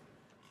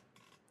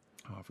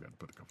 I forgot to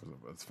put a couple of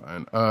that's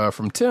fine.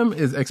 From Tim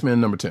is X-Men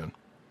number 10.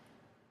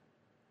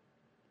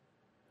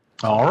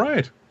 All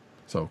right.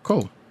 So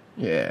cool.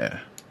 Yeah.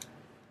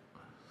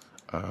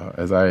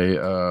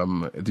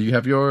 Do you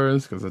have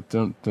yours? Because I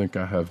don't think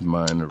I have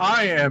mine.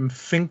 I am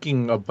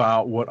thinking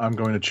about what I'm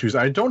going to choose.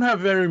 I don't have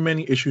very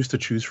many issues to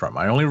choose from.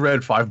 I only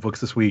read 5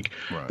 books this week.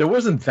 Right. There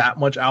wasn't that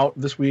much out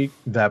this week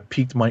that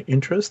piqued my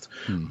interest,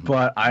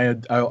 but I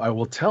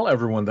will tell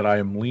everyone that I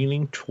am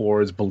leaning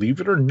towards,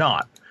 believe it or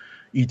not,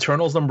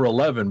 Eternals number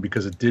 11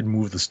 because it did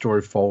move the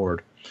story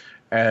forward.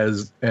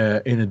 As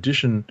in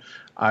addition,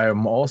 I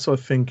am also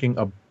thinking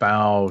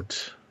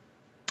about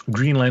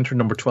Green Lantern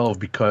number 12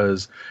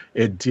 because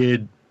it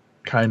did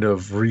kind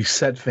of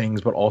reset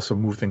things but also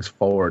move things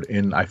forward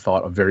in, I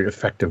thought, a very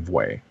effective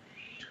way.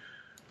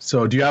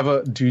 So do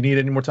you need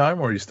any more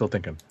time or are you still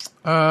thinking?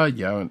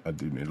 Yeah, I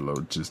do need to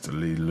load just a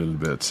little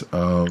bit.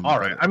 All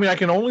right. I mean, I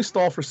can only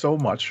stall for so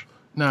much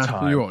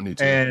time. You won't need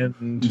to.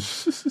 And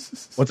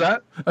what's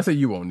that? I say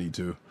you won't need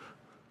to.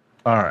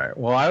 All right.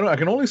 Well, I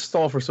can only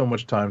stall for so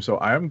much time, so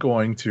I am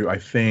going to, I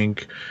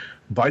think,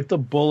 bite the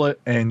bullet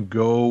and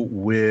go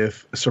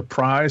with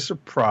surprise,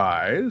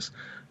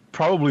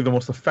 probably the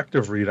most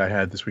effective read I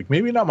had this week.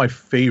 Maybe not my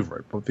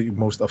favorite, but the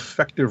most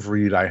effective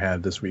read I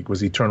had this week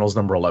was Eternals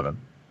number 11.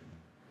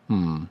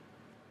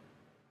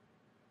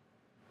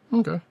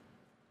 Okay.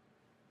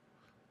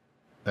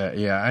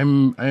 Yeah,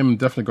 I'm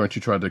definitely going to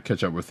try to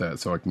catch up with that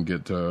so I can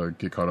get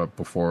caught up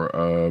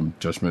before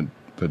Judgment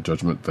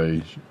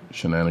Day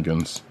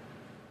shenanigans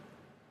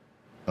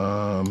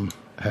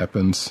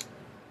happens.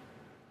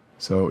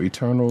 So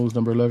Eternals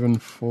number 11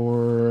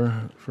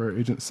 for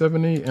Agent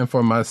 70, and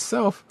for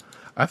myself,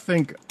 I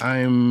think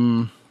I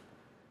don't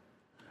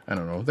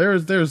know.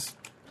 There's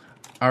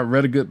I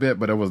read a good bit,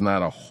 but it was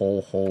not a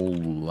whole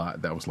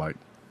lot that was like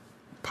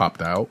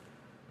popped out.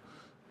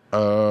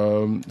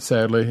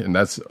 Sadly, and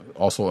that's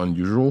also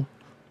unusual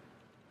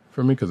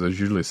for me because there's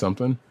usually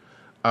something.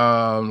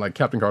 Like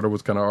Captain Carter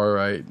was kind of all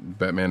right.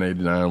 Batman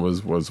 89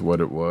 was what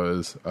it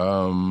was.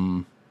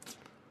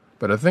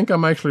 But I think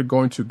I'm actually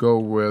going to go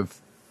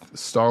with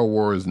Star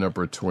Wars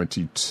number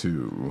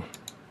 22.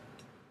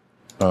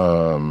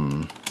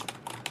 Like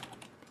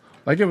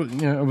it was,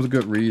 it was a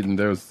good read, and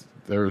they're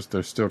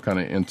still kind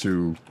of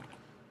into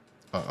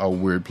a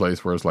weird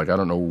place where it's like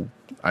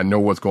I know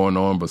what's going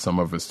on, but some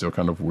of it's still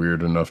kind of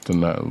weird enough to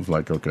not. It was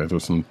like okay,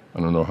 there's some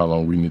I don't know how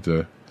long we need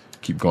to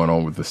keep going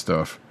on with this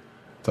stuff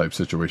type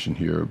situation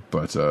here,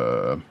 but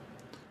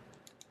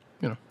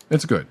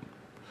it's good.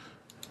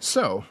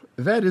 So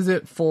that is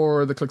it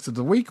for the clicks of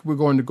the week. We're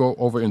going to go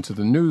over into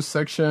the news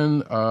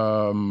section,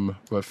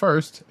 but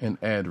first, an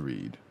ad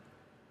read.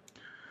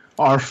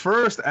 Our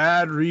first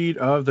ad read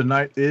of the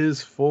night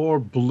is for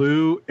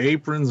Blue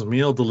Apron's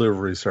meal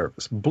delivery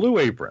service. Blue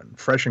Apron,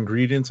 fresh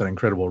ingredients and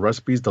incredible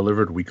recipes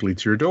delivered weekly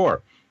to your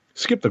door.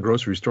 Skip the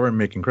grocery store and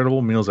make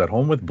incredible meals at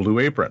home with Blue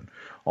Apron.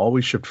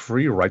 Always shipped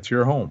free right to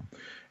your home.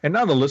 And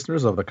now the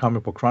listeners of the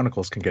Comic Book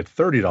Chronicles can get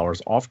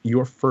 $30 off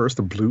your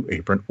first Blue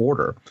Apron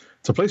order.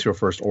 To place your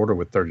first order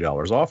with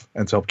 $30 off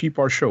and to help keep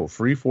our show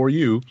free for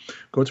you,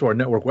 go to our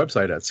network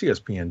website at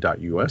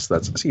cspn.us.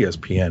 That's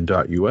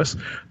cspn.us.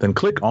 Then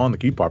click on the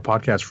Keep Our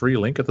Podcast Free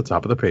link at the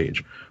top of the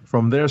page.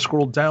 From there,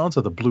 scroll down to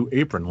the Blue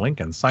Apron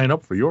link and sign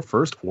up for your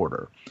first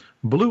order.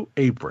 Blue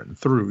Apron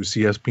through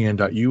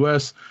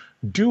cspn.us.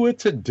 Do it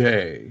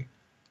today.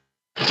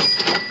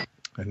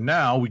 And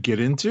now we get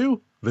into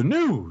the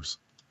news.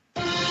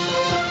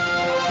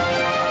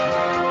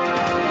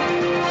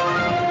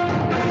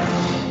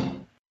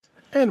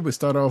 And we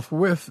start off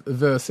with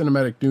the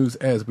cinematic news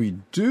as we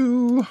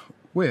do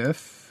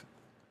with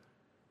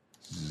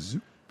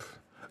Zoop.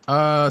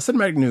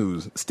 Cinematic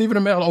news. Stephen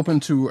Amell open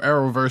to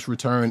Arrowverse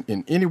return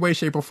in any way,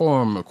 shape, or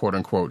form, quote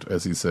unquote,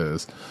 as he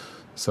says.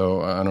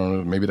 So I don't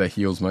know. Maybe that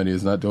heels money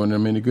is not doing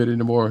him any good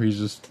anymore. He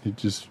just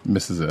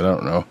misses it. I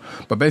don't know.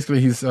 But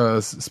basically, he's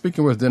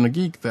speaking with Den of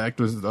Geek. The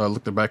actors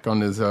looked back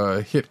on his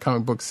hit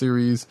comic book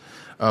series,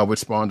 which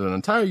spawned an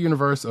entire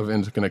universe of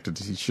interconnected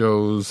TV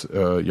shows.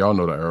 Y'all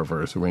know the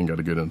Arrowverse, so we ain't got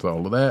to get into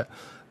all of that.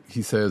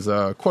 He says,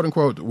 quote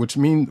unquote, what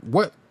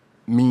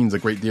means a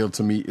great deal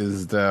to me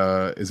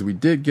is we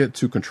did get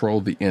to control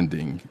the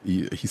ending.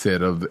 He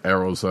said of the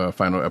Arrow's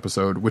final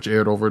episode, which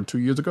aired over 2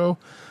 years ago.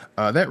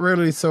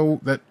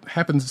 That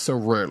happens so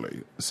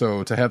rarely.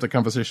 So to have the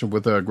conversation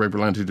with Greg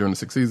Berlanti during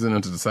the 6th season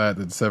and to decide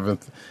that the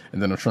 7th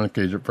and then a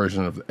truncated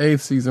version of the 8th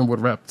season would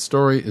wrap the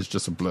story is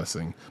just a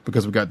blessing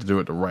because we got to do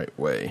it the right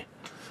way.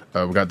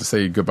 We got to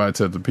say goodbye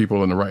to the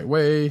people in the right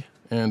way,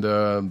 and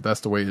that's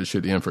the way it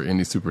should end for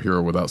any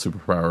superhero without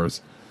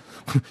superpowers.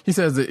 He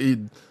says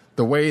that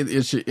the way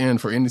it should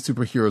end for any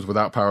superheroes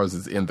without powers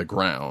is in the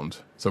ground.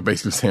 So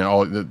basically saying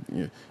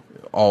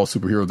all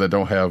superheroes that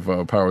don't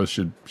have powers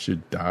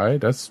should die.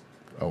 That's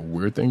a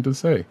weird thing to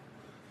say.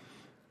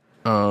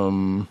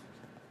 But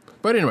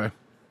anyway,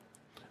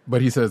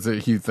 he says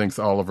that he thinks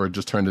Oliver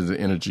just turned into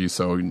energy,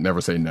 so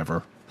never say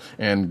never.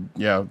 And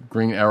yeah,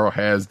 Green Arrow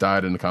has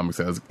died in the comics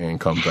and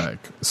come back.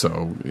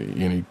 So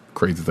any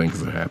crazy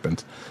things that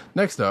happened.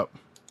 Next up.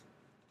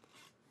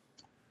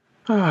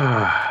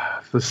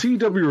 The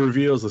CW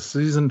reveals the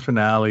season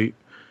finale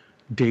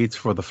dates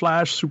for The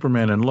Flash,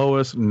 Superman and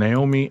Lois,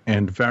 Naomi,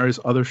 and various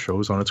other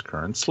shows on its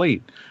current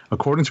slate.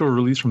 According to a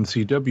release from the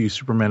CW,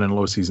 Superman and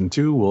Lois Season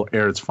 2 will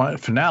air its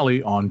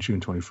finale on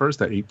June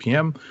 21st at 8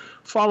 p.m.,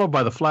 followed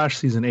by The Flash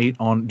Season 8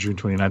 on June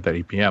 29th at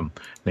 8 p.m.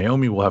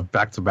 Naomi will have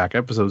back-to-back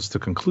episodes to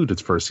conclude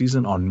its first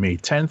season on May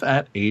 10th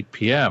at 8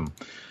 p.m.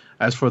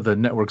 As for the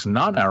network's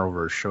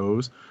non-Arrowverse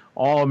shows,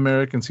 All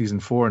American Season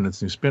 4 and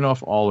its new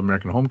spin-off, All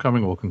American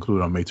Homecoming, will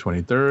conclude on May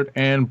 23rd,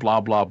 and blah,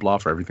 blah, blah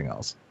for everything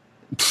else.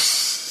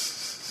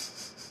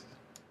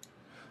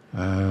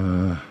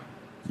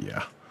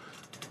 Yeah.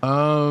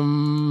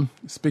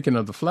 Speaking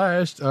of The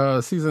Flash,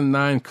 season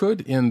 9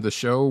 could end the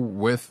show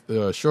with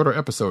a shorter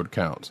episode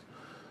count.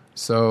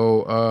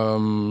 So,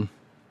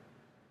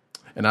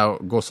 and I'll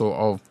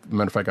go,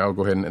 matter of fact, I'll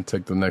go ahead and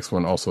take the next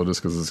one also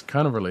just because it's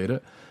kind of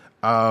related.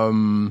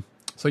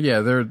 So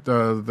yeah, they're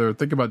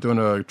thinking about doing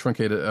a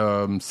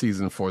truncated,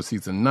 season for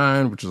season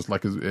 9, which is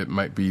like, it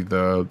might be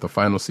the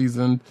final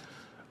season.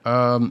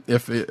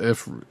 If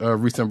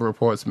recent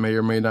reports may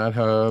or may not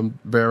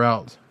bear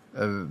out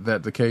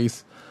that the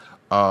case.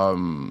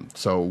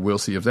 So we'll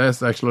see if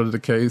that's actually the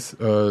case.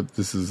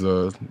 This is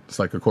it's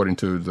like according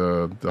to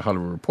the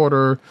Hollywood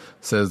Reporter,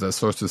 says that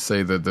sources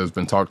say that there's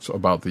been talks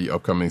about the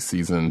upcoming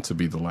season to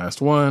be the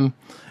last one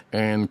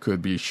and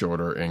could be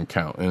shorter in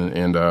count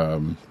and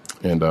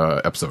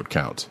episode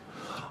count.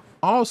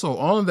 Also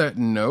on that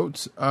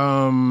note,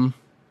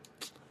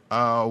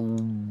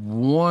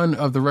 one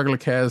of the regular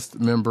cast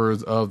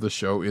members of the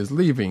show is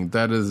leaving.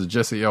 That is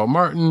Jesse L.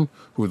 Martin,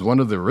 who is one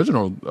of the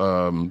original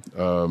on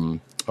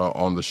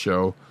the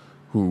show,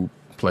 who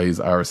plays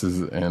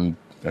Iris's and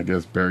I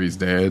guess Barry's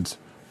dad's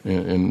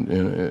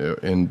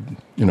in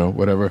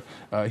whatever.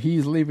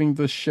 He's leaving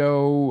the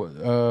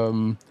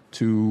show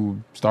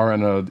to star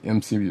in an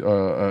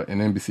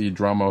NBC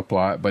drama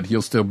plot, but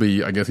he'll still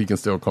be. I guess he can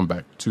still come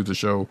back to the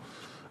show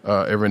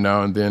every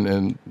now and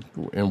then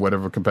in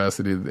whatever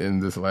capacity in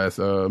this last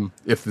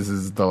if this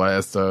is the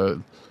last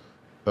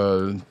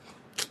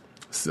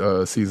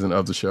season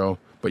of the show.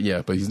 But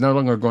he's no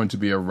longer going to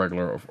be a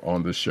regular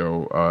on the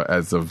show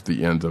as of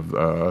the end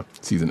of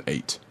season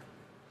 8.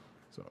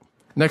 So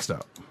next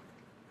up.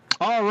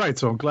 All right,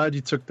 so I'm glad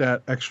you took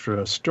that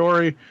extra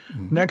story.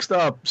 Mm-hmm. Next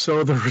up,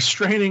 so the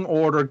restraining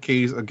order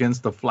case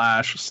against the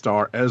Flash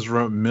star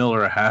Ezra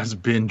Miller has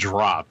been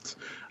dropped.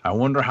 I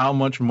wonder how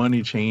much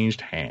money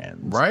changed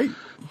hands. Right?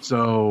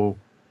 So,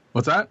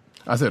 what's that?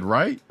 I said,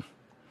 right?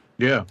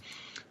 Yeah.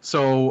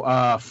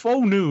 So,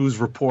 Faux News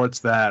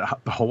reports that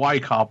the Hawaii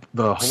couple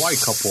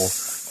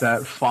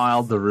that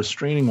filed the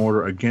restraining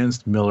order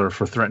against Miller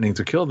for threatening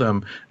to kill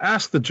them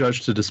asked the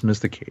judge to dismiss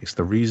the case.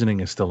 The reasoning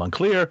is still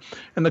unclear,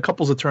 and the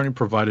couple's attorney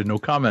provided no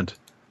comment.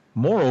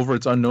 Moreover,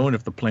 it's unknown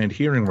if the planned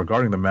hearing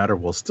regarding the matter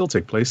will still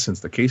take place since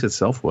the case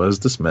itself was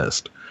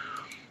dismissed.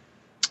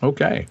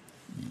 Okay.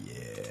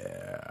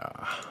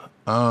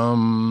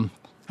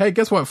 Hey,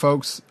 guess what,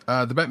 folks?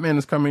 The Batman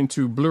is coming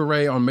to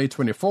Blu-ray on May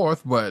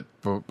 24th, but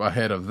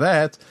ahead of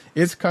that,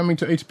 it's coming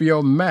to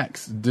HBO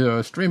Max,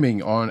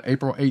 streaming on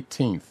April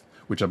 18th,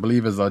 which I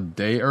believe is a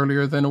day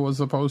earlier than it was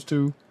supposed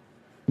to.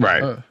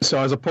 Right. So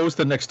as opposed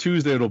to next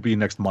Tuesday, it'll be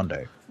next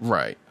Monday.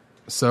 Right.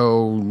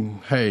 So,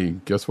 hey,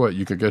 guess what?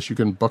 You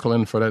can buckle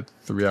in for that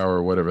 3-hour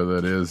or whatever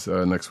that is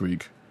next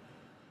week.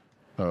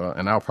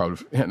 And I'll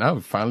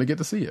finally get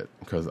to see it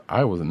because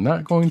I was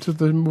not going to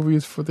the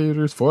movies for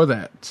theaters for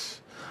that.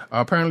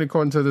 Apparently,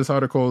 according to this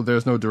article,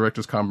 there's no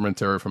director's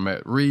commentary from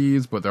Matt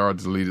Reeves, but there are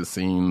deleted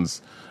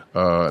scenes.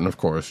 And of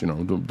course, you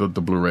know, the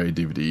Blu-ray,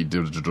 DVD,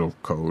 digital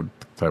code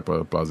type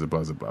of blase,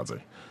 blase, blase.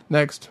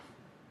 Next.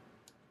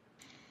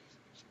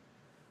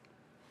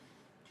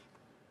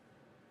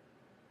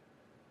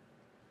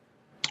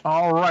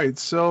 All right,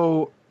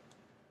 so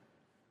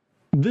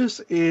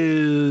this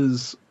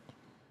is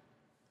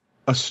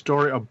a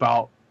story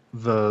about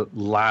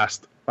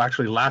last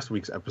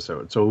week's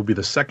episode. So it will be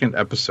the second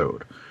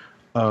episode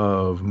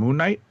of Moon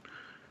Knight.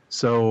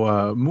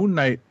 So Moon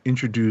Knight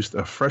introduced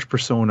a fresh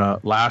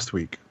persona last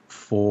week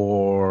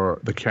for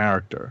the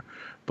character,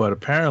 but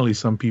apparently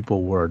some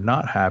people were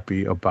not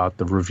happy about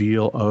the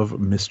reveal of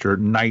Mr.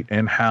 Knight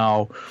and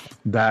how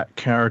that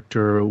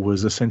character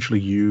was essentially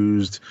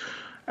used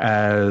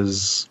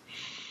as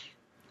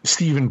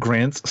Stephen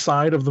Grant's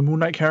side of the Moon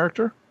Knight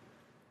character.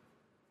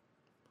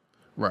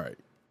 Right.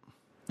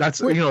 That's,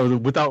 you know,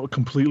 without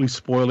completely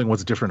spoiling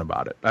what's different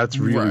about it. That's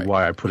really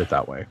why I put it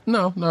that way.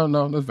 No,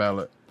 that's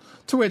valid.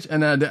 To which,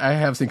 and I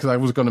have seen, because I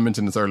was going to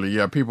mention this earlier,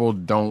 yeah, people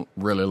don't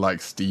really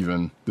like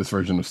Stephen, this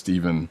version of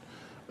Stephen.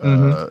 They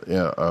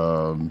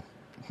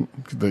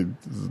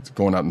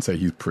going out and say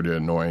he's pretty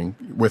annoying,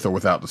 with or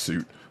without the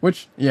suit.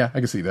 Which, yeah, I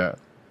can see that.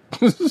 I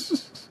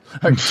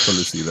can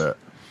totally see that.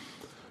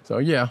 So,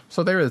 yeah,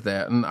 so there is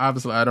that. And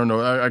obviously, I don't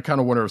know, I kind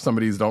of wonder if some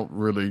of these don't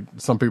really,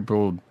 some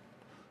people...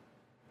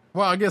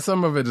 Well, I guess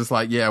some of it is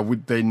like, yeah,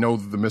 they know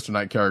the Mr.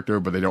 Knight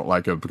character, but they don't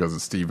like it because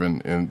it's Steven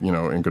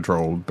in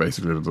control,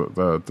 basically,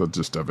 the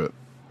gist of it.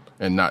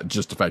 And not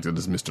just the fact that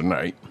it's Mr.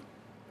 Knight.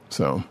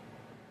 So,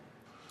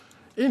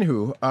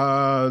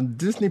 anywho,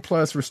 Disney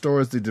Plus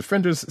restores the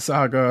Defenders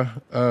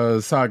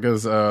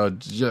sagas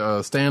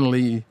Stan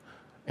Lee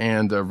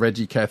and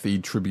Reggie Cathy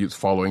tributes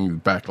following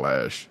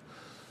Backlash.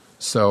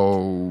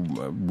 So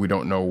we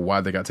don't know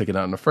why they got taken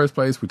out in the first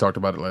place. We talked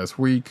about it last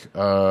week,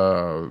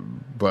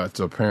 but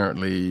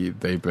apparently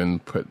they've been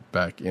put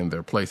back in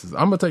their places.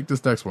 I'm gonna take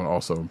this next one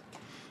also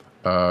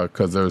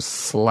because there's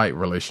slight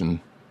relation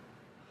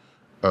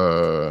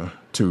to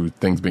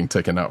things being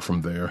taken out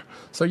from there.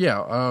 So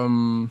yeah,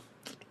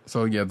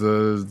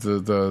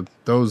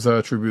 those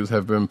tributes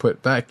have been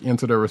put back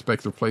into their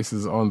respective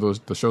places on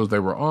the shows they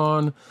were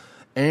on.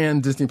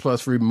 And Disney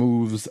Plus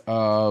removes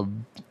a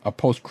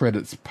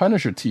post-credits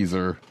Punisher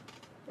teaser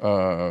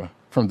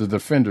from the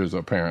Defenders,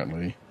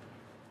 apparently.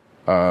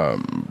 I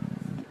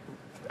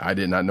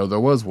did not know there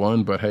was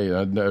one, but hey,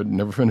 I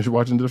never finished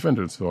watching the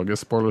Defenders, so I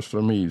guess spoilers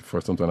for me for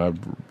something I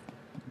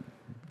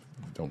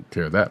don't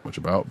care that much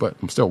about, but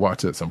I'm still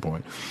watching it at some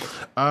point.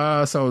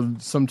 So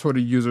some Twitter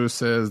user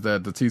says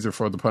that the teaser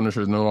for the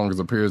Punisher no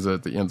longer appears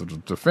at the end of the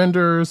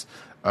Defenders.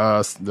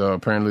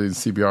 Apparently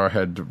CBR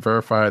had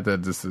verified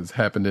that this has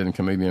happened in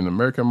Canadian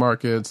American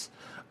markets.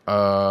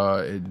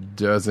 It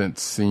doesn't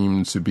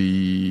seem to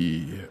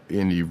be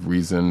any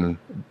reason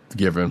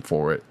given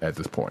for it at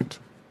this point.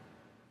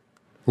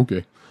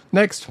 Okay.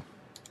 Next.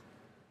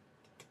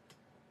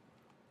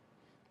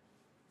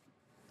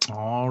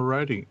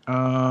 Alrighty.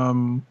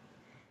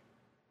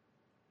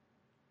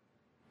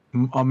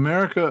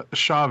 America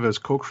Chavez,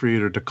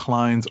 co-creator,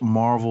 declines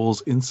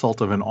Marvel's insult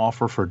of an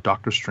offer for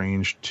Doctor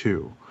Strange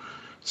 2.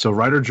 So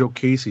writer Joe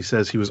Casey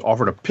says he was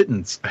offered a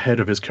pittance ahead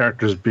of his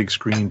character's big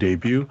screen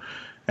debut,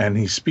 and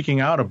he's speaking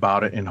out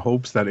about it in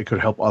hopes that it could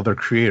help other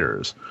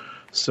creators.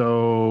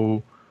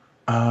 So,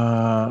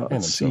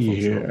 let's see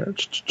here.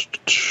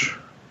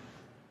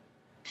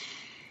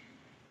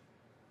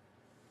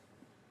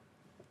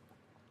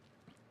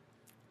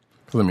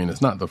 Because, I mean,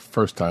 it's not the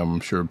first time, I'm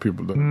sure,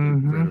 people that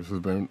creators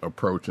have been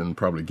approached and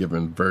probably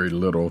given very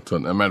little to.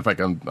 As a matter of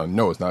fact, I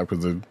know it's not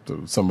because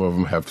some of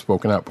them have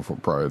spoken out before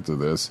prior to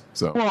this.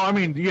 So, well, I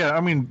mean, yeah, I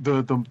mean,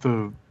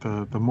 the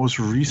most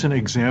recent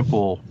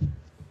example,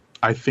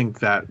 I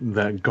think that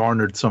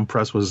garnered some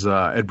press was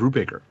Ed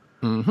Brubaker.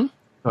 Mm-hmm.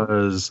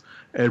 Because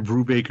Ed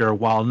Brubaker,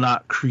 while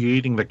not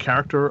creating the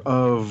character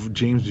of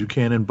James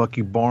Buchanan,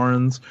 Bucky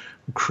Barnes,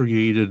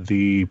 created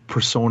the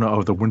persona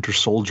of the Winter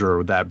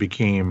Soldier that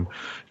became,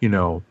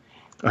 a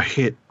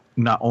hit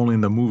not only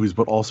in the movies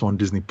but also on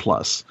Disney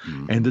Plus.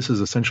 Mm-hmm. And this is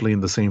essentially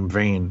in the same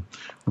vein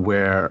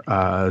where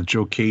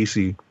Joe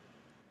Casey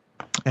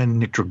and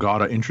Nick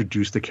Dragotta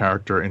introduced the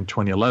character in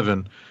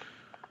 2011.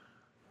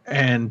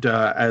 And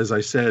as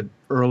I said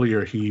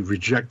earlier, he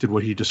rejected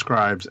what he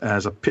describes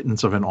as a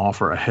pittance of an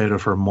offer ahead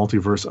of her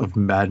Multiverse of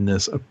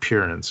Madness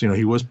appearance.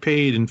 He was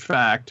paid, in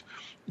fact,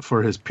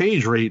 for his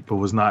page rate, but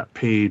was not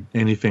paid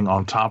anything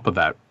on top of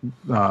that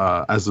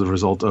as a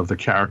result of the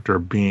character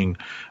being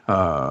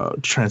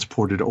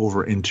transported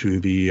over into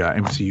the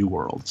MCU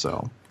world.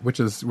 So, which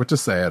is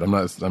sad. I'm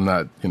not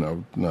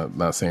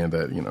saying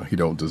that he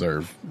don't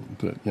deserve,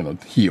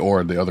 he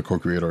or the other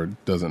co-creator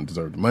doesn't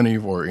deserve the money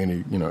or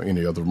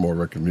any other more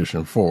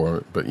recognition for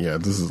it. But yeah,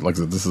 this is, like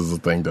I said, this is a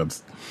thing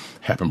that's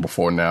happened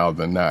before now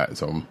than not.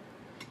 So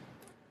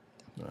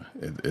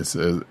it's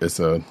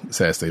a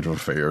sad state of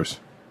affairs.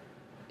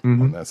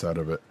 Mm-hmm. On that side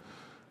of it.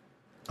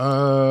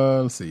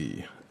 Let's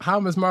see. How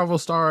Ms. Marvel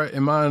star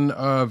Iman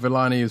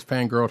Vellani has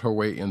fangirled her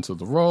way into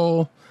the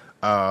role.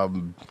 I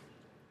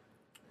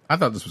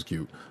thought this was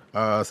cute.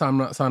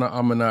 Sana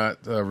Amanat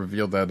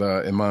revealed that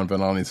Iman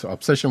Vellani's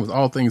obsession with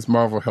all things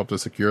Marvel helped her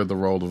secure the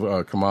role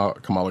of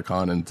Kamala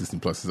Khan in Disney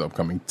Plus's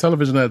upcoming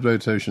television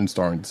adaptation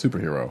starring the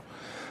superhero.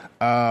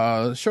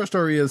 Short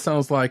story is,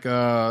 sounds like Miss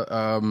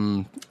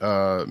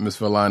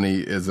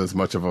Vellani is as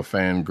much of a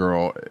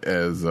fangirl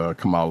as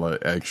Kamala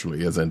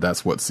actually is, and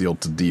that's what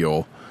sealed the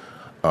deal.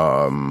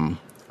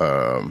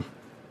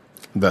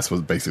 That's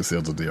what basically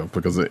sealed the deal,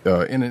 because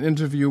in an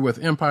interview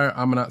with Empire,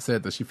 Amanat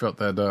said that she felt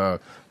that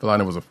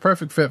Vellani was a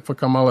perfect fit for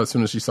Kamala as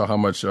soon as she saw how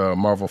much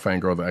Marvel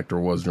fangirl the actor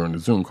was during the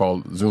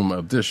Zoom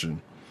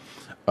audition.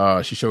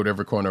 She showed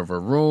every corner of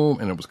her room,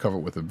 and it was covered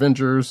with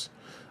Avengers.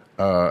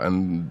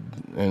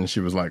 And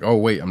she was like, "Oh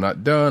wait, I'm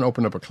not done."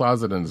 Opened up a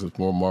closet, and there's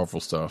more Marvel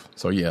stuff.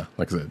 So yeah,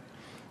 like I said,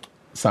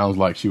 sounds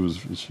like she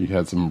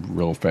had some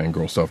real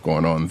fangirl stuff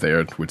going on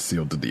there, which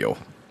sealed the deal.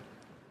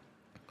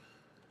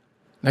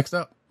 Next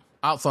up,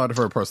 outside of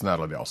her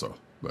personality also,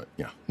 but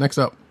yeah, next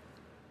up.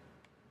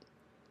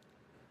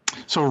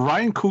 So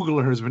Ryan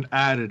Coogler has been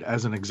added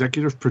as an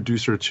executive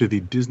producer to the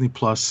Disney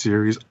Plus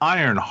series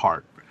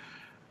Ironheart.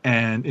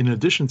 And in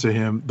addition to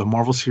him, the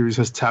Marvel series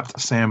has tapped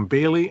Sam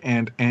Bailey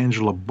and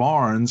Angela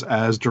Barnes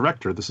as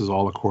director. This is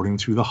all according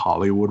to The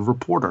Hollywood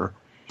Reporter.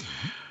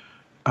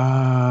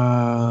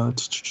 Yeah,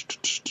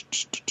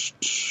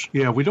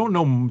 we don't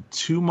know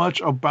too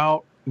much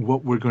about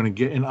what we're going to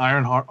get in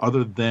Ironheart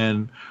other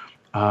than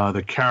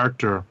the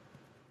character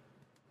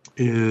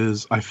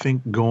is, I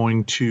think,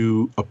 going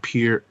to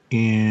appear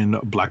in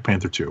Black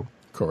Panther 2.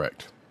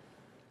 Correct.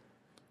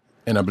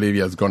 And I believe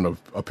it's going to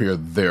appear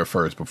there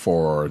first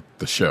before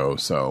the show,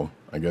 so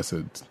I guess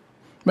it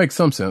makes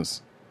some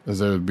sense, as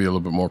there would be a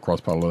little bit more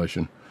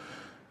cross-pollination.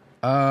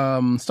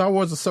 Star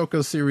Wars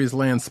Ahsoka series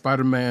lands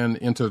Spider-Man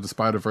Into the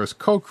Spider-Verse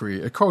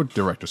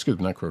co-director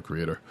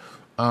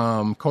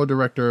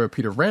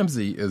Peter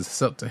Ramsey is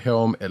set to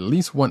helm at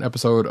least one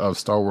episode of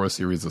Star Wars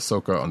series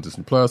Ahsoka on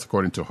Disney Plus,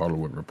 according to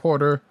Hollywood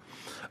Reporter.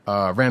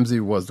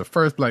 Ramsey was the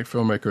first black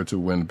filmmaker to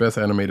win Best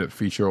Animated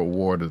Feature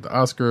award at the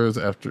Oscars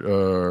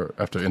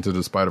after Into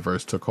the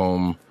Spider-Verse took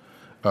one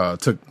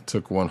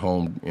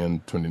home in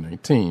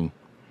 2019.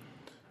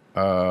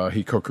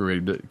 He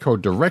co-directed.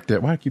 Why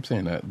do I keep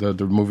saying that?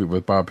 The movie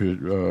with Bob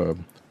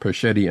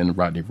Perschetti and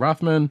Rodney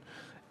Rothman,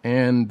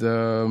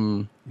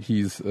 and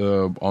he's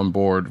on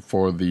board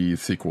for the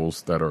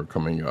sequels that are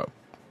coming up.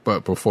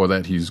 But before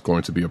that, he's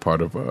going to be a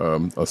part of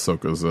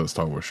Ahsoka's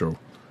Star Wars show.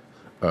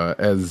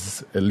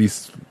 As at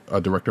least a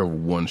director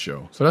of one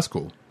show. So that's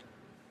cool.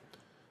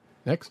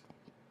 Next.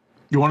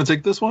 You want to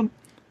take this one?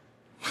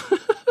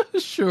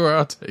 Sure,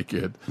 I'll take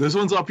it. This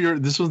one's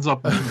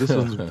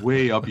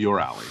way up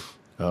your alley.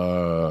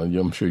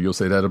 I'm sure you'll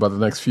say that about the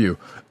next few.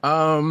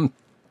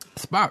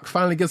 Spock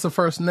finally gets a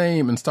first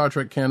name in Star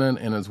Trek canon,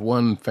 and is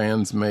one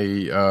fans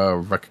may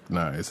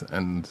recognize.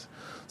 And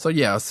so,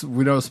 yes,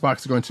 we know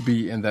Spock's going to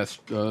be in that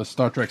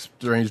Star Trek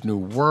Strange New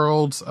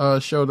Worlds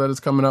show that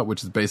is coming up,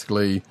 which is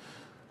basically,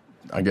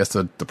 I guess,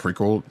 the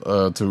prequel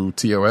to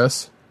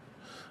TOS,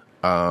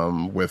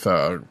 with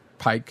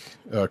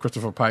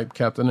Christopher Pike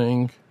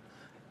captaining.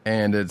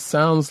 And it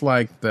sounds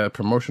like the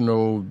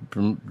promotional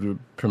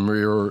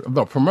material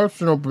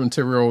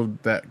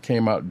that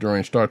came out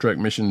during Star Trek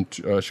Mission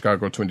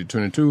Chicago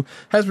 2022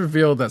 has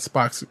revealed that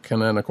Spock's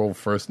canonical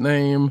first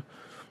name.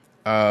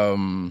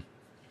 I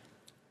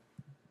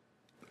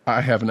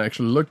haven't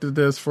actually looked at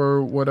this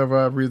for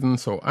whatever reason,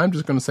 so I'm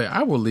just going to say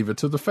I will leave it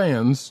to the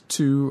fans,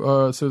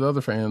 to the other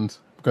fans,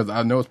 because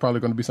I know it's probably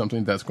going to be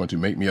something that's going to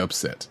make me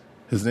upset.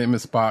 His name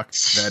is Spock.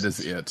 That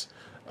is it.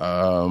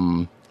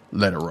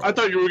 Let it roll. I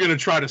thought you were going to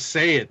try to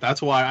say it.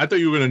 That's why I thought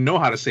you were going to know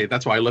how to say it.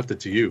 That's why I left it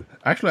to you.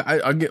 Actually,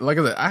 I get, like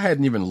I said, I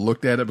hadn't even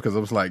looked at it because I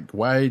was like,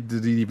 why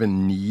did he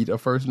even need a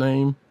first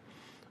name?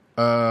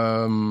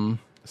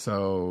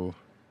 So,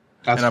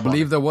 that's and I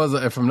believe there was,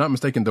 if I'm not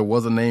mistaken, there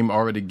was a name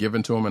already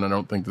given to him, and I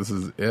don't think this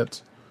is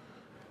it.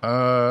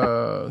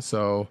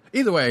 So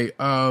either way,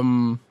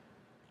 yeah,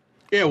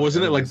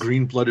 wasn't it like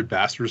Green-Blooded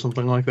Bastard or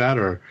something like that,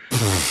 or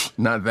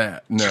not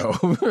that? No,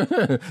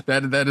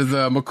 that is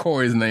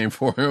McCoy's name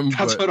for him.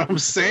 That's what I'm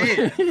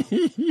saying.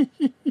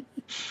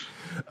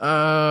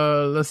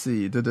 Let's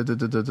see. What the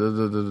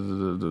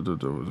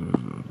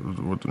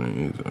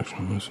name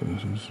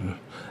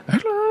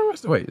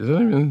is? Wait, it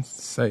doesn't even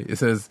say. It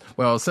says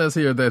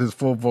here that his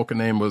full Vulcan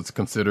name was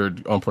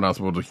considered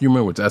unpronounceable to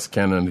human, which that's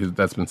canon.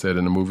 That's been said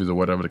in the movies or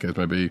whatever the case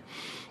may be.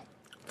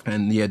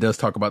 And yeah, it does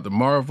talk about the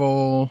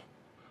Marvel.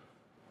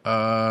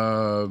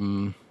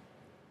 Spock's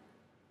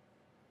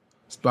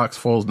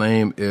full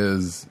name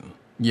is.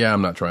 Yeah,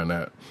 I'm not trying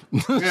that.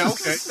 Yeah,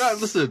 okay. No,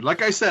 listen,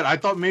 like I said, I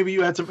thought maybe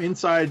you had some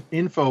inside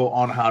info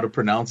on how to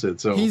pronounce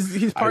it. So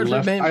he's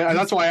partially named.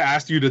 That's why I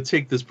asked you to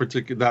take this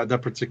that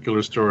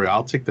particular story.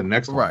 I'll take the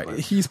next one. Right,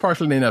 he's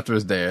partially named after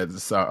his dad,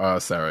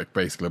 Sarek,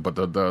 basically. But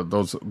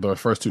the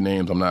first two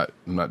names, I'm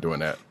not doing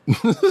that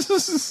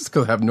because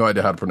I have no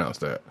idea how to pronounce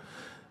that.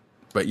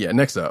 But yeah,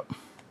 next up.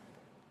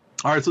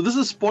 All right, so this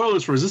is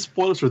spoilers for. Is this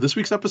spoilers for this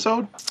week's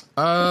episode?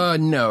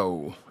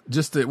 No.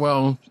 Just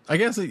well, I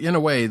guess in a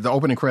way, the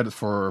opening credits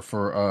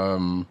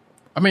for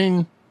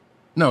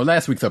no,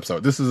 last week's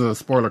episode. This is a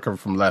spoiler cover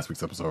from last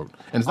week's episode,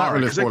 and it's not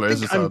really a spoiler.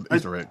 It's just an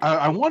Easter egg.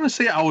 I want to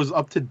say I was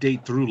up to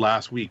date through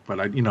last week, but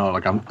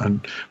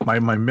my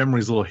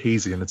memory's a little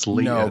hazy, and it's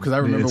late. No, because I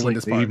remember when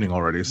this evening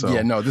already. So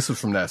yeah, no, this was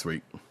from last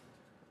week.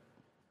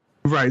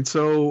 Right.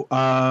 So,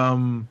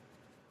 oh,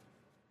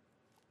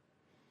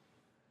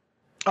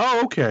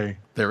 okay.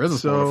 There is a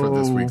spoiler for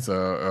this week's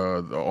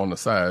on the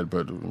side,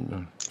 but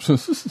so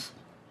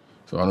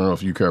I don't know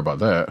if you care about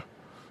that.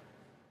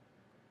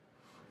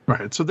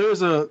 Right. So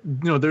there's a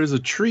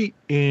treat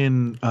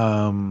in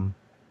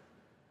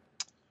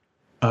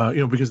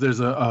because there's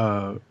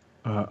a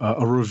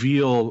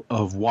reveal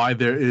of why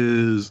there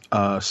is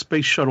a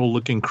space shuttle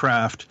looking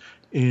craft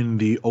in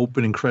the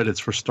opening credits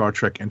for Star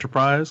Trek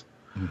Enterprise.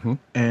 Mm-hmm.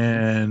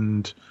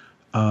 And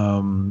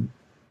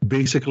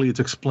basically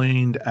it's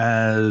explained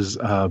as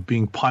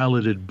being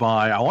piloted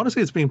by, I want to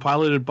say it's being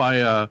piloted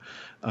by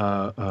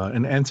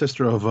an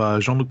ancestor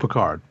of Jean-Luc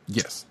Picard.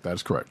 Yes, that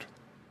is correct.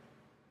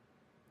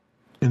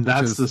 And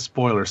that's the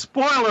spoiler.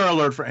 Spoiler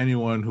alert for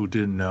anyone who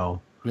didn't know.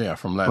 Yeah,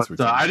 from last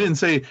week. I didn't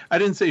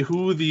say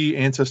who the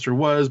ancestor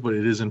was, but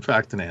it is in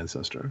fact an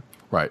ancestor.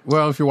 Right.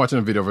 Well, if you're watching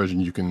a video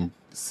version, you can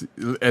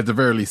at the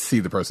very least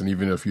see the person,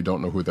 even if you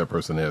don't know who that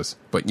person is.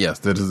 But yes,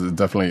 that is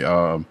definitely.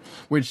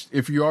 Which,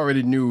 if you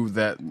already knew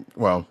that,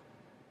 well,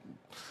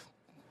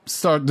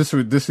 this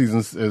season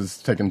is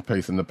taking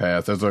place in the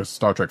past. There's a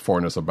Star Trek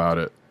 4-ness about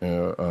it.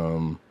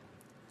 And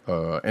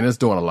it's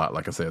doing a lot,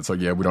 like I said. So,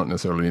 yeah, we don't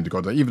necessarily need to go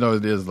there. Even though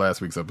it is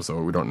last week's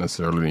episode, we don't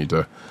necessarily need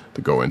to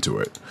go into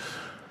it.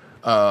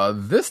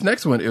 This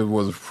next one, it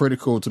was pretty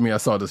cool to me. I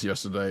saw this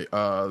yesterday.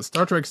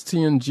 Star Trek's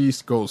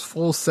TNG goes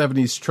full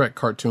 70s Trek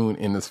cartoon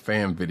in this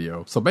fan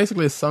video. So,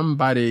 basically,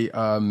 somebody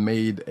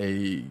made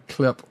a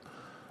clip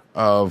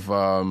of,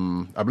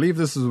 I believe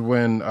this is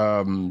when,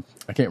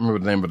 I can't remember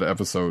the name of the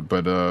episode,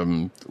 but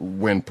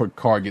when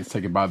Picard gets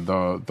taken by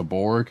the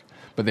Borg.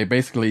 But they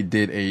basically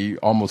did a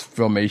almost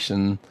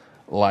filmation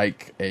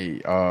like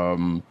a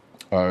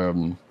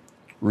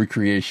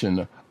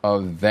recreation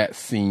of that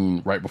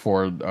scene right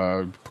before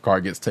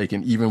Picard gets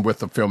taken, even with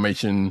the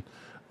filmation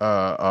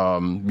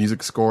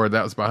music score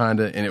that was behind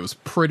it, and it was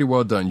pretty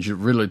well done. You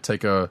should really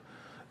take a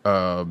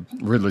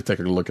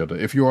look at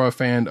it. If you are a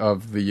fan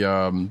of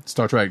the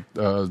Star Trek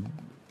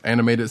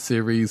animated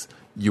series,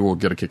 you will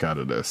get a kick out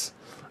of this.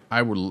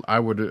 I would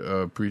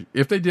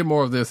if they did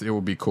more of this, it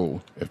would be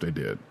cool if they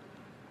did.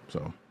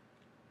 So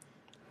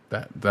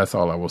that's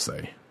all I will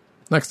say.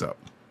 Next up,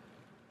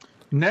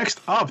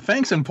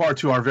 thanks in part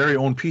to our very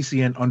own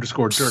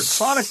PCN_Dirt,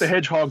 Sonic the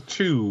Hedgehog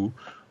 2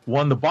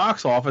 won the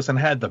box office and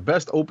had the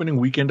best opening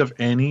weekend of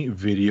any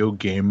video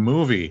game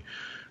movie.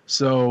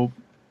 So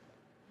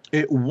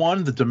it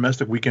won the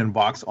domestic weekend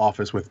box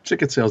office with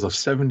ticket sales of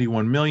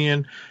 71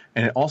 million,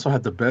 and it also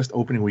had the best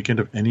opening weekend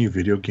of any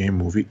video game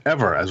movie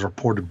ever. As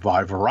reported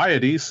by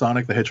Variety,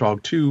 Sonic the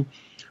Hedgehog 2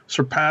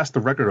 surpassed the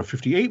record of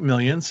 58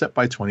 million set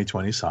by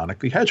 2020 Sonic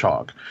the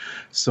Hedgehog.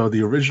 So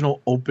the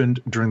original opened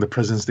during the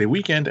President's Day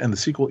weekend, and the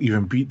sequel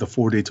even beat the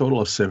 4-day total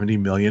of 70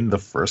 million the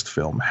first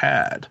film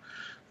had.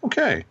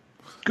 Okay,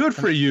 good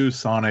for you,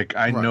 Sonic.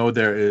 I know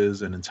there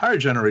is an entire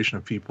generation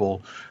of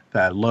people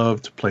that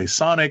love to play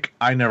Sonic.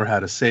 I never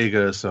had a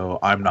Sega, so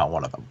I'm not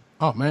one of them.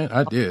 Oh, man,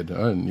 I did.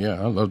 I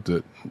loved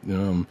it.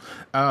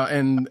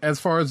 And as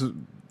far as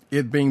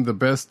it being the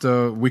best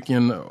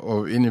weekend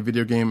of any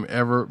video game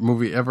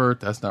movie ever,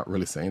 that's not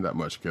really saying that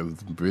much,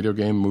 because video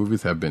game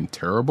movies have been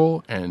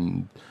terrible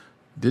and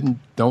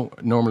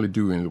don't normally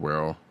do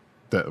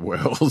that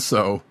well.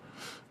 So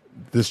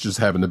this just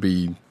happened to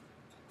be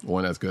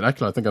one that's good.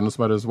 Actually, I think I know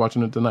somebody that's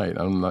watching it tonight.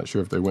 I'm not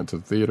sure if they went to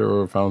the theater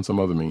or found some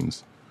other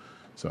means.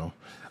 So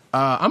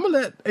I'm gonna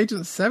let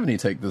Agent 70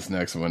 take this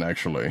next one,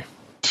 actually.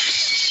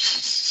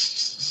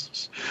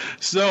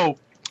 So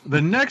the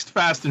next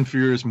Fast and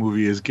Furious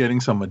movie is getting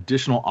some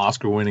additional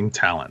Oscar-winning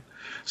talent.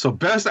 So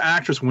Best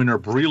Actress winner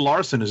Brie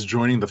Larson is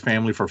joining the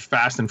family for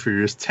Fast and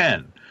Furious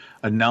 10,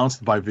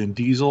 announced by Vin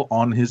Diesel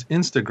on his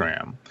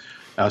Instagram.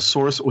 A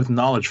source with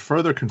knowledge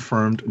further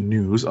confirmed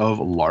news of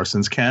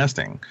Larson's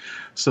casting.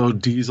 So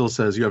Diesel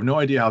says, "You have no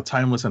idea how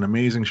timeless and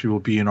amazing she will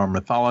be in our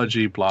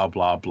mythology, blah,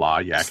 blah, blah,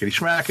 yakety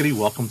schmackety.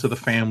 Welcome to the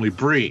family,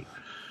 Brie."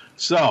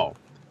 So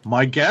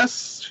my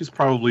guess, she's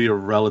probably a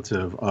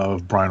relative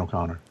of Brian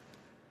O'Connor.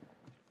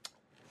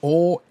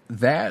 Or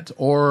that,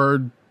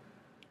 or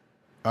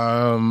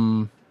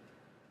something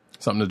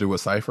to do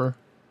with Cypher.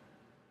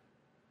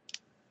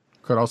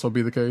 Could also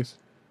be the case.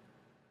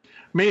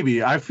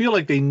 Maybe. I feel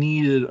like they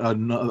needed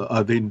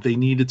they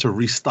needed to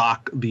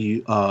restock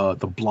the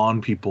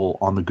blonde people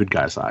on the good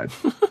guy side.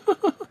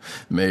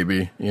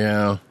 Maybe,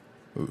 yeah.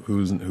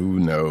 Who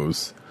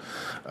knows?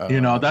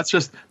 That's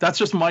just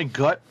my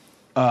gut.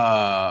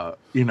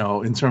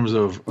 In terms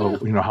of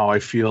how I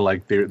feel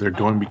like they're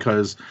going,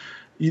 because.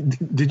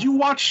 Did you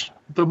watch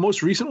the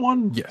most recent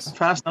one? Yes.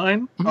 Fast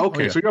 9? Mm-hmm.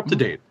 Okay, so you're up to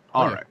date.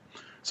 All right.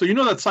 So you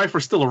know that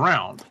Cypher's still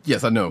around.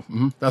 Yes, I know.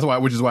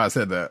 Which is why I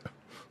said that.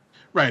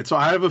 Right. So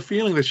I have a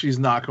feeling that she's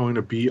not going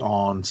to be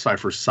on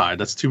Cypher's side.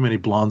 That's too many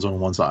blondes on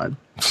one side.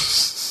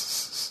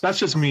 That's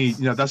just me.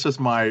 That's just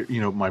my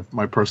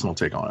my personal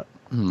take on it.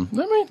 I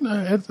mean,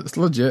 it's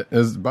legit.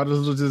 It's about as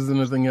legit as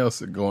anything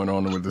else going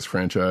on with this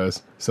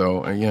franchise.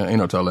 So, yeah, ain't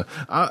no telling.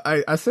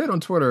 I said on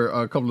Twitter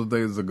a couple of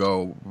days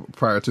ago,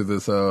 prior to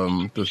this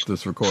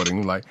this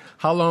recording, like,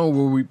 how long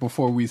will we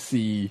before we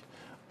see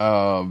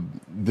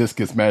this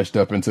gets mashed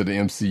up into the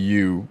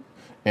MCU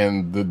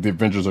and the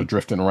Avengers are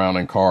drifting around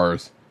in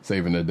cars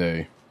saving the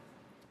day?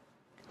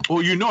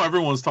 Well,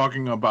 everyone's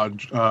talking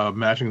about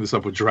mashing this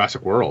up with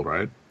Jurassic World,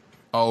 right?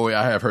 Oh,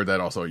 yeah, I have heard that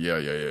also.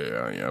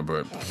 Yeah.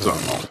 But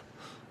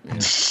yeah.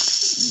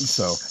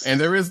 So, and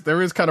there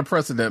is kind of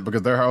precedent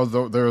because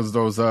there's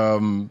those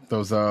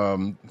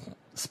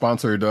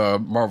sponsored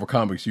Marvel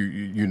comics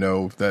you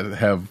know that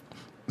have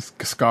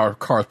car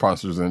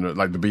sponsors in it,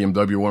 like the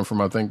BMW one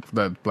from I think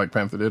that Black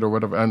Panther did or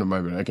whatever. I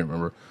can't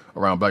remember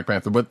around Black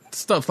Panther, but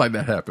stuff like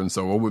that happens.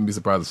 So I wouldn't be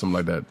surprised if something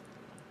like that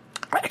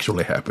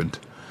actually happened.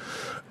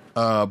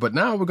 But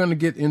now we're going to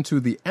get into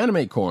the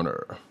anime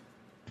corner.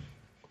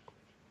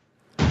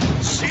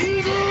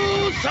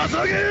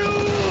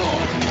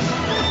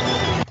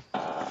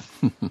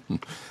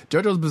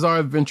 JoJo's Bizarre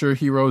Adventure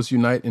Heroes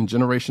Unite in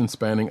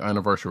Generation-Spanning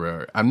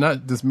Anniversary.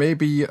 This may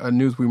be a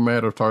news we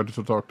might have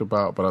talked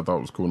about, but I thought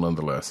it was cool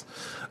nonetheless.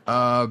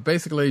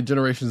 Basically,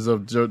 generations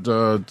of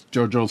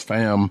JoJo's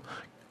fam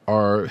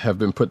have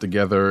been put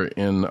together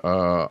in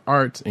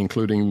art,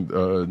 including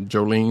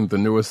Jolene,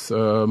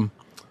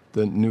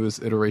 the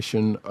newest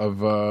iteration of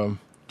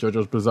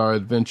JoJo's Bizarre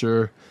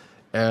Adventure.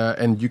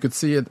 And you could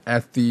see it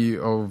at the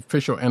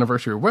official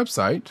anniversary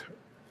website,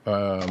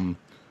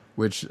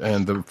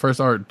 the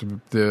first art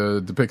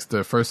depicts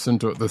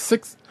the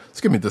six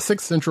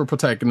central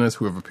protagonists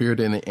who have appeared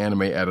in the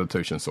anime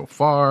adaptation so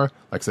far.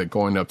 Like I said,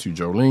 going up to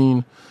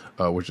Jolene,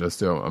 which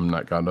I'm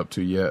not gotten up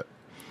to yet.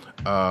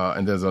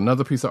 And there's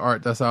another piece of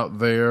art that's out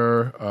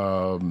there.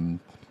 And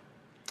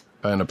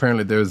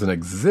apparently there's an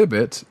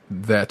exhibit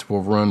that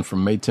will run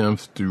from May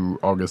 10th through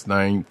August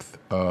 9th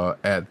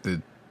at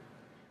the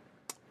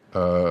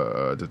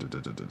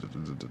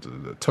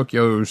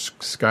Tokyo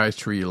Sky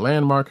Tree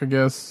Landmark, I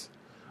guess.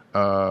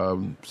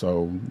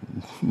 So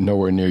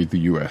nowhere near the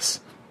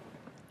U.S.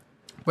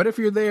 But if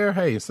you're there,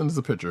 hey, send us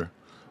a picture.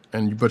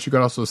 But you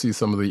can also see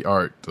some of the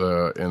art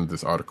in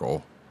this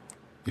article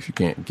if you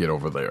can't get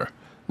over there.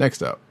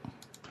 Next up,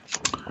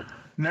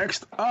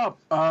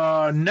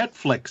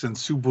 Netflix and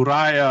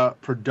Tsuburaya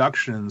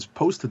Productions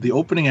posted the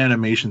opening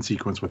animation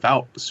sequence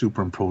without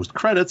superimposed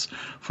credits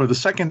for the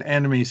second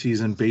anime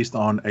season based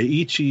on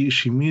Eiichi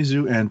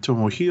Shimizu and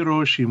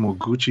Tomohiro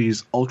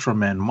Shimoguchi's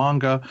Ultraman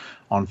manga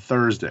on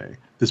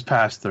this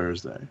past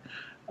Thursday.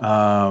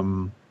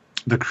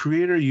 The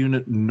creator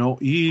unit Noi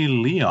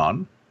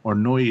Lion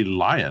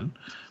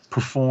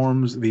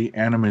performs the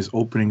anime's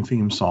opening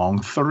theme song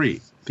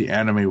 3. The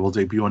anime will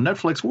debut on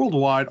Netflix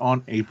worldwide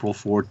on April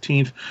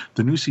 14th.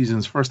 The new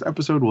season's first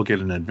episode will get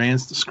an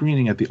advanced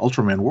screening at the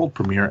Ultraman World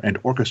Premiere and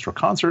Orchestra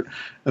Concert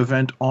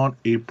event on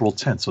April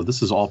 10th. So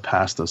this is all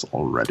past us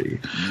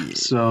already. Yeah.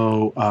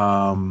 So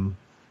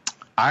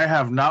I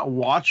have not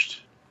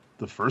watched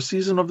the first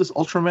season of this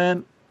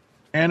Ultraman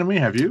anime.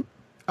 Have you?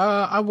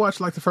 I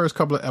watched like the first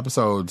couple of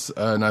episodes,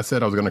 and I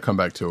said I was going to come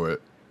back to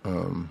it.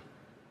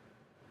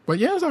 But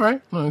yeah, it's all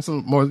right. No, it's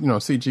more,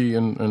 CG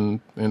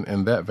and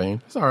that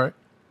vein. It's all right.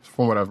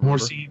 From what I've more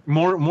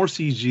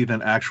CG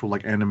than actual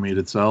like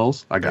animated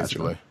cells. I got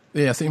you.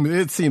 Yeah,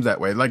 it seems that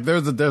way. Like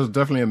there's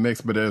definitely a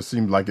mix, but it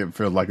seems like it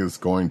feels like it's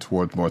going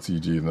towards more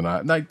CG than I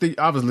like.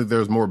 Obviously,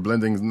 there's more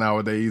blendings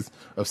nowadays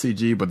of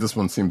CG, but this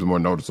one seems more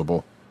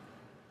noticeable.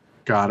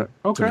 Got it.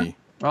 Okay,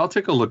 I'll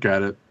take a look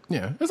at it.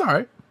 Yeah, it's all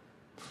right.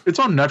 It's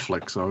on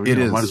Netflix, so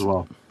might as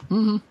well.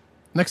 Mm-hmm.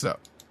 Next up,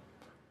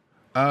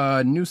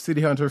 new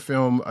City Hunter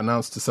film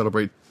announced to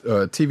celebrate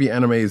TV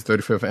anime's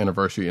 35th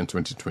anniversary in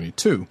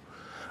 2022.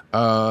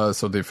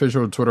 So the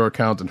official Twitter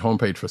account and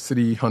homepage for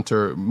City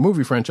Hunter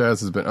movie franchise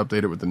has been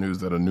updated with the news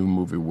that a new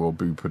movie will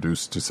be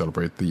produced to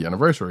celebrate the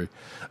anniversary.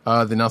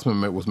 The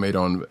announcement was made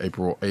on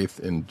April 8th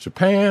in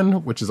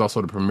Japan, which is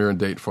also the premiere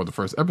date for the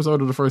first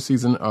episode of the first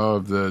season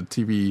of the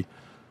TV.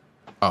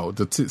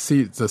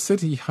 The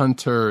City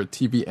Hunter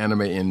TV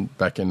anime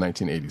back in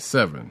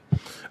 1987.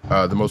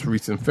 The most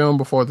recent film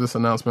before this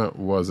announcement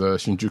was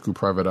Shinjuku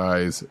Private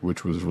Eyes,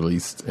 which was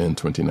released in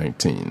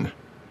 2019.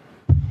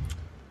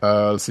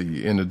 Let's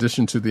see. In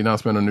addition to the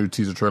announcement, a new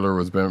teaser trailer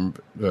was been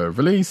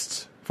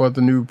released for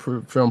the new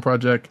film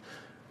project,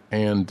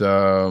 and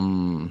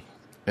the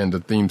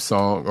theme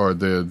song or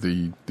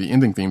the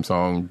ending theme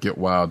song "Get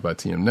Wild" by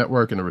TM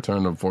Network, and the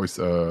return of voice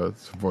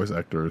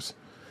actors,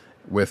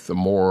 with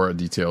more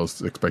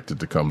details expected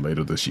to come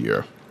later this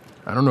year.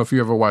 I don't know if you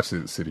ever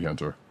watched City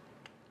Hunter.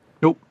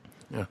 Nope.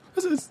 Yeah,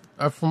 it's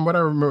from what I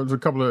remember, there's a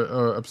couple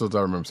of episodes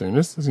I remember seeing.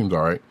 This seems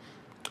all right.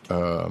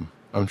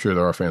 I'm sure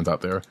there are fans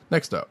out there.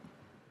 Next up.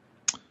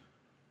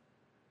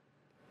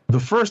 The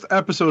first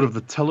episode of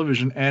the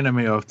television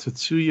anime of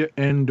Tetsuya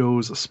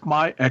Endo's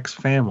Spy X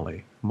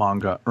Family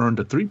manga earned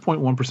a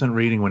 3.1%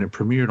 rating when it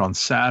premiered on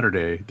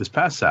this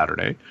past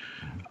Saturday,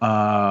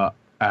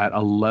 at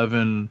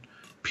 11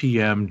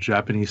 p.m.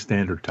 Japanese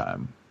Standard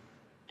Time.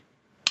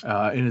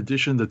 In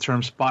addition, the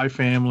term spy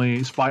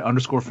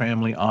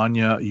 _family,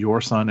 Anya, Your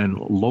Son, and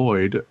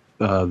Lloyd,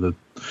 the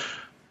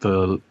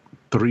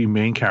three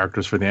main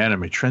characters for the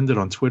anime, trended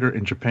on Twitter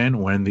in Japan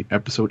when the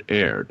episode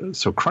aired.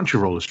 So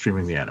Crunchyroll is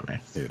streaming the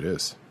anime. It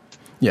is.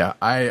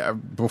 Yeah,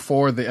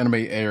 before the anime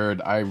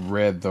aired, I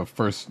read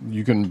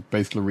you can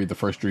basically read the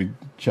first 3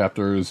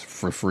 chapters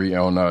for free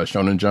on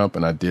Shonen Jump,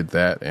 and I did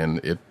that, and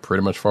it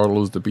pretty much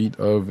follows the beat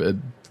of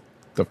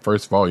the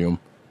first volume,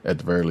 at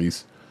the very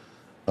least.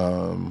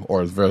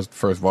 Or the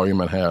first volume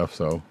and a half,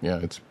 so yeah,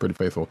 it's pretty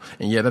faithful.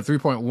 And yeah, that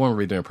 3.1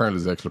 rating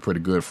apparently is actually pretty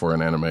good for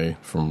an anime,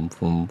 from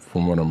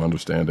what I'm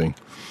understanding.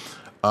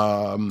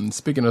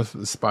 Speaking of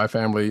Spy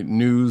Family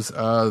news,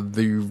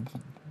 the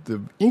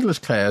English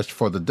cast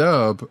for the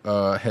dub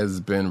has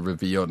been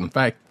revealed. In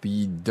fact,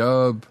 the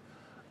dub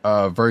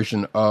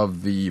version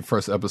of the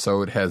first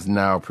episode has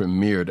now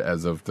premiered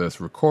as of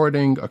this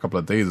recording a couple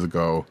of days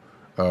ago,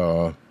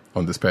 on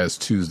this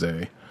past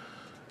Tuesday.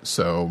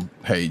 So,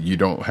 hey, you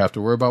don't have to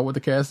worry about what the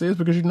cast is,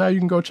 because now you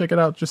can go check it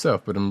out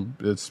yourself. But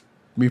it's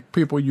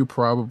people you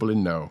probably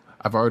know.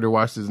 I've already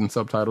watched it in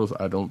subtitles.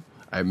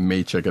 I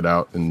may check it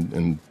out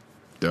in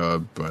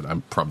dub, but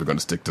I'm probably going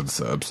to stick to the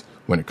subs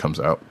when it comes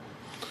out.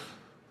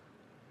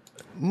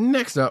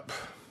 Next up.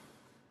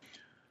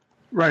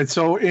 Right,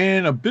 so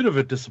in a bit of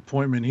a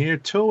disappointment here,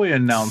 Toei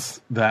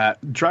announced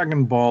that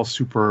Dragon Ball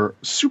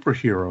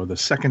Superhero, the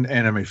second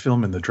anime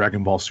film in the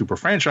Dragon Ball Super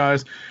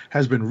franchise,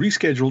 has been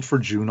rescheduled for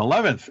June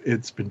 11th.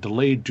 It's been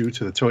delayed due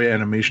to the Toei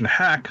Animation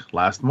hack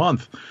last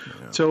month.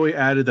 Yeah. Toei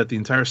added that the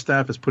entire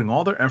staff is putting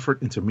all their effort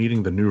into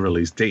meeting the new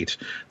release date.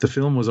 The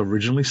film was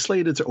originally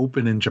slated to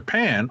open in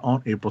Japan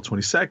on April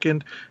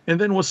 22nd, and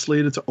then was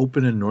slated to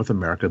open in North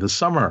America this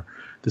summer.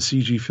 The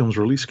CG film's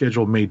release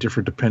schedule may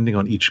differ depending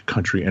on each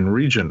country and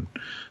region.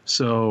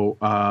 So,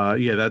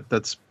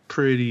 that's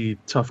pretty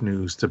tough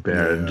news to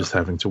bear, and just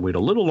having to wait a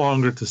little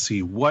longer to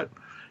see what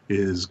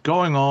is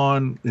going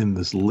on in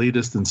this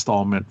latest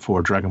installment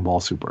for Dragon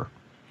Ball Super.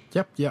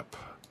 Yep.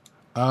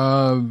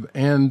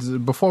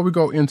 And before we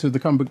go into the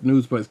comic book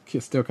news, but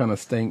still kind of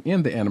staying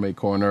in the anime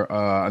corner,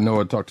 I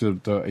know I talked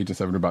to Agent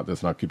 7 about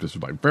this, and I'll keep this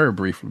very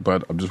brief,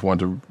 but I just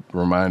wanted to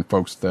remind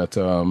folks that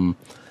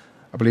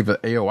I believe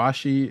that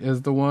Aoashi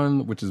is the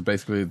one, which is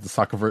basically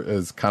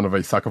is kind of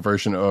a soccer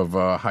version of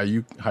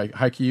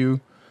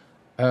Haikyuu.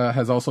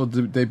 Has also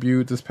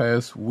debuted this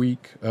past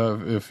week.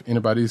 If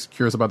anybody's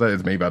curious about that,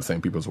 it's made by the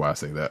same people, is why I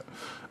say that.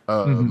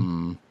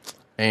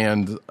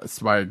 And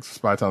Spy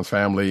Time's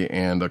Family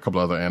and a couple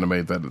other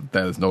anime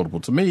that is notable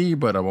to me,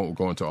 but I won't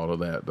go into all of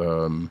that.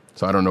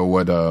 So I don't know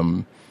what,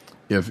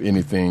 if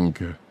anything,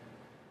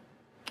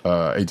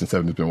 Agent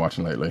 7 has been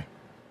watching lately,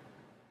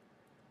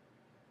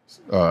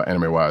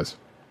 anime-wise.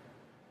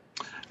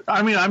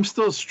 I mean, I'm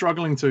still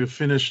struggling to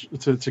finish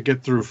to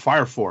get through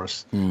Fire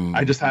Force.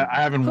 I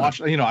haven't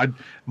watched.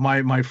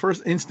 My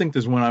first instinct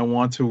is when I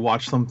want to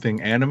watch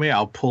something anime,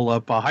 I'll pull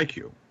up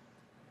Haikyuu.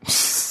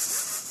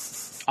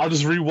 I'll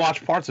just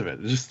rewatch parts of it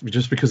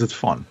just because it's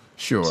fun.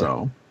 Sure.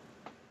 So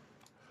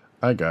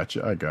I got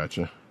you.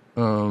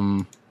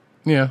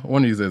 Yeah,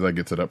 one of these days I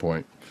get to that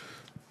point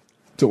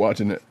to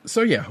watching it.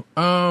 So yeah.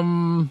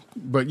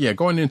 But yeah,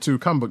 going into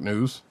comic book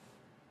news.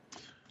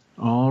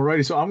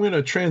 Alrighty, so I'm going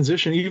to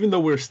transition, even though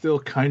we're still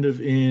kind of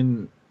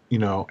in,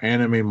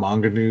 anime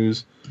manga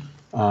news.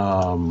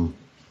 I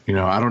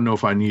don't know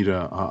if I need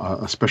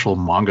a special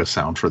manga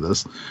sound for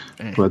this,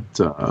 but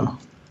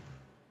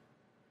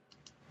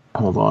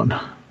hold on.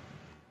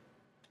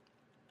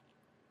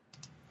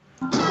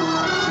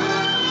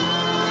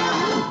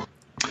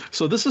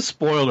 So this is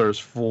spoilers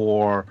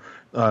for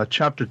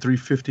chapter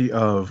 350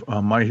 of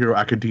My Hero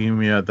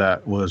Academia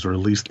that was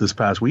released this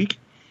past week.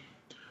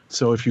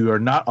 So if you are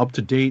not up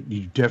to date,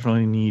 you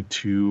definitely need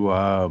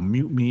to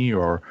mute me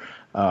or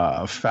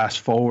fast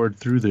forward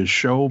through this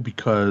show,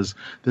 because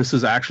this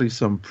is actually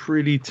some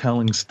pretty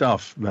telling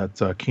stuff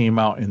that came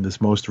out in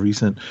this most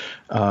recent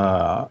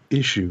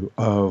issue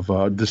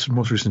of this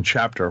most recent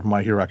chapter of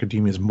My Hero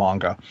Academia's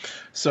manga.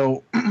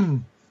 So,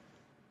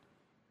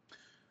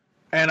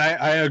 and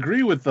I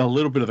agree with a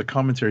little bit of the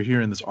commentary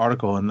here in this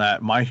article, in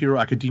that My Hero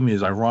Academia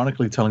is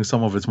ironically telling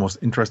some of its most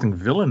interesting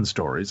villain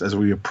stories as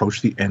we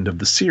approach the end of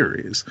the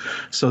series.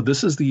 So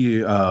this is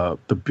the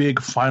big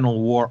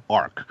Final War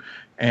arc,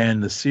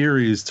 and the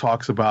series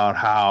talks about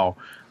how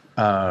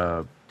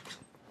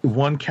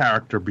one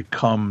character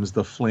becomes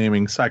the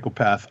flaming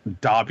psychopath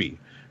Dabi,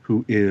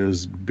 who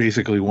is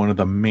basically one of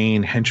the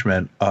main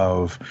henchmen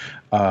of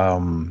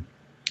All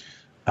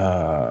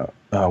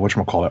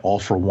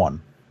for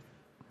One.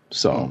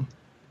 So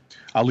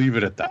I'll leave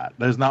it at that.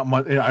 There's not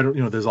much.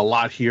 There's a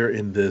lot here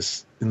in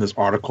this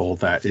article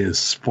that is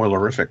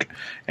spoilerific,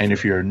 and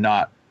if you're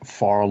not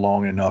far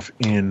along enough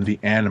in the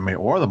anime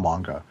or the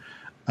manga,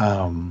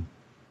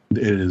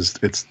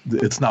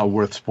 it's not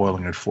worth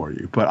spoiling it for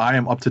you. But I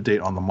am up to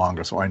date on the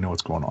manga, so I know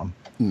what's going on.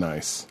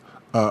 Nice.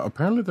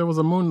 Apparently there was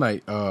a Moon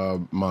Knight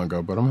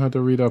manga, but I'm going to have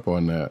to read up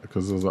on that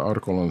because there's an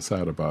article on the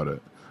site about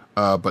it.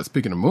 But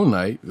speaking of Moon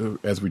Knight,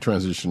 as we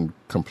transition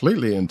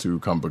completely into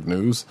comic book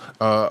news,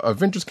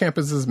 Avengers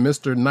Campus's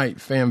Mr.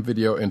 Knight fan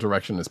video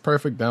interaction is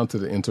perfect down to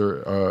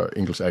the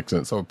English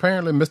accent. So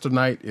apparently Mr.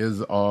 Knight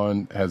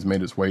has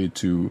made its way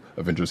to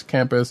Avengers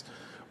Campus,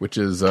 which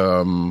is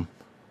on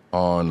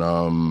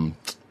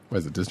what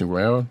is it, Disney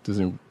World,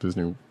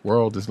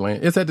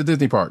 Disneyland? It's at the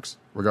Disney parks,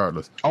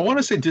 regardless. I want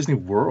to say Disney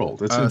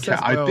World. It's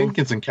I think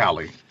it's in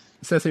Cali.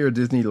 It says here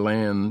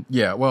Disneyland.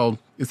 Yeah, well,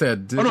 it's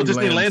at Disneyland. Oh, no,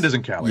 Disneyland is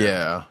in Cali.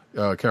 Yeah,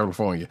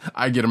 California.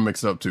 I get them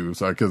mixed up, too,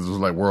 so because it was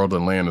like World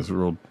and Land is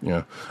real,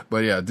 yeah.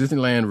 But yeah,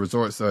 Disneyland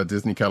Resorts,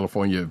 Disney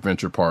California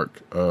Adventure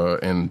Park,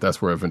 and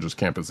that's where Avengers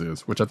Campus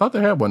is, which I thought they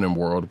had one in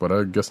World, but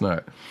I guess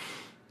not.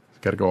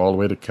 Got to go all the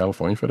way to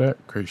California for that?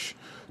 Crazy.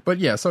 But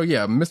yeah, so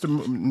yeah,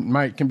 Mr.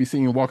 Knight can be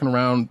seen walking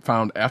around,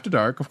 found after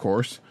dark, of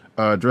course,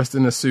 dressed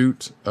in a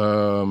suit,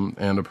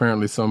 and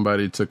apparently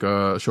somebody took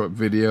a short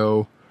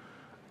video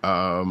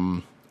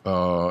and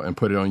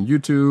put it on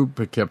YouTube.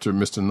 It captured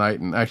Mr. Knight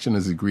in action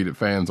as he greeted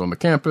fans on the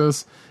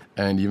campus,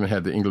 and even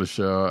had the English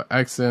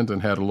accent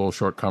and had a little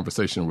short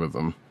conversation with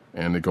them.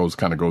 And it goes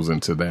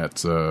into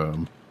that.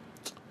 And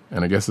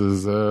I guess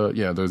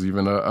there's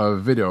even a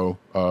video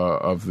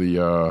of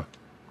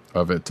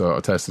it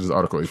attached to this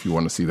article if you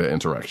want to see that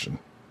interaction.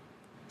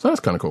 So that's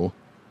kind of cool.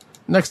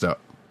 Next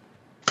up.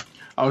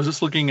 I was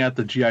just looking at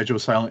the G.I. Joe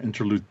Silent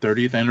Interlude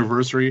 30th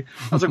anniversary.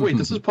 I was like, wait,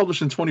 this was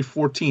published in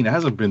 2014. It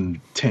hasn't been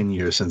 10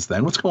 years since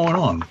then. What's going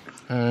on?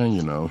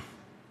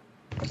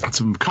 It's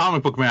some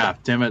comic book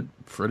math, damn it.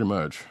 Pretty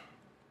much.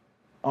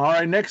 All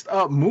right, next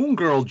up, Moon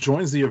Girl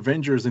joins the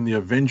Avengers in the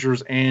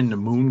Avengers and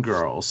Moon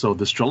Girl. So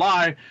this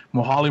July,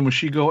 Mohali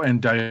Moshigo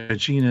and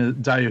Diogenes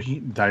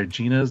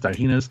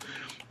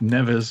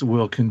Neves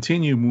will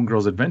continue Moon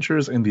Girl's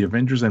adventures in the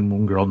Avengers and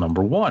Moon Girl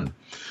 #1.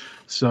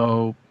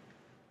 So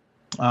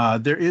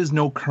there is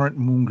no current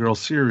Moon Girl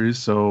series,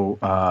 so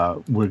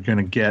we're going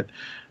to get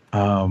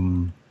a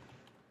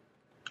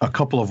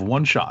couple of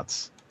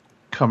one-shots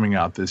coming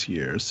out this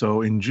year.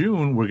 So in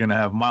June, we're going to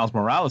have Miles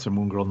Morales and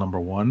Moon Girl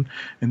 #1,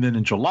 and then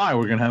in July,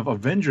 we're going to have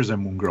Avengers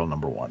and Moon Girl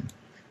 #1.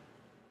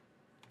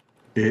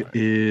 It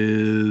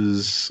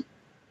is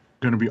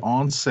going to be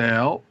on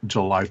sale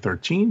July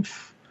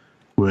 13th.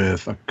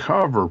 With a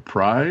cover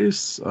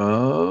price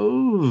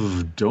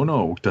of, don't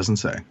know, doesn't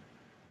say.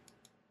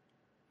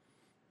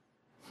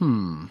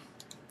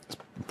 It's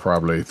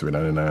probably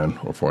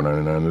 $3.99 or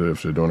 $4.99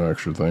 if they're doing an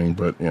extra thing,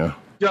 but yeah.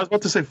 Yeah, I was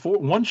about to say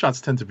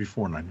one-shots tend to be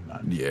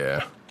 $4.99.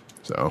 Yeah,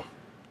 so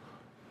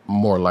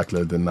more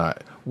likely than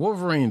not.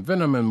 Wolverine,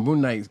 Venom, and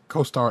Moon Knight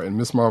co-star in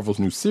Ms. Marvel's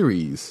new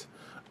series.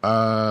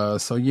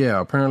 So yeah,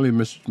 apparently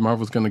Ms.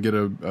 Marvel's going to get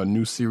a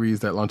new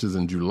series that launches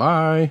in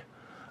July.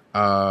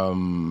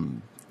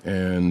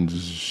 And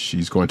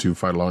she's going to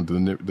fight along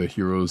the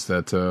heroes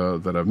that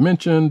I've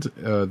mentioned.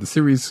 The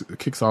series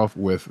kicks off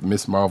with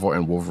Miss Marvel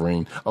and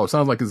Wolverine. Oh, it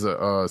sounds like it's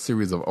a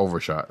series of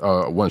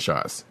one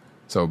shots.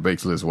 So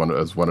basically, it's one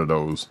of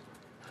those.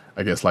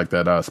 I guess like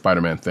that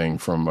Spider-Man thing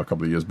from a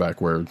couple of years back,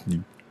 where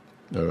you,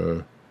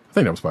 I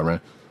think that was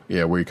Spider-Man.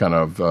 Yeah, where you kind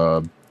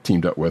of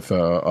teamed up with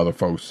other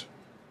folks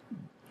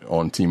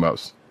on team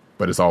ups,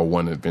 but it's all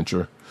one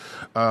adventure.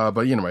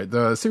 But anyway,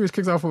 the series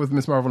kicks off with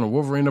Ms. Marvel and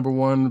Wolverine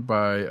 #1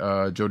 by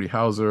Jodie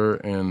Hauser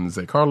and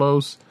Zay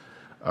Carlos.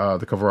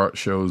 The cover art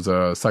shows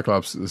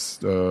Cyclops,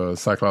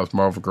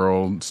 Marvel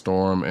Girl,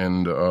 Storm,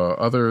 and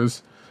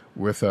others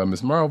with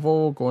Ms.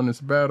 Marvel going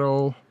into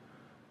battle.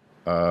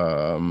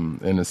 And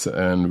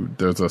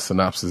there's a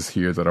synopsis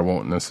here that I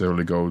won't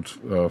necessarily go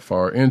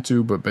far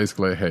into, but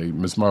basically, hey,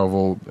 Ms.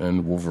 Marvel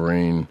and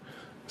Wolverine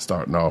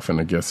starting off, and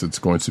I guess it's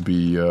going to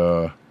be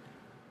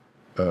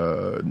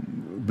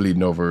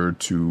bleeding over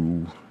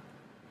to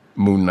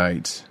Moon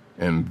Knight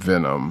and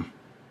Venom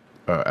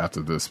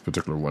after this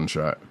particular one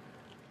shot.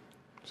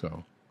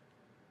 So,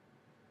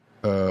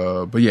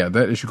 but yeah,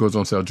 that issue goes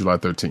on sale July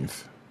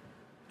 13th.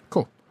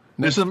 Cool.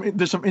 There's some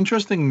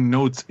interesting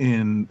notes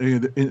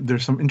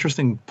there's some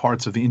interesting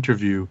parts of the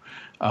interview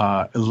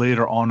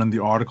later on in the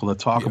article that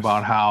talk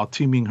about how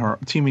teaming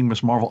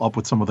Ms. Marvel up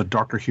with some of the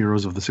darker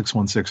heroes of the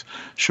 616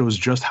 shows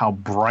just how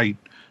bright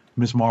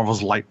Ms.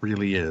 Marvel's light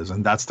really is,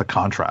 and that's the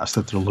contrast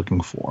that they're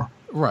looking for.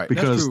 Right.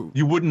 Because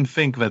you wouldn't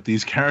think that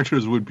these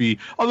characters would be,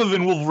 other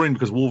than Wolverine,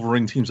 because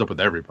Wolverine teams up with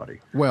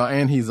everybody. Well,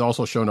 and he's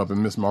also shown up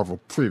in Ms.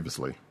 Marvel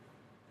previously.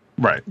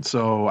 Right.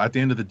 So at the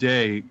end of the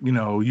day,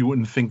 you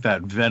wouldn't think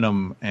that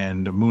Venom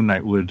and Moon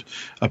Knight would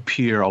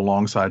appear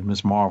alongside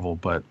Ms. Marvel,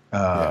 but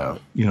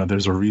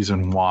there's a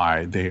reason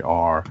why they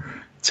are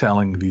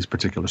telling these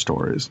particular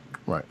stories.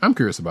 Right. I'm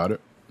curious about it,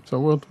 so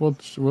we'll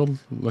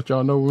let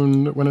y'all know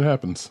when it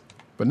happens.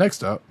 But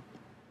next up,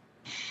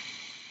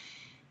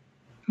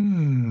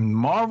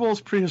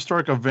 Marvel's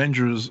Prehistoric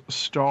Avengers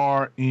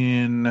star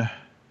in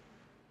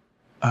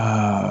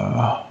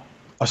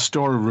a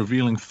story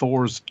revealing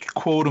Thor's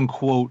quote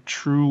unquote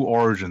true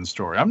origin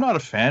story. I'm not a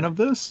fan of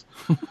this.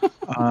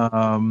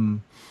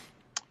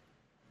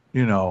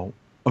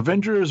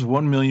 Avengers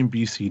 1 million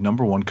BC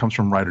 #1 comes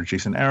from writer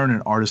Jason Aaron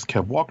and artist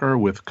Kev Walker,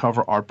 with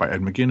cover art by Ed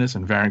McGuinness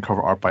and variant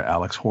cover art by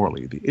Alex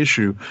Horley. The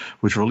issue,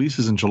 which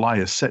releases in July,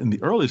 is set in the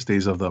earliest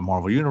days of the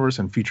Marvel Universe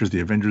and features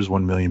the Avengers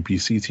 1 million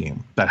BC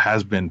team that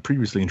has been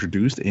previously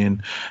introduced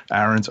in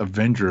Aaron's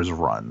Avengers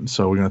run.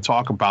 So we're going to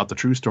talk about the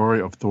true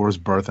story of Thor's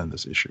birth in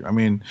this issue. I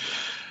mean,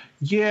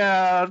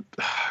 yeah,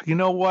 you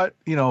know what?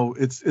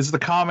 It's the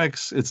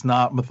comics. It's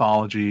not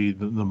mythology.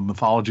 The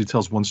mythology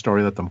tells one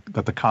story that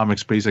the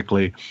comics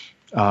basically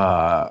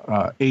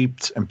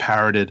aped and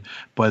parroted,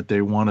 but they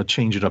want to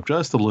change it up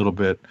just a little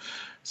bit.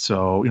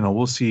 So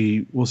we'll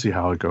see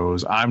how it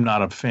goes. I'm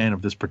not a fan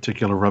of this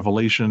particular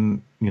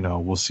revelation.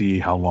 We'll see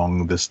how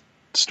long this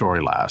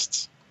story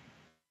lasts.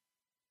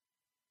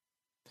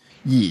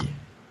 Yeah.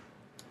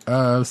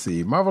 Let's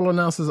see. Marvel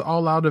announces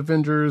All Out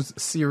Avengers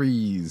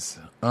series.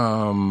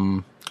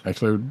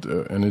 Actually,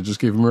 and it just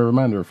gave me a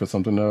reminder for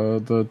something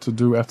to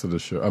do after the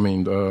show. I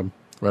mean,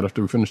 right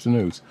after we finish the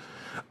news.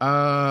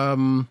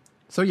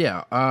 So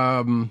yeah,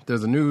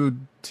 there's a new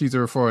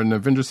teaser for an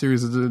Avengers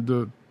series.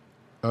 And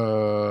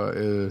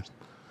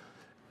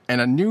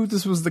I knew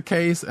this was the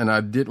case, and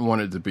I didn't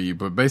want it to be.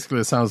 But basically,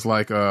 it sounds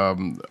like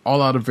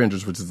All Out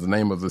Avengers, which is the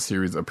name of the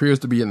series, appears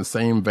to be in the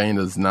same vein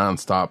as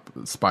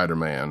Nonstop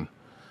Spider-Man.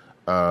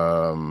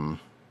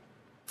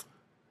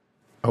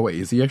 Oh wait,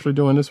 is he actually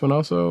doing this one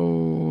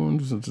also?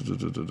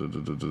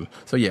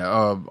 So yeah,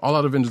 All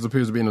Out Avengers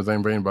appears to be in the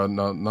same vein by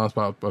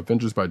Nonstop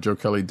Avengers by Joe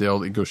Kelly,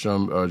 Dale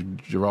Eaglesham,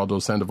 Geraldo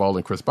Sandoval,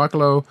 and Chris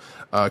Bacalo.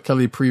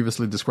 Kelly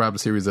previously described the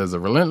series as a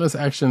relentless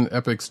action,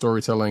 epic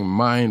storytelling,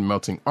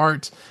 mind-melting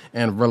art,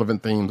 and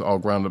relevant themes, all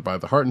grounded by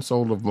the heart and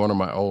soul of one of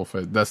my old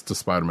favorites. That's the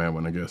Spider-Man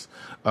one, I guess.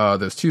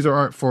 There's teaser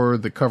art for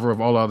the cover of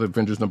All Out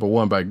Avengers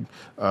 #1 by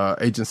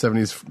Agent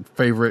 70's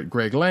favorite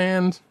Greg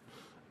Land.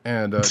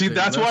 And see,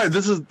 that's why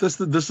this is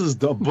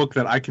the book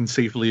that I can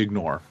safely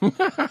ignore.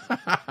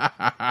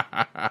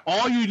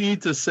 All you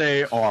need to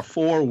say are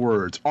 4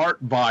 words: art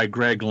by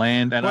Greg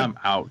Land, and I'm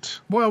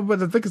out. Well,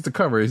 but I think it's the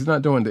cover. He's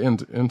not doing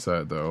the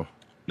inside though.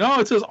 No,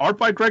 it says art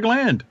by Greg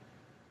Land.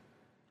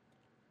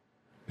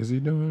 Is he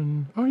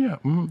doing? Oh yeah.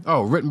 Mm-hmm.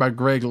 Oh, written by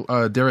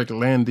Derek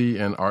Landy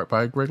and art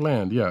by Greg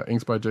Land. Yeah,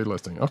 inks by Jay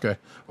Lusting. Okay,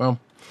 well,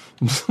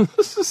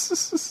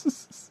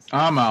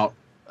 I'm out.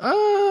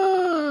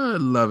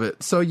 Love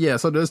it. So yeah,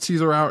 so there's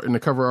teaser out and the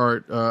cover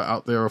art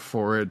out there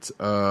for it,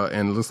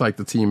 and it looks like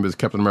the team is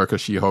Captain America,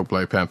 She-Hulk,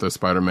 Black Panther,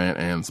 Spider-Man,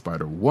 and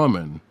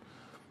Spider-Woman.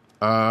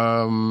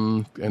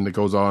 And it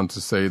goes on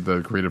to say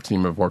the creative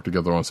team have worked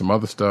together on some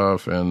other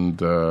stuff, and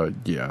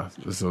yeah,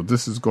 so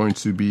this is going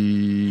to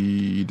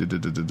be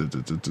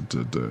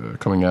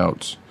coming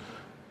out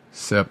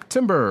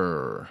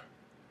September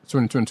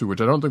 2022,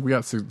 which I don't think we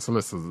got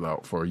solicitors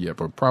out for yet,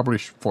 but probably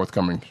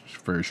forthcoming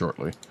very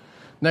shortly.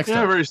 Next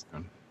time. Very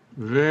soon.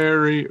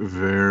 Very,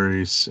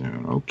 very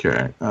soon.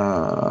 Okay.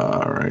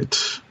 All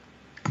right.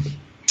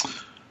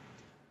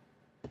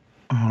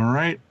 All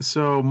right.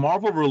 So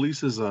Marvel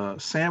releases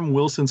Sam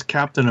Wilson's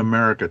Captain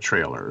America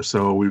trailer.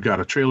 So we've got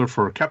a trailer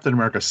for Captain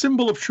America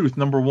Symbol of Truth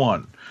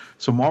 #1.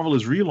 So Marvel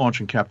is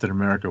relaunching Captain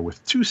America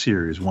with 2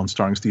 series, one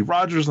starring Steve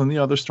Rogers and the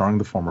other starring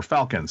the former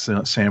Falcon,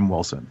 Sam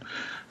Wilson.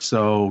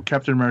 So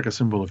Captain America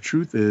Symbol of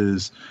Truth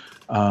is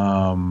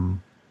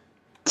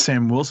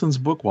Sam Wilson's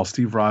book, while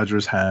Steve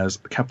Rogers has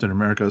Captain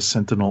America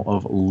Sentinel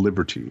of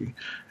Liberty.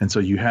 And so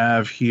you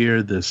have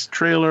here this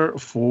trailer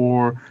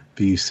for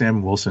the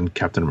Sam Wilson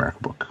Captain America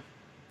book.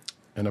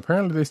 And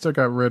apparently they still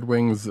got Red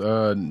Wing's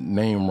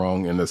name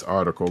wrong in this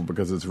article,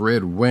 because it's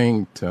Red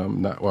Wing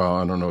Tim. I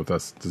don't know if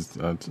that's just,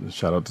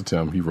 shout out to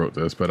Tim. He wrote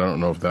this, but I don't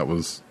know if that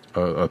was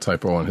a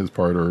typo on his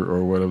part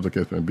or whatever the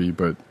case may be.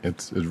 But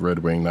it's Red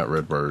Wing, not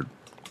Red Bird.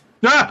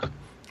 Ah!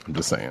 I'm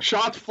just saying.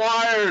 Shots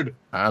fired.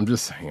 I'm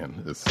just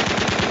saying.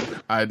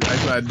 I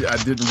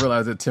didn't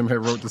realize that Tim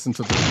had wrote this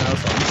into the now,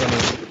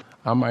 so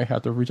I might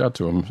have to reach out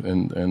to him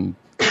and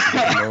let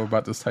him know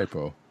about this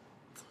typo.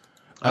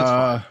 That's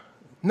fine.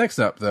 Next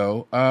up,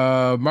 though,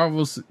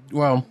 Marvel's.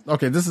 Well,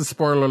 okay, this is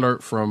spoiler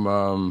alert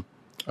from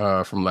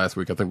last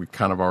week. I think we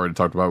kind of already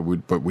talked about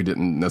it, but we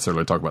didn't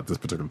necessarily talk about this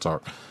particular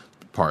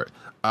part.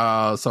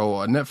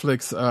 So a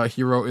Netflix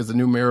hero is the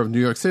new mayor of New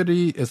York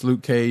City. It's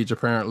Luke Cage,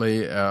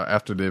 apparently,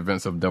 after the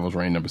events of Devil's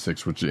Reign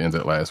 #6, which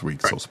ended last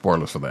week. Right. So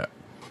spoilers for that.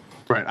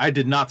 Right. I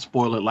did not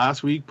spoil it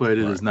last week, but it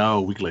is now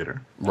a week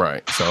later.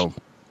 Right. So,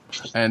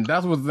 and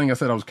that was the thing I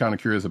said I was kind of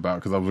curious about,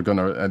 because I was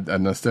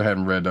and I still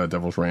hadn't read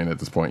Devil's Reign at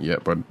this point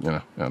yet, but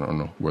I don't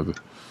know whether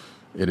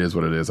it is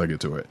what it is. I get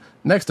to it.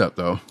 Next up,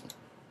 though.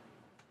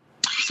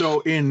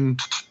 So in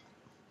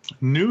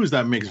news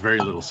that makes very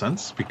little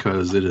sense,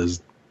 because it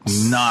is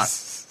not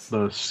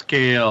the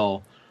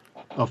scale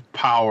of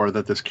power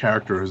that this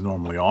character is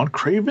normally on.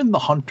 Kraven the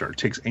Hunter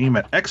takes aim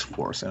at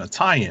X-Force in a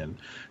tie-in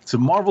to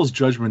Marvel's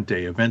Judgment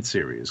Day event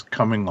series.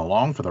 Coming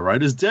along for the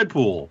ride is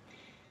Deadpool.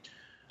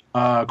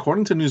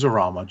 According to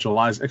Newsarama,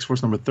 July's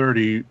X-Force number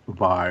 30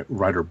 by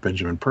writer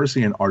Benjamin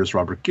Percy and artist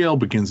Robert Gale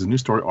begins a new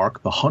story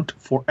arc, The Hunt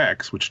for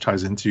X, which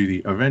ties into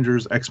the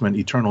Avengers X-Men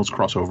Eternals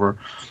crossover,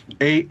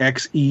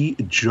 AXE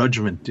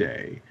Judgment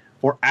Day,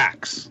 or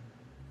Axe.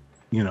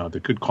 You know, they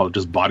could call it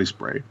just body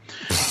spray.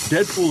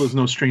 Deadpool is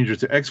no stranger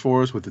to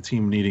X-Force, with the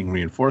team needing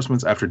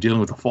reinforcements after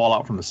dealing with the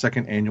fallout from the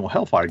second annual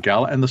Hellfire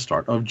Gala and the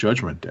start of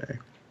Judgment Day.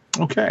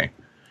 Okay.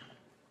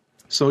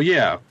 So,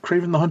 yeah,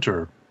 Kraven the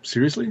Hunter.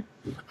 Seriously?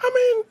 I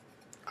mean,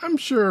 I'm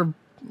sure,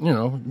 you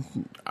know.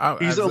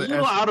 He's a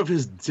little out of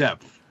his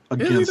depth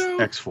against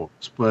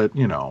X-Force, but,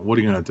 you know, what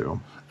are you going to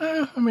do?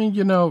 I mean,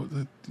 you know,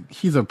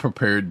 he's a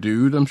prepared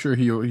dude. I'm sure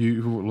he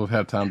will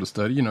have time to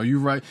study. You know, you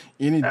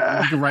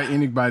can write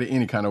anybody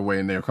any kind of way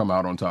and they'll come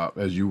out on top,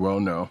 as you well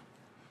know.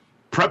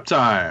 Prep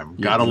time.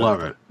 Gotta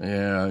love it.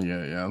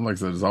 Yeah. Like I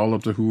said, it's all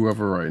up to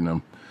whoever writing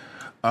them.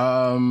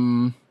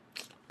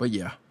 But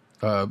yeah.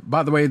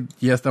 By the way,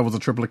 yes, that was a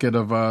triplicate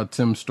of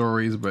Tim's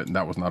stories, but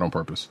that was not on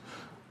purpose.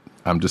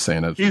 I'm just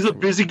saying that. He's a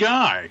busy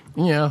guy.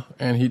 Yeah,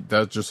 and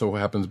that just so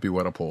happens to be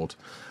what I pulled.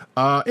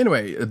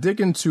 Anyway,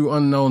 dig into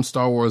Untold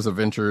Star Wars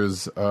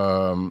Adventures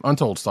in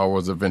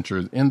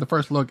the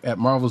first look at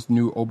Marvel's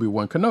new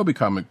Obi-Wan Kenobi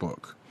comic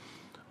book.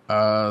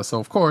 So,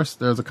 of course,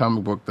 there's a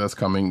comic book that's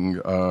coming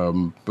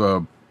prior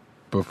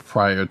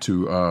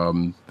to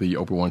the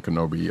Obi-Wan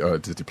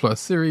Kenobi Disney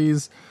Plus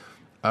series.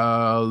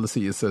 Let's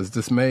see, it says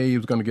this May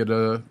is going to get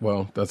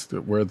where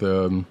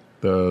the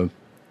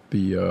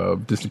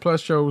Disney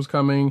Plus show is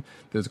coming.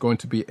 There's going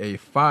to be a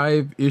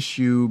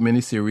 5-issue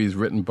miniseries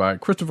written by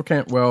Christopher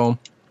Cantwell,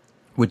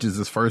 which is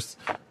his first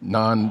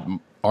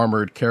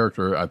non-armored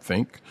character, I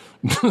think.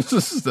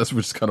 That's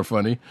which is kind of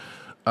funny.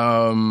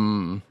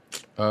 Called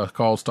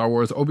Star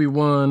Wars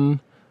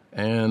Obi-Wan,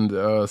 and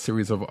a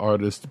series of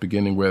artists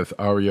beginning with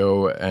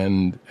Ario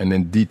and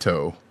then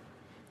Dito,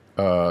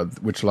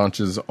 which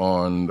launches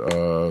on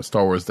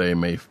Star Wars Day,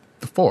 May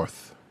the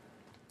 4th.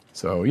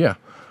 So, yeah.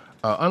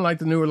 Unlike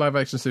the newer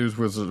live-action series,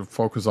 which was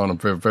focused on a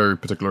very, very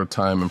particular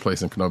time and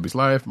place in Kenobi's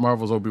life,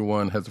 Marvel's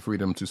Obi-Wan has the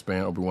freedom to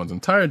span Obi-Wan's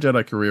entire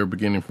Jedi career,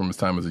 beginning from his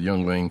time as a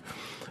youngling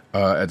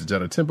at the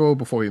Jedi Temple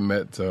before he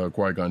met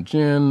Qui-Gon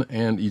Jinn,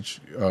 and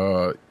each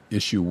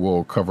issue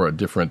will cover a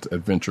different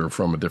adventure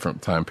from a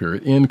different time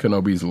period in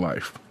Kenobi's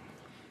life.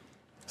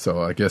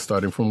 So I guess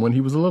starting from when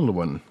he was a little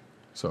one.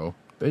 So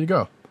there you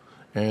go.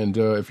 And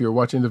if you're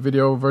watching the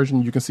video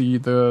version, you can see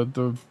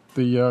the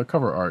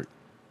cover art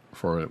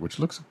for it, which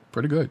looks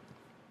pretty good.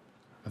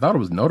 I thought it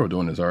was Noto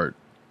doing his art,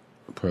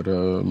 but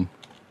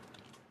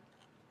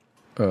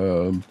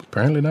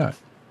apparently not.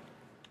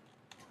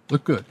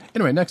 Look good.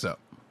 Anyway, next up,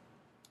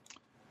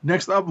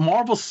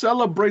 Marvel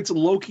celebrates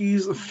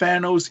Loki's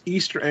Thanos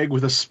Easter egg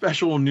with a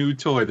special new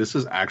toy. This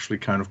is actually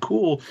kind of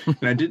cool,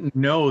 and I didn't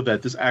know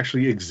that this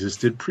actually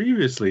existed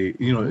previously,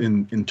 you know,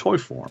 in toy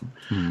form.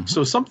 Mm-hmm.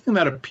 So something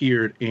that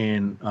appeared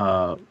in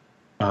the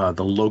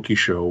Loki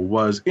show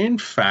was, in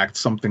fact,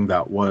 something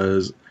that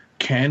was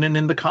canon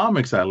in the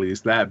comics, at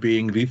least, that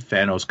being the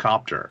Thanos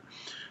copter.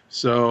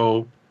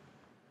 So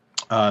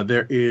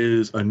there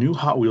is a new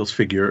Hot Wheels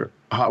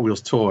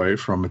toy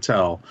from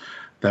Mattel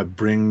that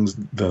brings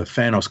the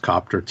Thanos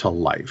copter to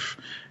life.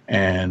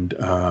 And,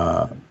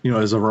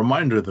 as a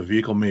reminder, the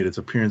vehicle made its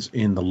appearance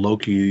in the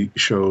Loki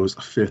show's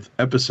 5th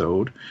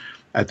episode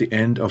at the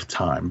end of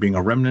time, being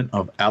a remnant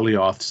of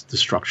Alioth's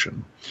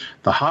destruction.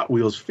 The Hot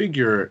Wheels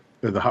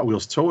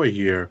toy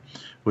here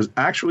was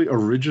actually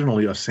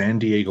originally a San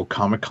Diego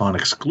Comic-Con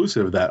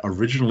exclusive that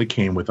originally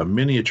came with a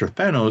miniature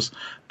Thanos,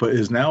 but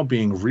is now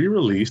being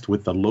re-released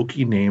with the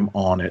Loki name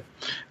on it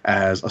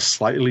as a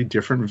slightly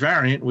different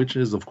variant, which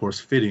is, of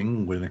course,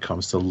 fitting when it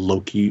comes to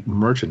Loki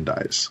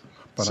merchandise.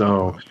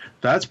 So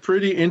that's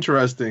pretty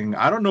interesting.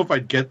 I don't know if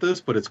I'd get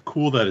this, but it's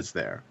cool that it's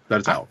there, that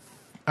it's out.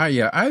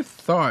 I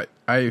thought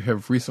I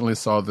have recently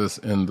saw this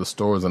in the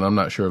stores, and I'm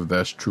not sure if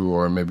that's true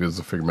or maybe it's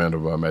a figment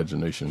of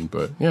imagination.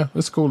 But yeah,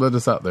 it's cool that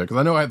it's out there, because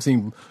I know I've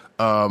seen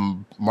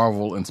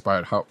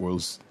Marvel-inspired Hot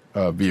Wheels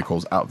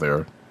vehicles out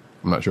there.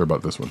 I'm not sure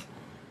about this one.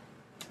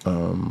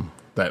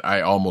 That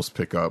I almost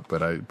pick up,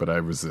 but I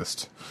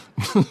resist.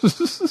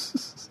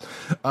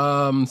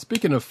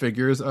 Speaking of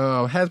figures,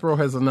 Hasbro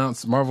has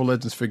announced Marvel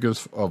Legends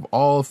figures of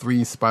all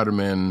 3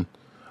 Spider-Men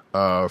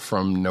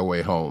from No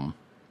Way Home.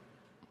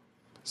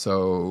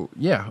 So,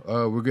 yeah,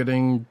 we're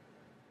getting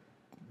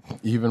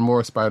even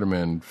more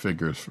Spider-Man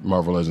figures,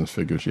 Marvel Legends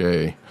figures,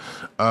 yay.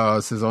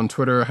 It says on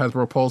Twitter,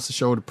 Hasbro Pulse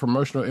showed a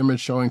promotional image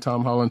showing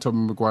Tom Holland, Tobey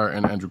Maguire,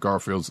 and Andrew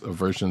Garfield's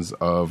versions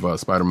of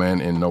Spider-Man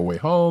in No Way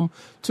Home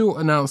to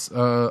announce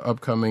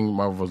upcoming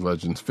Marvel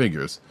Legends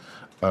figures.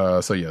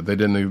 So, yeah, they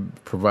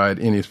didn't provide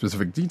any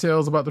specific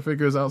details about the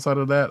figures outside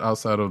of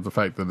the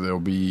fact that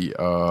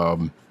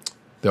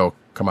they'll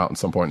come out at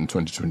some point in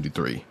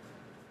 2023.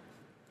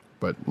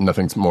 But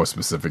nothing's more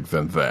specific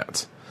than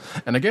that.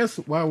 And I guess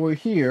while we're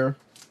here,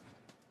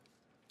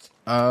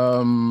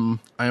 I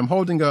am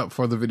holding up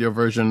for the video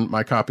version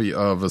my copy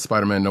of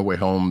Spider-Man No Way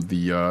Home,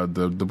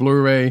 the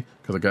Blu-ray,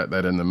 because I got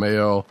that in the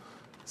mail.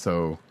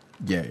 So,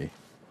 yay.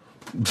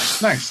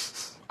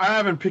 Nice. I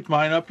haven't picked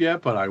mine up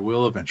yet, but I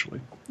will eventually.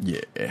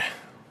 Yeah,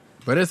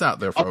 but it's out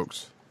there,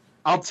 folks.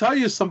 I'll tell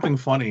you something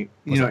funny,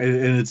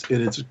 and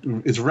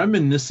it's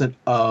reminiscent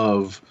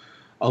of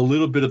a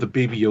little bit of the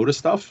Baby Yoda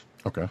stuff.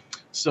 Okay.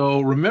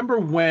 So remember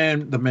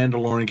when The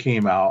Mandalorian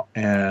came out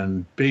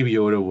and Baby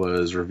Yoda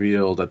was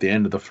revealed at the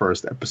end of the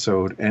first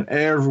episode, and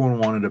everyone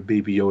wanted a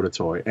Baby Yoda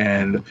toy,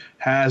 and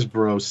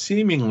Hasbro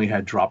seemingly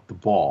had dropped the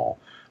ball.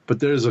 But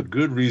there's a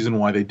good reason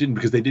why they didn't,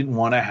 because they didn't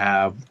want to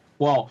have,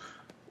 well,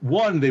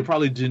 one, they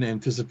probably didn't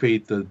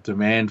anticipate the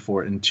demand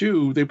for it, and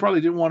two, they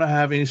probably didn't want to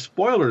have any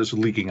spoilers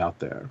leaking out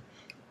there.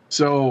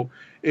 So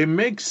it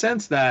makes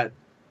sense that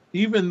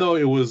even though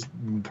it was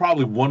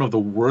probably one of the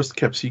worst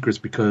kept secrets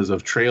because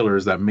of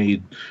trailers that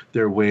made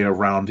their way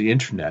around the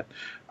internet,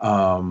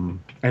 and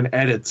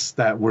edits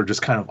that were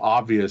just kind of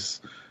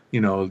obvious,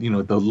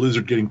 the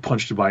lizard getting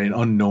punched by an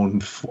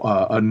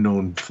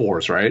unknown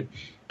force, right?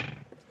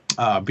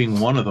 Being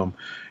one of them,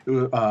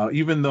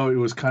 even though it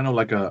was kind of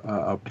like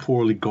a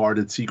poorly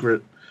guarded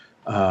secret,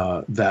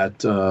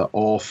 that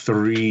all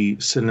three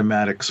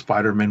cinematic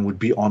Spider-Men would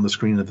be on the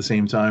screen at the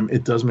same time,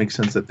 it does make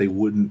sense that they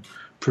wouldn't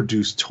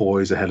produce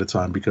toys ahead of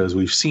time, because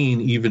we've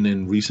seen even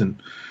in recent,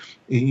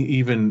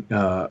 even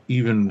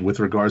with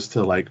regards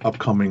to like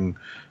upcoming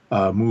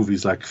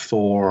movies like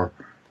Thor,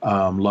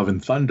 Love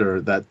and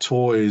Thunder, that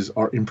toys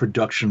are in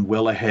production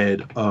well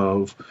ahead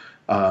of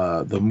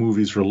the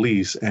movie's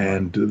release,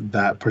 and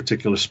that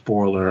particular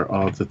spoiler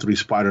of the three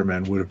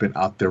Spider-Men would have been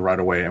out there right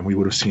away, and we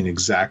would have seen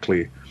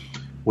exactly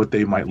what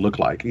they might look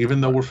like.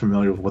 Even though we're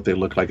familiar with what they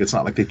look like, it's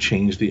not like they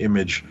changed the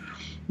image,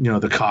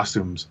 the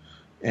costumes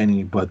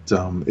any, but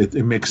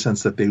it makes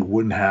sense that they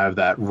wouldn't have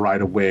that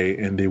right away,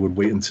 and they would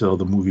wait until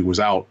the movie was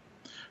out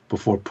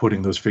before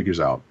putting those figures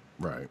out.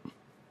 Right.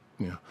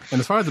 Yeah. And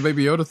as far as the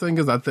Baby Yoda thing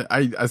is,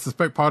 I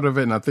suspect part of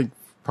it, and I think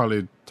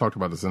probably talked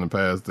about this in the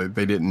past,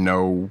 they didn't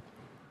know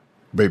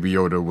Baby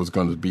Yoda was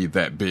going to be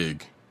that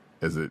big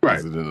as it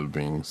ended up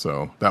being.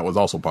 So that was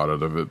also part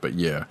of it. But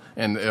yeah,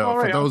 and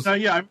for those, I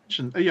was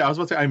about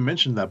to say I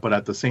mentioned that, but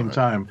at the same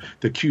time,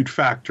 the cute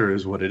factor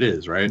is what it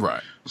is, right?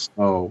 Right.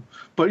 So,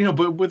 but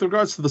with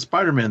regards to the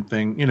Spider-Man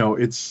thing,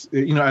 it's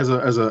as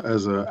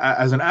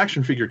an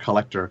action figure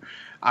collector,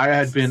 I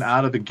had been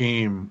out of the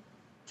game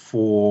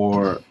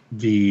for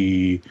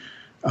the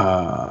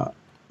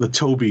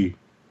Tobey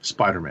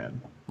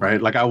Spider-Man. Right,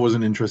 like I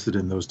wasn't interested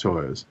in those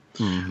toys.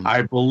 Mm-hmm.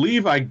 I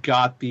believe I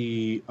got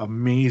the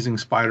Amazing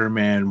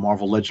Spider-Man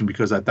Marvel Legend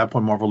because at that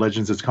point Marvel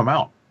Legends has come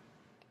out.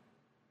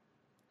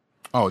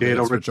 Oh, they had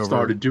already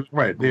started doing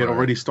They had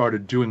already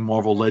started doing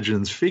Marvel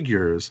Legends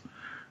figures,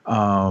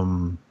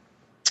 by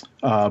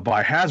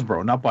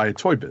Hasbro, not by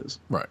Toy Biz.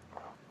 Right.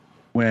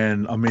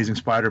 When Amazing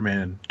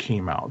Spider-Man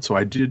came out, so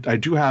I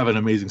do have an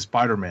Amazing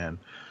Spider-Man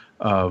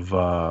of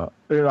I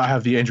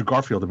have the Andrew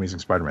Garfield Amazing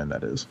Spider-Man,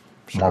 that is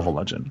Marvel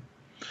Legend.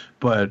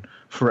 But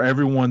for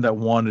everyone that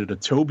wanted a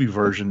Tobey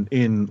version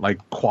in like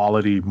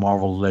quality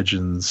Marvel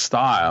Legends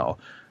style,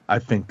 I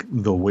think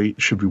the wait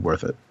should be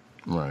worth it.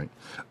 Right.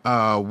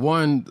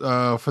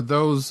 For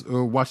those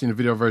watching the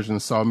video version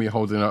saw me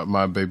holding up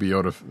my Baby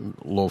Yoda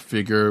little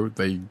figure,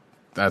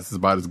 that's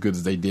about as good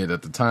as they did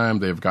at the time.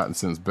 They've gotten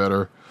since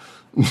better.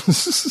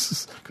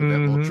 Because that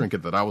little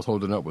trinket that I was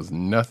holding up was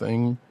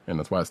nothing, and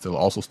that's why it's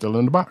still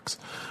in the box.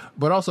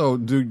 But also,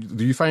 do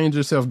you find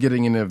yourself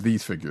getting any of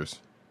these figures?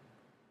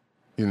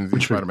 In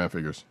the Spider-Man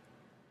figures.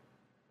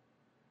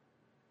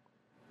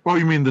 Oh,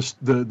 you mean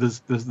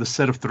the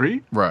set of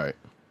three? Right.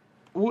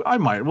 Well, I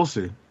might. We'll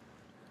see.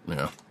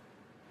 Yeah.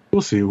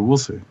 We'll see.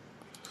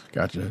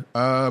 Gotcha.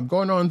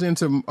 Going on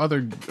into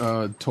other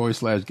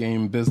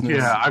toy/game business.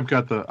 Yeah, I've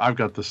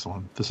got this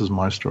one. This is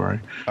my story.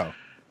 Oh.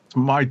 It's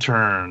my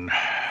turn.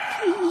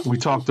 We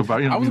talked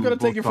about. I was going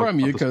to take it from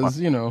you because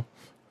when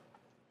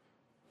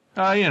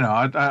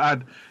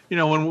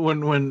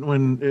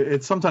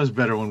it's sometimes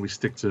better when we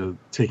stick to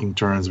taking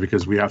turns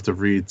because we have to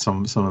read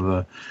some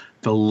of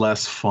the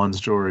less fun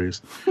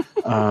stories.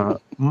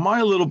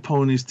 My Little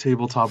Pony's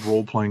tabletop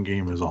role-playing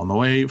game is on the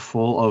way,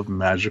 full of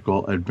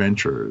magical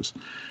adventures.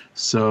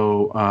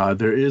 So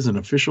there is an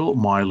official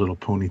My Little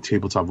Pony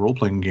tabletop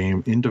role-playing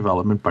game in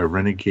development by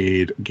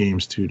Renegade Game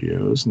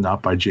Studios,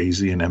 not by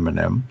Jay-Z and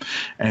Eminem.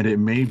 And it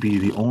may be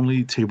the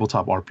only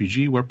tabletop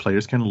RPG where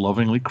players can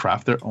lovingly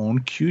craft their own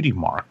cutie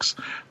marks.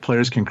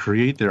 Players can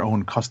create their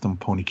own custom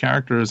pony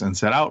characters and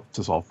set out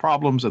to solve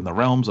problems in the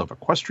realms of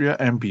Equestria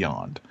and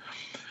beyond.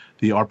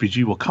 The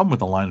RPG will come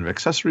with a line of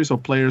accessories so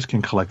players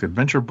can collect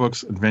adventure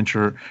books,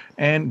 adventure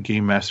and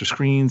Game Master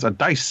screens, a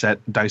dice set,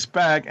 dice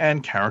bag,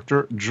 and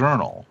character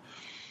journal.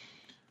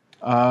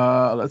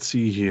 Let's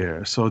see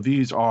here. So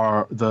these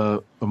are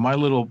the My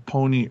Little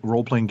Pony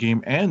role-playing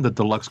game and the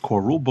deluxe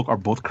core rulebook are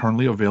both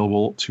currently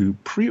available to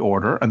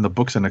pre-order, and the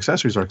books and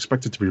accessories are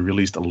expected to be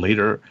released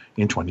later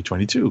in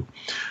 2022.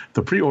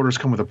 The pre-orders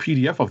come with a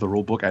PDF of the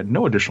rulebook at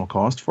no additional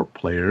cost for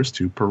players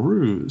to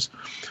peruse.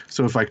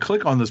 So if I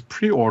click on this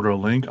pre-order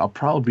link, I'll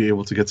probably be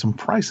able to get some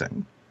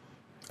pricing.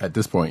 At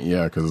this point,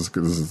 yeah, because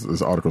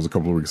this article's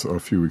a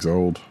few weeks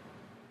old.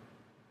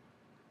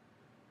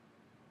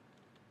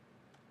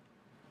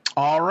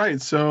 All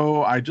right,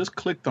 so I just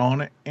clicked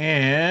on it,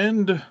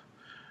 and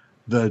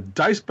the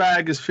dice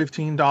bag is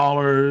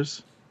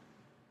 $15.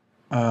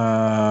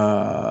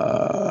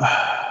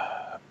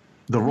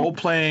 The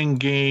role-playing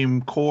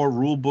game core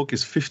rulebook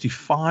is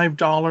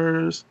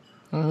 $55.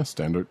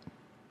 Standard.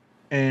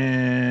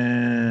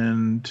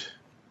 And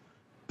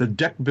the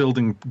deck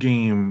building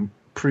game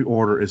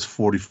pre-order is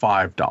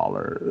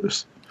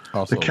 $45.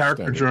 Also The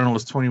character standard. journal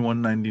is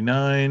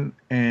 $21.99,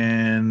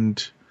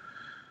 and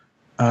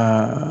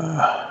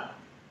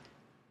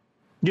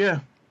yeah.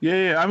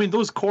 I mean,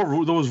 those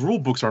rule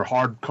books are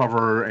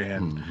hardcover,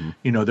 and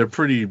they're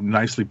pretty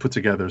nicely put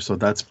together. So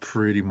that's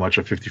pretty much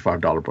a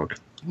 $55 book.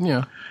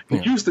 Yeah.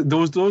 It used to,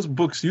 those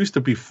books used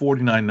to be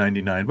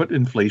 $49.99, but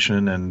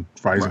inflation and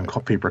rising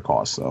paper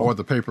costs. So. Or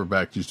the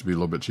paperback used to be a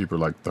little bit cheaper,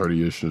 like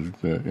 30-ish,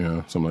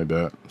 something like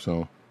that.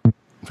 So I'm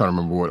trying to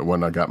remember what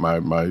one I got my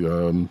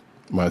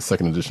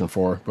second edition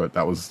for, but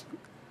that was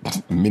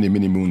many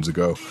moons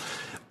ago.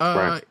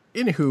 Right.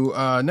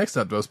 Anywho, next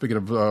up, though, speaking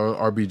of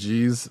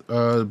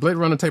RPGs, Blade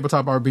Runner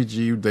Tabletop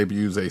RPG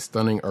debuts a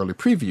stunning early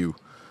preview.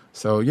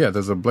 So, yeah,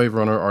 there's a Blade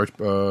Runner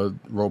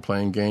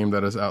role-playing game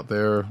that is out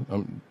there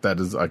that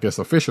is, I guess,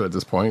 official at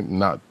this point.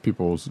 Not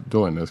people's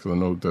doing this, because I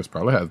know there's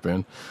probably has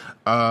been.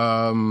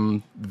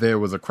 There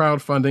was a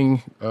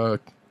crowdfunding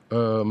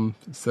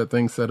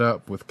set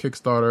up with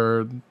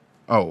Kickstarter.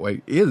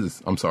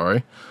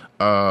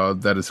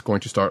 That is going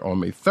to start on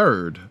May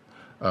 3rd.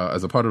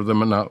 As a part of the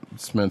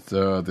announcement,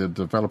 the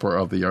developer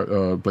of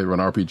the Blade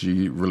Runner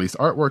RPG released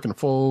artwork and a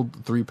full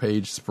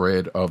 3-page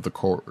spread of the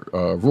core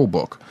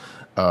rulebook.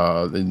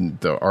 And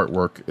the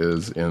artwork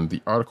is in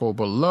the article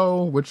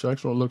below, which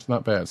actually looks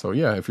not bad. So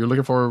yeah, if you're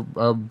looking for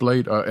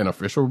an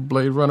official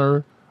Blade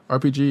Runner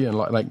RPG and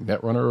like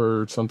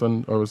Netrunner or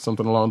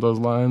something along those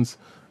lines,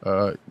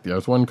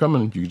 there's one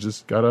coming. You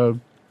just gotta,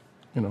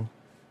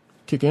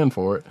 kick in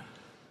for it.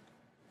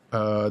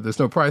 There's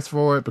no price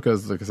for it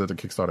because, like I said, the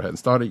Kickstarter hadn't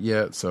started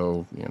yet,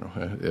 so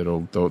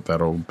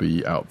that'll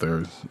be out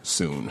there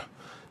soon.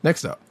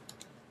 Next up,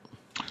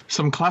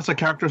 some classic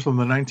characters from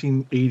the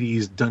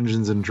 1980s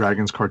Dungeons and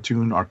Dragons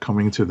cartoon are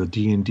coming to the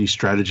D&D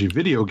strategy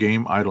video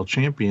game Idle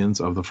Champions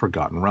of the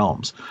Forgotten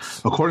Realms.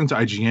 According to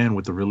IGN,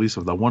 with the release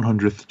of the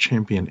 100th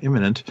champion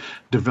imminent,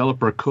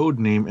 developer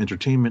Codename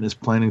Entertainment is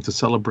planning to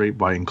celebrate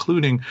by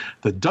including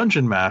the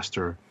Dungeon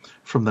Master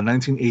from the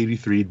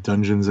 1983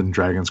 Dungeons and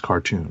Dragons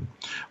cartoon.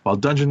 While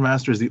Dungeon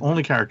Master is the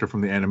only character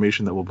from the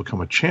animation that will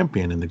become a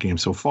champion in the game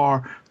so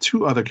far,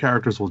 2 other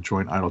characters will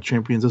join Idle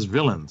Champions as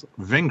villains.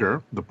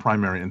 Venger, the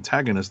primary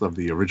antagonist of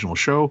the original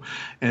show,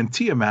 and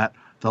Tiamat,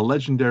 the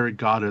legendary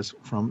goddess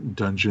from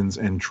Dungeons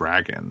and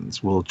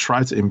Dragons, will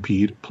try to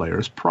impede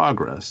players'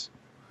 progress.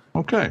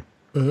 Okay.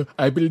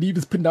 I believe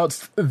it's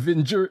pronounced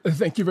Avenger.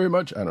 Thank you very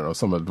much. I don't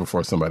know,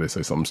 before somebody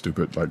say something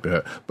stupid like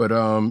that. But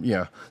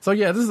yeah. So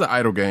yeah, this is an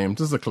idle game.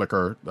 This is a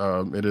clicker.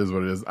 It is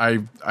what it is. I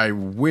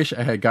wish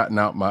I had gotten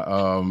out my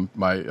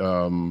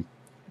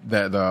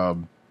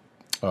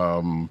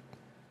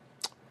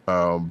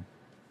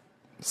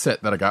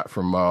set that I got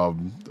from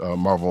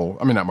Marvel.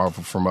 I mean, not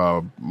Marvel,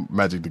 from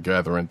Magic the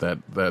Gathering.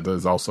 That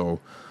is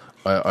also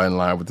in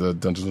line with the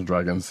Dungeons and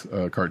Dragons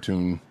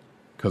cartoon.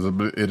 Because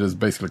it is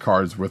basically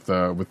cards with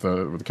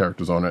the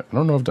characters on it. I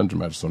don't know if Dungeon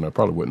Magic's on there.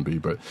 Probably wouldn't be,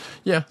 but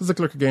yeah, it's a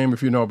clicker game.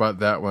 If you know about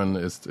that one,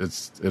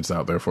 it's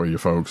out there for you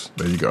folks.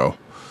 There you go.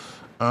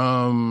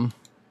 And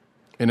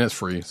it's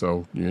free,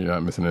 so you're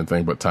not missing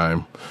anything but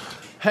time.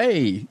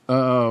 Hey,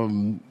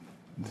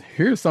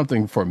 here's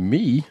something for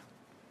me.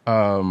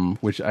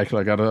 Which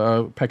actually I got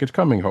a package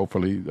coming,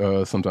 hopefully,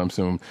 sometime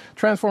soon.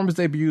 Transformers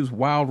debuts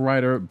Wild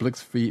Rider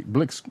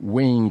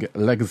Blitzwing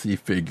Legacy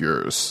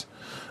figures.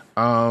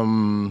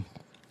 So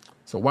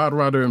Wild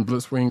Rider and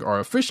Blitzwing are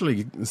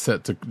officially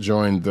set to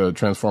join the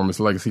Transformers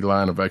Legacy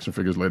line of action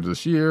figures later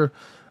this year.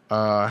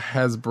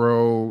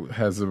 Hasbro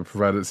has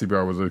provided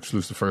CBR with an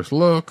exclusive first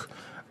look.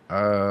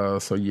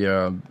 So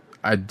yeah,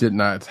 I did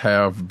not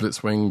have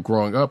Blitzwing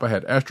growing up. I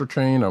had Astro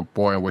Train. Oh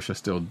boy, I wish I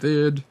still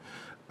did.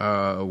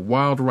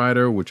 Wild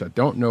Rider, which I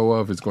don't know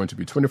of, is going to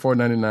be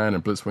 $24.99,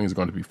 and Blitzwing is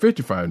going to be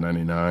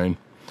 $55.99.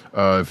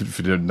 If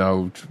you didn't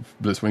know,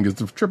 Blitzwing is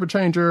the triple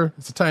changer.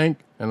 It's a tank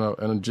and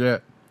a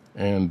jet,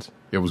 and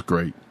it was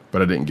great,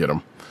 but I didn't get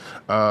them.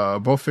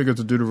 Both figures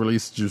are due to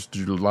release just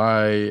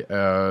July,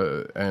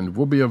 and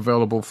will be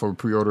available for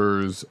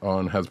pre-orders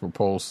on Hasbro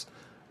Pulse.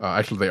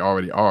 Actually, they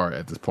already are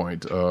at this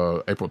point,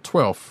 April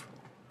 12th,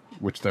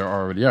 which they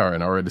already are,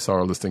 and I already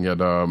saw a listing at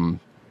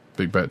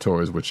Big Bad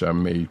Toys, which I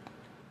may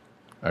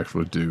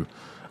actually do.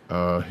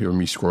 Hear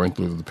me scrolling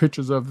through the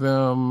pictures of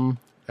them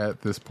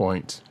at this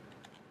point.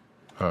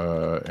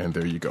 And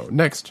there you go.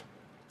 Next.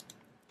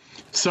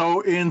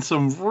 So in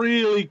some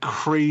really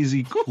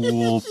crazy,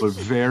 cool, but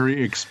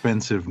very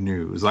expensive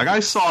news, like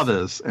I saw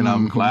this, and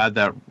I'm glad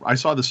that I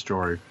saw the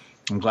story.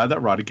 I'm glad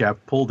that Roddy Cap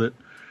pulled it.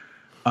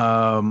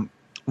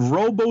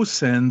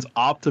 RoboSense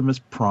Optimus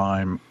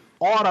Prime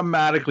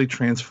automatically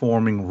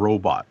transforming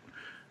robot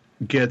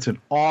gets an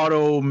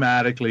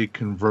automatically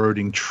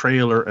converting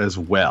trailer as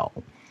well.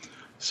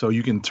 So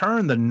you can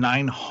turn the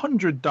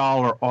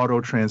 $900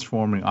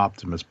 auto-transforming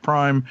Optimus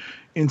Prime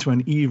into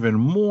an even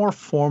more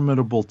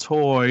formidable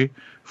toy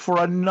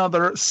for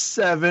another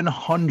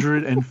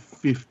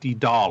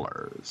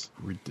 $750.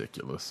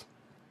 Ridiculous.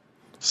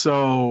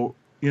 So,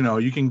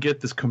 you can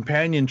get this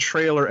companion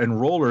trailer and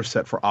roller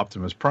set for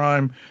Optimus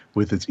Prime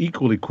with its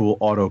equally cool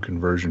auto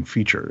conversion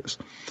features.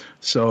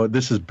 So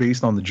this is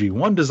based on the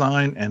G1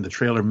 design, and the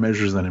trailer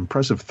measures an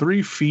impressive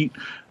 3 feet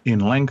in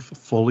length,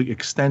 fully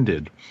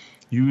extended.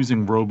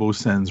 Using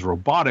RoboSense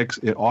robotics,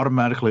 it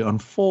automatically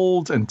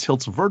unfolds and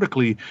tilts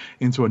vertically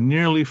into a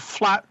nearly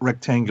flat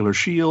rectangular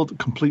shield,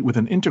 complete with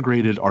an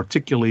integrated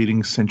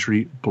articulating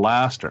Sentry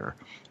blaster.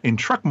 In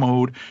truck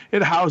mode,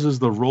 it houses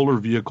the roller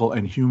vehicle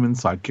and human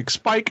sidekick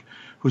Spike,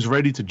 who's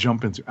ready to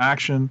jump into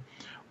action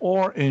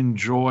or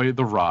enjoy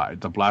the ride.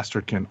 The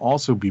blaster can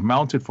also be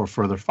mounted for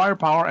further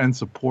firepower and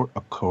support,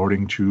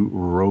 according to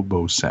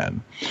RoboSen.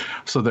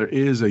 So there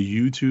is a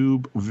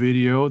YouTube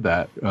video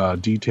that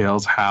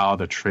details how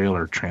the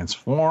trailer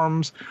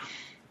transforms.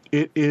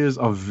 It is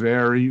a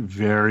very,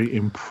 very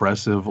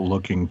impressive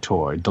looking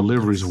toy.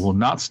 Deliveries will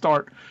not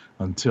start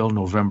until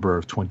November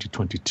of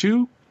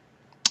 2022.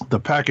 The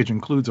package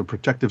includes a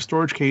protective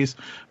storage case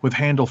with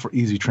handle for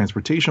easy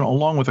transportation,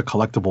 along with a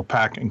collectible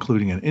pack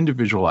including an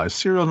individualized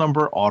serial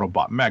number,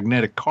 Autobot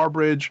magnetic car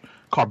badge,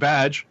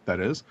 that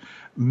is,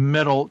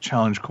 metal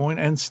challenge coin,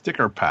 and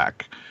sticker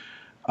pack.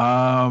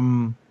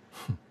 Yeah,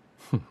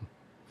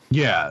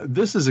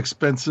 this is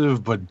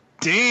expensive, but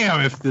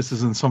damn if this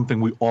isn't something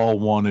we all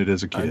wanted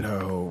as a kid. I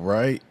know,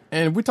 right?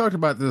 And we talked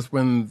about this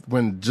when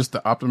just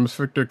the Optimus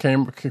Victor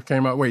came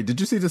out. Wait,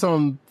 did you see this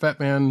on Fat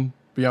Man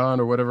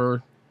Beyond or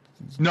whatever?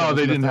 No,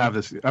 they didn't have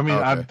this. I mean,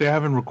 okay. They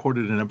haven't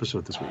recorded an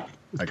episode this week.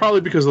 It's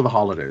probably because of the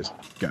holidays.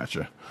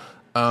 Gotcha.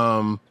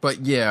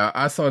 But yeah,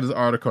 I saw this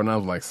article and I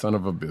was like, son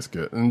of a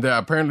biscuit. And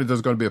apparently there's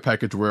going to be a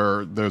package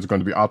where there's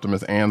going to be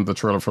Optimus and the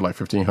trailer for like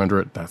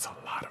 $1,500. That's a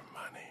lot of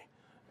money.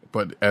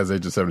 But as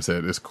Agent 7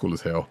 said, it's cool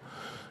as hell.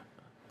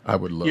 I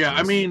would love this.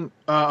 I mean,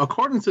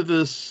 according to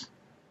this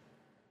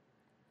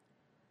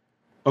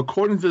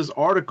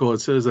article,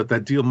 it says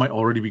that deal might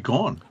already be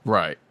gone.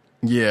 Right.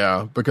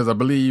 Yeah, because I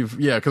believe,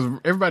 because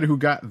everybody who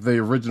got the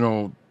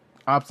original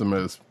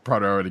Optimus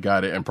probably already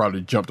got it and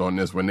probably jumped on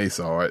this when they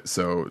saw it.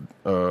 So,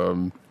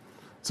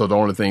 so the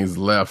only things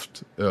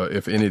left,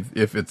 if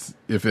it's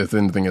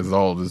anything at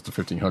all, is the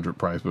 $1,500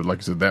 price. But like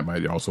you said, that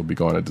might also be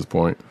gone at this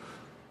point.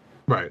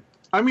 Right.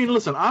 I mean,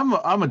 listen, I'm a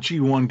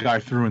G1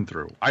 guy through and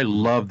through. I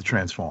love the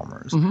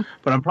Transformers,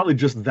 but I'm probably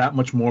just that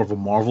much more of a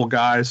Marvel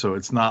guy. So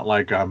it's not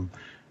like I'm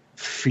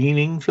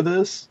fiending for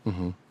this.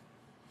 Mm-hmm.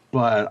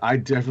 But I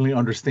definitely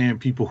understand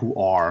people who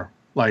are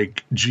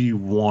like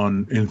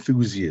G1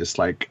 enthusiasts,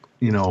 like,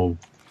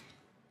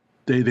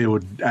 they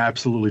would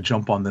absolutely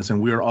jump on this.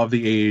 And we're of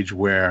the age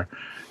where,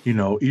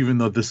 even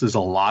though this is a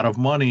lot of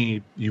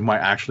money, you might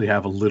actually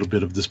have a little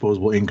bit of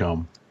disposable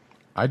income.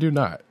 I do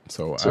not.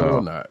 So I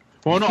will not.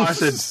 Well, no, I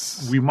said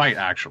we might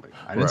actually.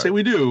 I didn't say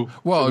we do.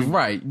 Well,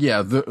 right.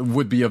 Yeah,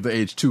 would be of the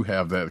age to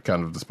have that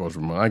kind of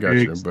disposable money. I got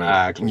you.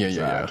 Exactly.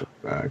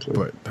 Exactly.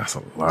 But that's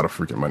a lot of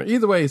freaking money.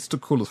 Either way, it's still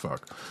cool as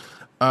fuck.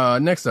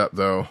 Next up,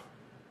 though,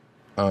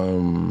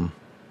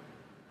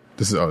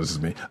 this is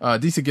me.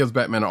 DC gives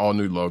Batman an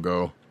all-new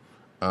logo.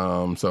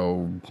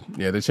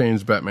 They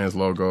changed Batman's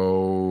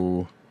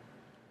logo.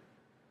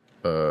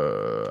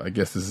 I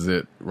guess this is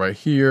it right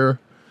here.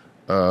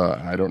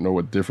 I don't know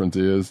what difference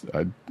is.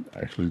 I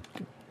actually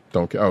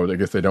don't care. Oh, I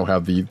guess they don't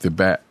have the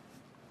bat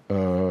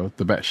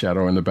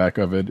shadow in the back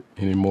of it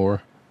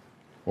anymore,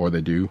 or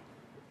they do.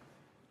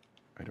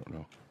 I don't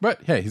know.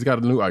 But hey, he's got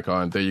a new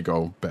icon. There you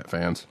go, Bat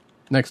fans.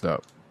 Next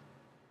up.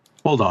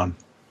 Hold on.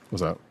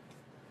 What's up?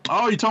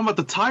 Oh, you're talking about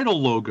the title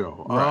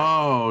logo. Right.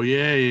 Oh,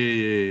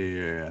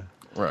 yeah.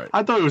 Right.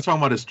 I thought you were talking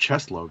about his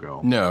chest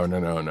logo.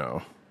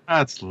 No.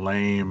 That's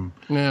lame.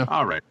 Yeah.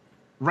 All right.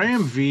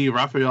 Ram V,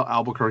 Raphael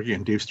Albuquerque,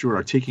 and Dave Stewart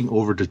are taking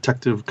over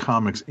Detective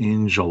Comics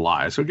in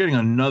July. So we're getting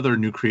another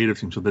new creative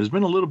team. So there's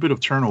been a little bit of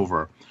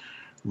turnover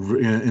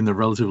in the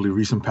relatively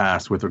recent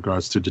past with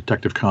regards to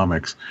Detective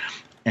Comics.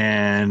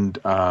 And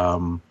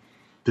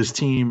this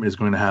team is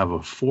going to have a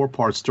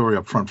 4-part story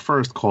up front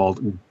first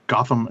called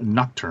Gotham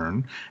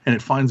Nocturne, and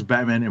it finds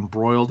Batman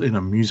embroiled in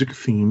a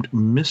music-themed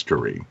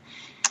mystery.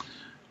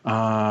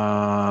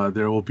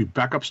 There will be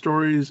backup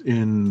stories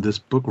in this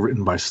book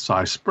written by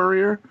Cy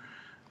Spurrier.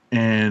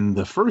 And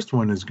the first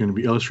one is going to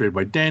be illustrated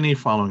by Danny,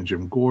 following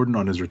Jim Gordon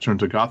on his return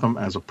to Gotham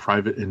as a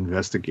private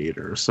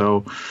investigator.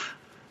 So,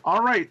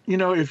 all right,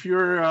 if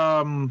you're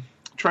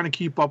trying to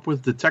keep up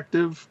with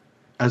Detective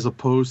as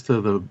opposed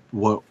to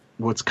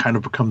what's kind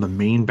of become the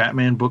main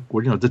Batman book,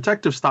 where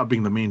Detective stopped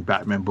being the main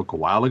Batman book a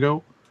while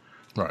ago,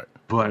 right?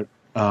 But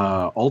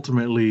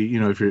ultimately,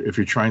 if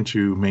you're trying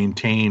to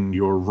maintain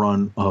your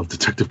run of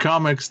Detective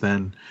Comics,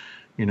 then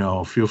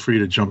feel free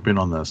to jump in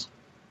on this.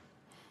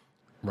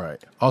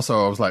 Right.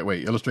 Also, I was like,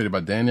 wait, illustrated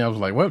by Danny? I was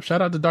like, well,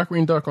 shout out to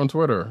Darkwing Duck on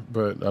Twitter,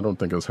 but I don't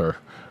think it was her.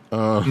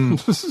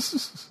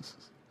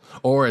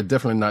 Or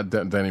definitely not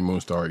Danny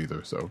Moonstar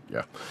either. So,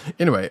 yeah.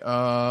 Anyway,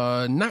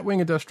 Nightwing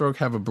and Deathstroke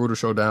have a brutal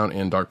showdown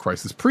in Dark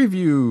Crisis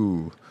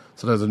preview.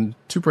 So there's a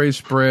 2-page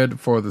spread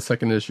for the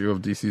second issue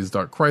of DC's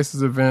Dark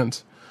Crisis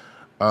event.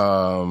 It's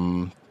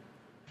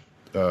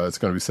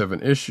going to be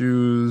 7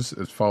 issues.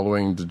 It's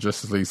following the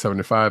Justice League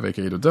 75,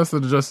 aka the Death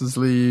of the Justice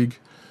League.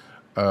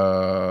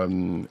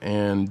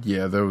 And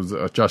yeah, there was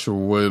Joshua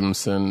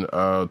Williamson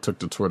took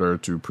to Twitter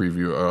to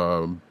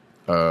preview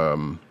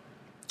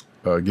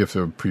give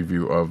a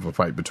preview of a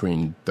fight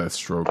between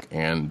Deathstroke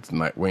and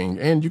Nightwing,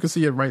 and you can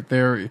see it right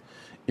there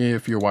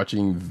if you're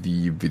watching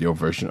the video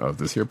version of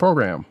this here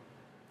program,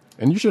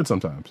 and you should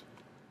sometimes.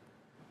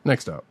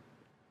 Next up,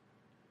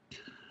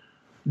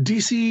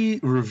 DC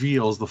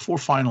reveals the 4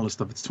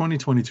 finalists of its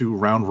 2022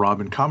 round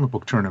robin comic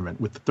book tournament,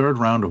 with the third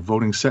round of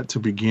voting set to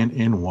begin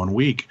in 1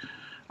 week.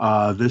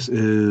 It's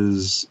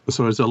a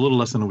little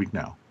less than a week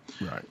now.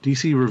 right?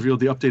 DC revealed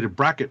the updated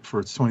bracket for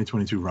its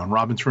 2022 round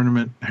robin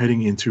tournament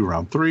heading into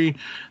round 3.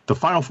 The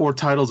final 4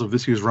 titles of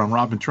this year's round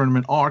robin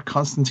tournament are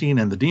Constantine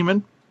and the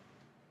Demon,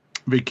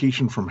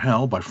 Vacation from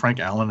Hell by Frank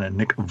Allen and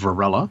Nick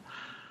Varela,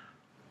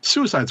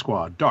 Suicide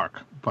Squad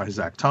Dark by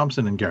Zach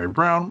Thompson and Gary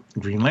Brown,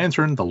 Green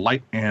Lantern The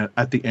Light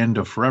at the End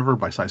of Forever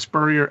by Cy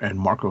Spurrier and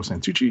Marco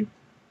Santucci,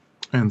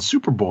 and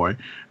Superboy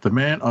The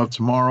Man of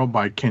Tomorrow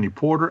by Kenny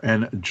Porter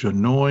and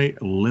Janoy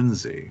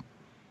Lindsay.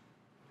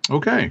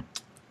 Okay.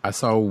 I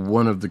saw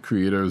one of the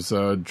creators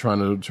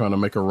trying to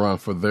make a run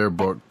for their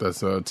book.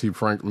 That's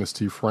Miss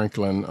T.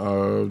 Franklin,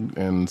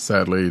 and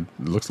sadly, it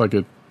looks like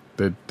they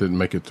didn't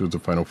make it through the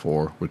final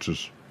 4, which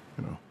is,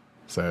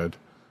 sad.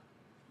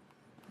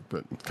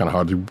 But kind of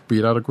hard to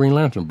beat out a Green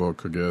Lantern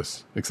book, I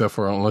guess, except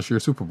for unless you're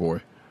Superboy.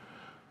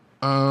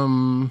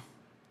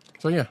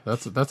 So yeah,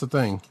 that's a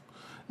thing.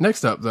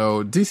 Next up,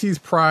 though, DC's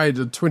Pride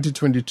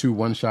 2022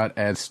 one-shot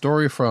adds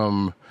story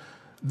from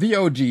the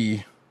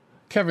OG,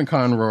 Kevin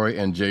Conroy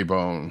and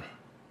J-Bone.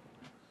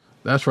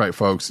 That's right,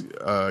 folks.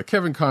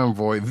 Kevin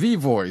Conroy, the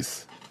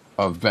voice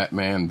of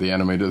Batman, the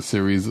animated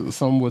series.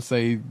 Some would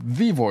say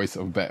the voice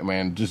of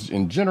Batman, just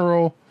in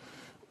general,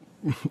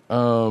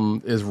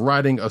 is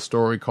writing a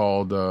story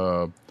called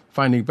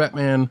Finding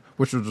Batman,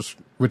 which is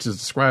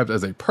described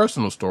as a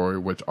personal story,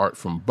 with art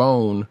from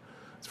Bone,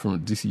 from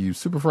DCU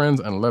Super Friends,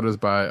 and letters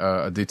by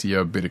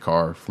Aditya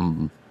Bidikar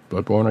from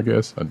Bloodborne, I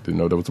guess. I didn't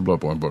know there was a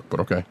Bloodborne book, but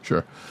okay,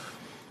 sure.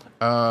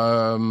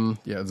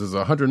 There's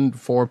a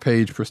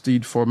 104-page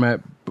prestige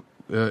format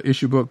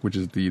issue book, which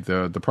is the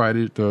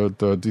Pride,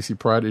 the DC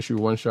Pride issue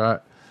one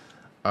shot.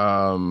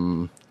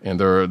 And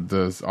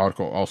this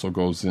article also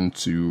goes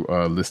into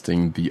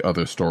listing the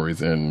other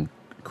stories and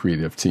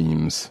creative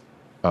teams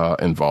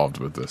involved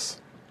with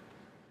this.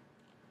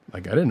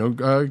 Like, I didn't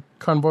know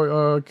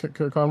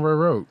Conroy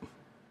wrote.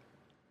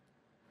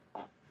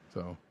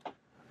 So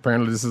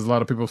apparently, this is a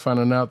lot of people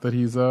finding out that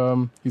he's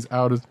out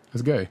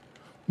as gay,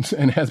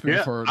 and has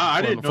been for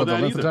the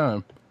length of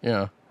time.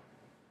 Yeah.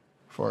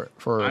 I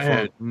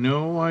had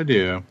no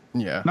idea.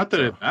 Yeah. Not that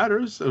it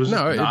matters. It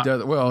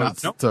does. Well,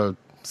 to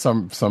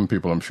some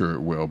people, I'm sure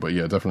it will, but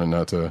yeah, definitely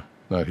not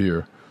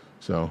here.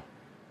 So,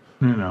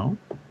 I didn't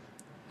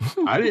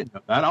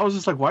know that. I was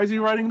just like, why is he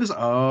writing this?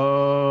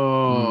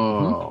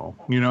 Oh,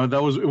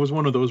 it was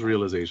one of those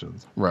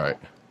realizations. Right.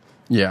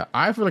 Yeah,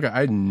 I feel like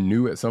I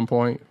knew at some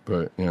point,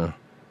 but yeah,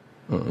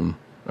 I don't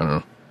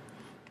know.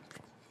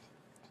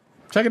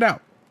 Check it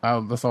out.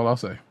 That's all I'll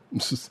say.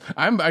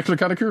 I'm actually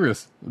kind of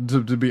curious,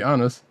 to be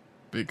honest,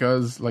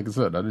 because, like I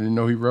said, I didn't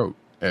know he wrote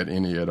at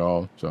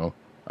all. So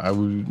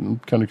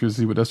I'm kind of curious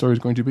to see what that story is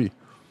going to be.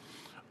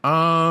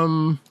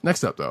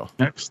 Next up, though.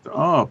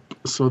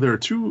 So there are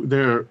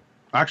two.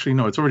 Actually,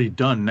 no, it's already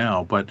done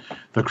now. But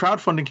the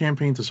crowdfunding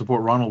campaign to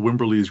support Ronald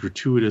Wimberly's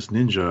Gratuitous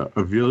Ninja,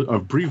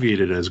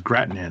 abbreviated as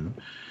Gratnin,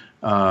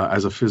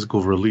 as a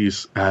physical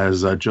release,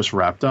 has just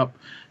wrapped up.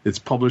 It's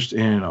published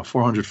in a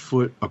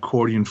 400-foot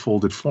accordion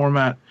folded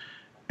format.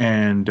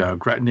 And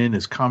Gratnin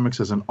is comics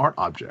as an art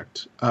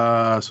object.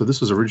 So this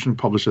was originally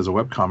published as a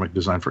webcomic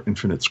designed for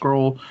Infinite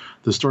Scroll.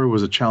 The story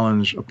was a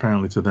challenge,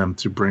 apparently, to them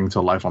to bring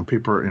to life on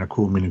paper in a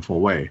cool,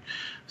 meaningful way.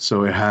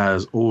 So it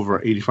has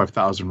over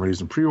 85,000 raised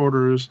in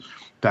pre-orders.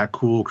 That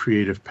cool,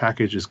 creative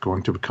package is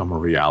going to become a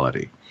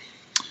reality.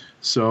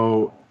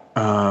 So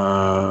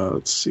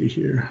let's see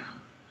here.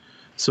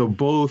 So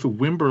both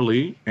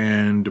Wimberly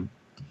and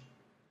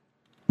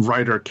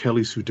writer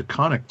Kelly Sue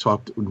DeConnick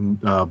talked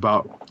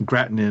about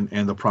Gratnin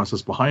and the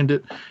process behind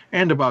it,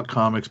 and about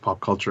comics,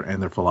 pop culture,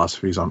 and their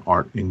philosophies on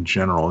art in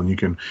general. And you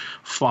can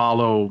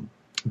follow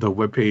the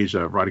webpage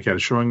that Roddy Cat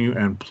is showing you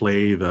and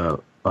play the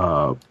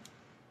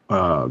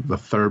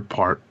third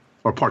part,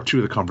 or part 2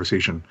 of the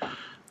conversation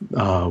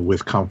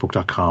with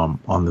comicbook.com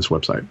on this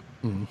website.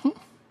 Mm-hmm.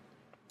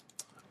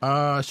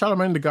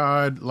 Charlemagne the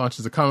God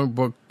launches a comic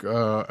book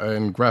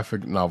and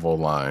graphic novel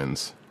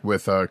lines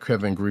with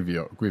Kevin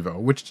Grevioux,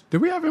 which,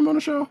 did we have him on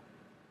the show?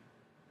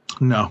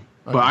 No,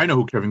 but I know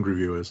who Kevin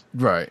Grevioux is.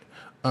 Right.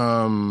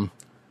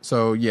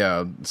 So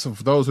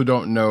for those who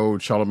don't know,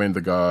 Charlemagne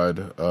the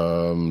God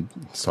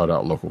started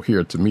out local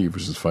here to me,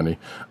 which is funny.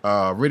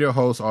 Radio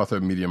host, author,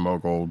 media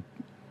mogul,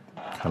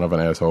 kind of an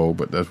asshole,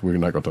 but we're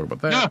not going to talk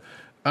about that.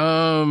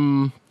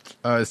 Yeah.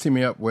 Is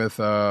teaming up with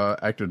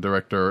actor,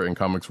 director, and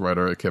comics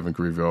writer Kevin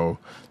Grevioux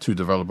to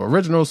develop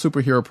original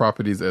superhero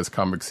properties as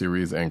comic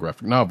series and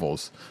graphic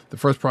novels. The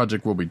first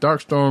project will be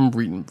Darkstorm,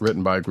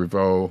 written by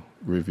Grevioux,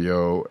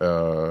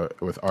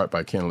 with art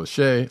by Ken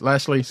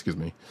Lashley,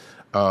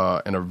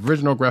 an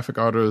original graphic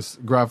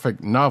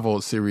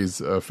novel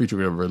series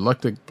featuring a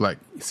reluctant black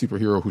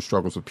superhero who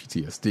struggles with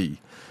PTSD.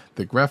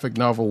 The graphic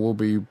novel will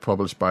be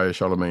published by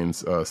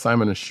Charlemagne's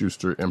Simon &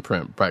 Schuster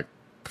imprint, Black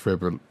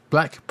Privilege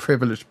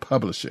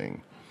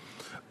Publishing.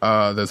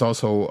 There's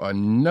also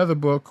another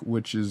book,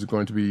 which is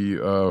going to be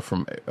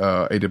from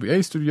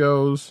AWA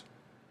Studios,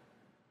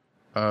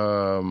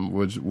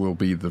 which will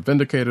be The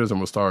Vindicators and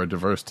will star a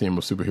diverse team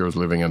of superheroes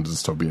living in a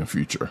dystopian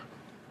future.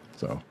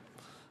 So,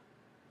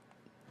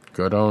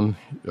 good on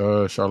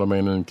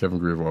Charlemagne and Kevin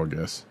Grevioux, I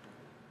guess.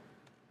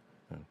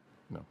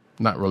 No,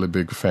 not really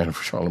big fan of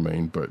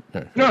Charlemagne, but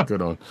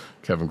good on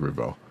Kevin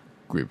Grevioux.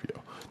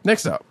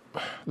 Next up.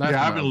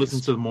 I've been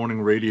listening to the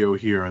morning radio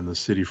here in the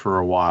city for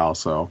a while,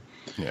 so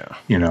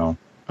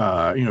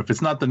if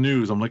it's not the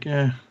news, I'm like,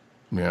 yeah.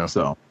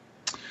 So,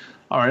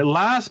 all right.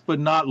 Last but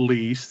not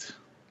least,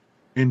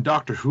 in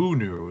Doctor Who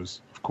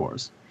news, of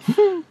course,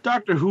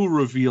 Doctor Who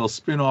reveals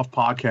spin-off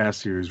podcast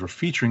series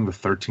featuring the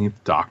 13th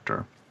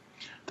Doctor.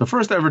 The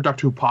first ever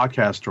Doctor Who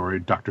podcast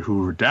story, Doctor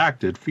Who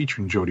Redacted,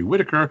 featuring Jodie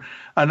Whittaker,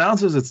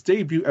 announces its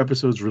debut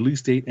episode's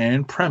release date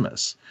and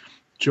premise.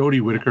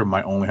 Jodie Whittaker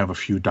might only have a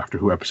few Doctor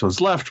Who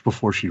episodes left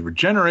before she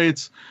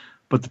regenerates,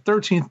 but the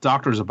 13th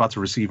Doctor is about to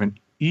receive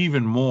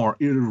even more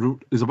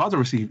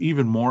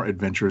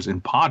adventures in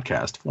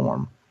podcast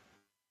form.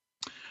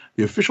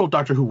 The official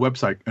Doctor Who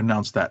website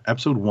announced that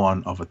episode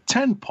 1 of a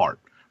 10-part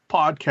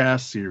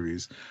podcast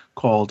series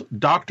called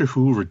Doctor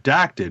Who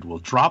Redacted will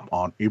drop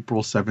on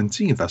April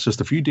 17th. That's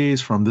just a few days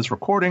from this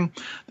recording,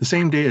 the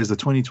same day as the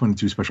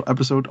 2022 special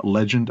episode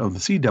Legend of the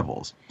Sea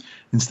Devils.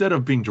 Instead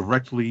of being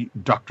directly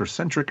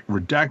Doctor-centric,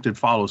 Redacted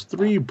follows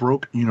 3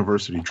 broke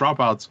university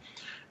dropouts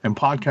and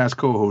podcast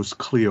co-host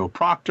Cleo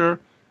Proctor,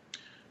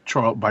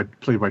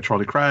 played by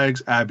Charlie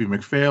Craggs, Abby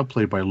McPhail,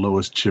 played by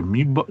Lois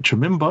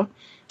Chimimba,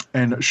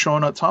 and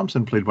Shauna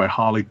Thompson, played by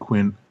Holly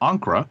Quinn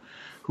Ankra,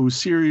 whose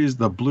series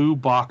The Blue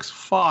Box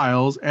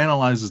Files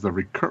analyzes the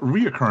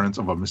reoccurrence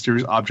of a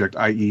mysterious object,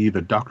 i.e.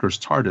 the Doctor's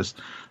TARDIS,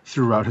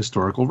 throughout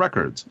historical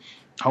records.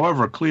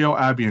 However, Cleo,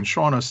 Abby, and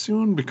Shauna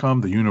soon become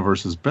the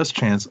universe's best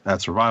chance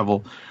at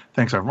survival,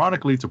 thanks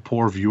ironically to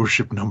poor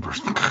viewership numbers.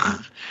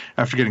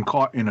 After getting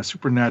caught in a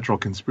supernatural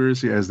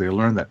conspiracy as they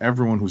learn that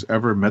everyone who's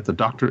ever met the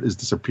Doctor is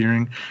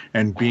disappearing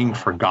and being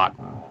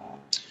forgotten.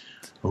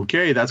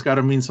 Okay, that's got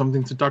to mean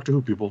something to Doctor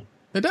Who people.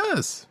 It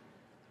does.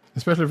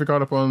 Especially if you're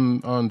caught up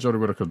on Jodie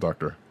Whittaker's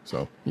Doctor.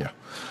 So, yeah.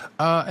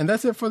 And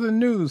that's it for the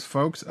news,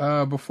 folks.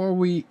 Before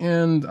we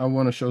end, I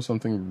want to show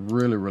something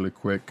really, really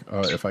quick,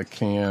 if I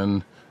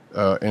can.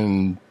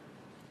 In,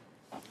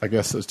 I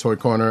guess, it's Toy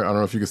Corner. I don't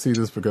know if you can see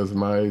this because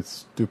my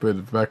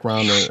stupid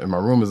background in my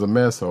room is a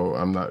mess, so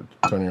I'm not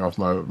turning off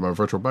my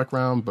virtual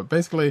background. But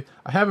basically,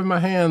 I have in my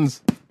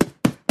hands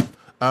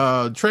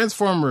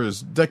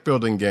Transformers deck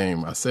building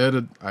game. I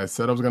said I was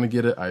going to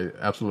get it. I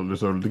absolutely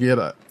deserve to get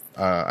it.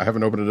 I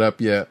haven't opened it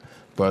up yet,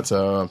 but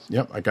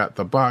I got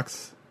the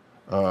box.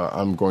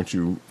 I'm going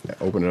to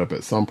open it up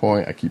at some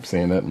point. I keep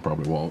saying that and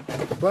probably won't.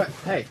 But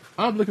hey,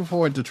 I'm looking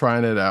forward to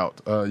trying it out.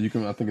 I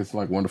think it's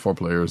like 1 to 4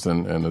 players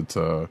and it's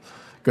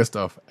good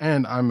stuff.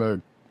 And I'm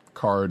a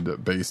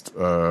card-based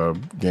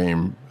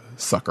game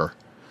sucker.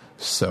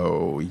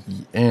 So,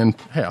 and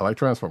hey, I like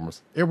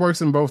Transformers. It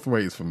works in both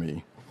ways for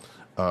me.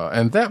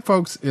 And that,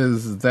 folks,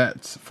 is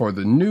that for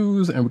the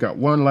news. And we got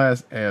one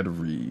last ad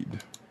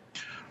read.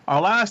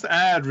 Our last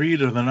ad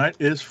read of the night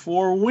is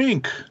for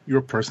Wink,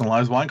 your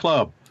personalized wine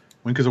club.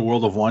 Wink is a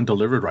world of wine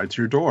delivered right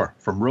to your door.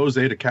 From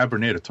rosé to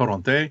Cabernet to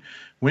Torrontés,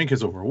 Wink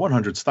has over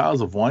 100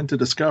 styles of wine to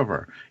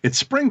discover. It's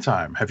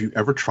springtime. Have you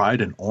ever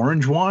tried an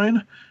orange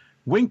wine?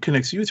 Wink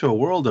connects you to a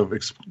world of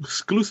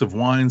exclusive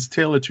wines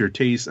tailored to your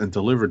taste and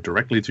delivered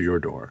directly to your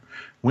door.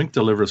 Wink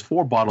delivers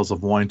 4 bottles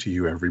of wine to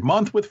you every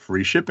month with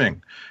free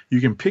shipping.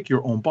 You can pick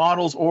your own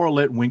bottles or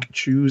let Wink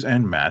choose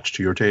and match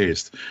to your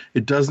taste.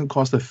 It doesn't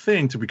cost a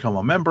thing to become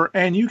a member,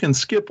 and you can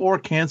skip or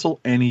cancel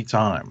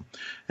anytime.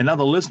 And now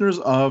the listeners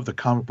of the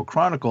Comic Book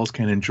Chronicles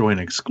can enjoy an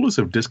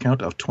exclusive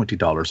discount of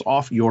 $20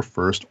 off your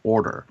first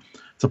order.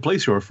 To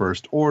place your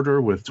first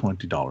order with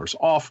 $20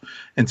 off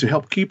and to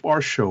help keep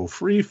our show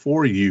free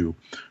for you,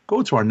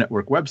 go to our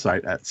network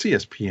website at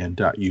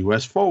cspn.us/wink.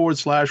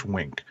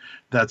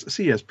 That's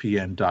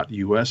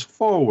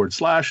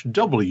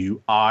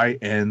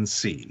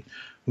cspn.us/WINC.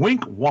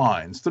 Wink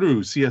wines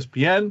through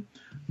CSPN.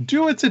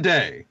 Do it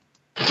today.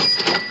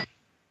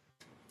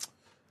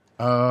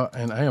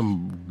 And I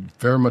am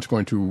very much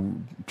going to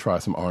try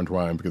some orange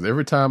wine because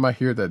every time I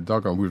hear that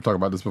doggone, we were talking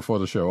about this before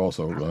the show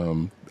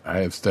also,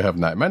 I still have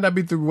not, it might not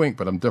be through Wink,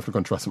 but I'm definitely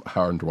going to try some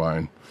orange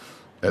wine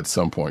at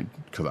some point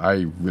because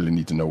I really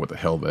need to know what the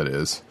hell that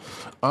is.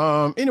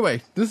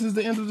 Anyway, this is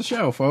the end of the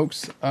show,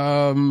 folks.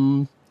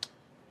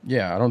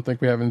 Yeah, I don't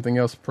think we have anything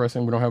else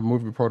pressing. We don't have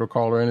movie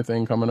protocol or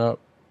anything coming up.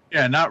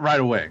 Yeah, not right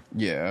away.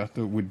 Yeah,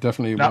 we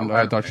definitely, Not when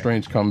right Doctor away.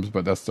 Strange comes,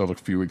 but that's still a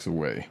few weeks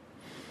away.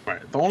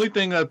 Right. The only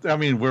thing that, I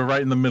mean, we're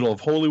right in the middle of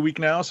Holy Week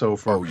now, so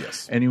for Oh,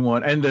 yes.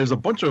 anyone, and there's a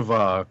bunch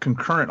of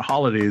concurrent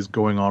holidays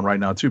going on right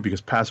now too,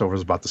 because Passover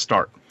is about to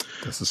start.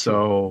 This is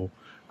So,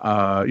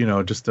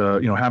 just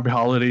happy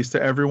holidays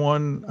to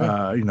everyone.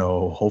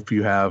 Hope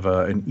you have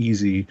an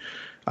easy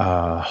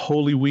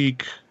Holy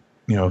Week.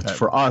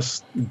 For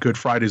us, Good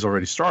Friday's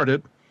already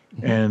started,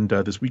 and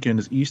this weekend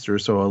is Easter,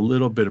 so a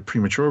little bit of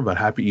premature, but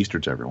happy Easter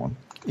to everyone.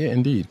 Yeah,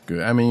 indeed.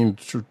 Good. I mean,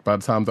 by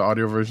the time the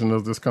audio version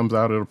of this comes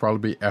out, it'll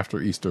probably be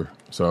after Easter.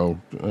 So,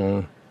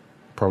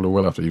 probably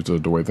will after Easter,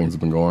 the way things have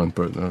been going,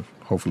 but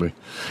hopefully.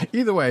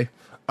 Either way,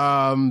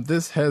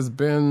 this has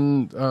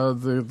been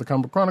the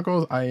Comic Book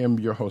Chronicles. I am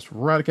your host,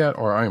 Radicat,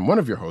 or I am one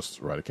of your hosts,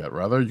 Radicat,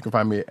 rather. You can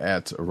find me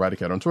at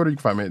Radicat on Twitter. You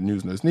can find me at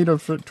News and Need on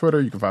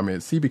Twitter. You can find me at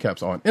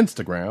CBCaps on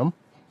Instagram.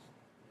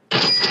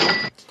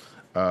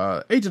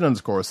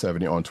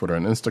 Agent_70 on Twitter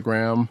and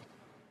Instagram.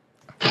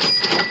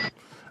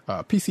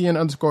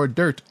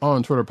 PCN_dirt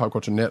on Twitter,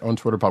 PopCultureNet on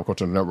Twitter,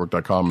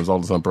 PopCultureNetwork.com is all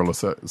the umbrella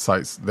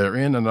sites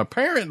therein. And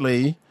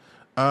apparently,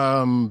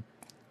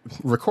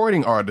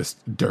 recording artist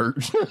Dirt,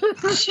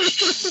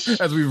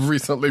 as we've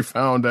recently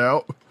found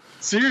out.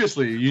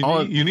 Seriously,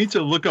 you need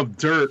to look up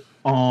Dirt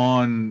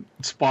on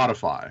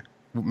Spotify.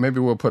 Maybe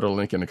we'll put a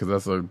link in it because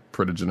that's a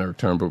pretty generic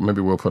term, but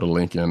maybe we'll put a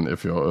link in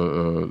if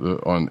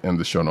you're in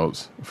the show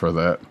notes for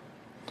that.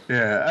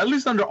 Yeah, at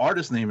least under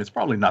artist name, it's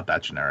probably not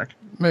that generic.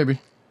 Maybe.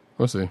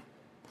 We'll see.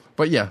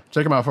 But yeah,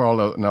 check them out for all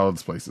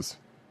those places.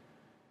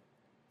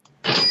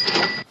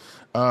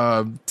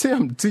 Tim,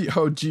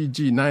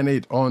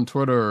 TOGG98 on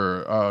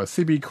Twitter.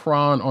 CB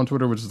Cron on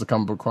Twitter, which is the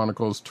Comic Book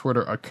Chronicles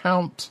Twitter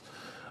account.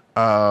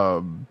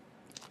 TheClick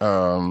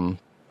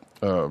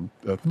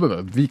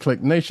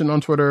Nation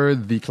on Twitter,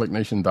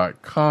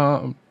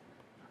 TheClickNation.com.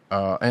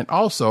 And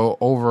also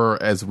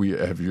over, as we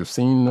have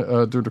seen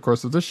during the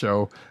course of this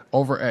show,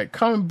 over at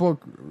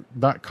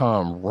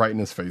comicbook.com, writing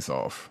his face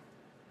off.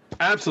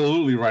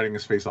 Absolutely writing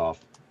his face off.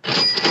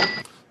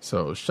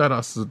 So shout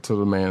outs to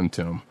the man,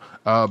 Tim.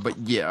 But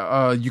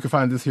yeah, you can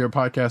find this here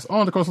podcast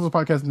on the Coastal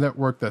Podcast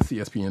Network. That's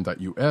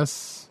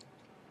CSPN.us.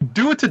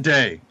 Do it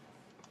today.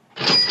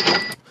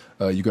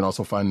 You can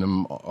also find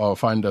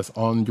us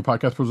on your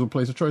podcast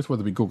place of choice,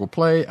 whether it be Google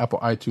Play, Apple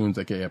iTunes,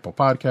 aka Apple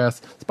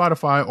Podcasts,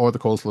 Spotify, or the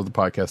Coastal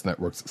Podcast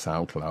Network's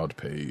SoundCloud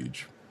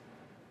page.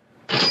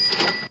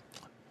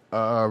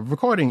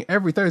 Recording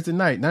every Thursday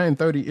night,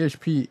 9:30-ish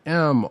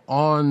p.m.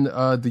 on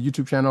the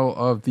YouTube channel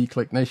of The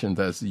Click Nation.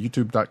 That's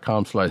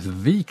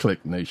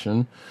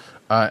youtube.com/TheClickNation.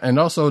 And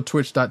also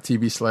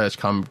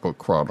twitch.tv/Comic Book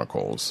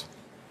Chronicles.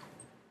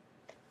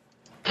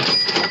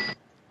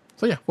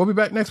 So yeah, we'll be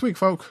back next week,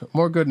 folks.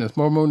 More goodness,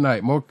 more Moon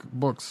Knight, more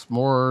books,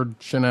 more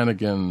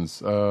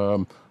shenanigans.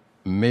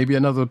 Maybe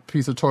another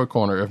piece of Toy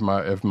Corner if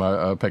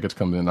my package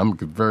comes in. I'm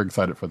very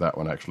excited for that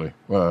one, actually,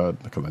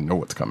 because I know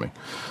what's coming.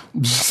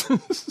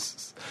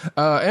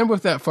 And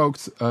with that,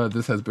 folks,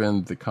 this has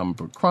been the Comic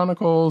Book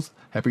Chronicles.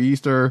 Happy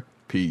Easter.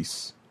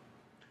 Peace.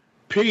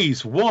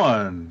 Peace.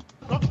 One.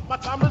 My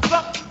time is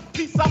up.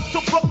 Peace out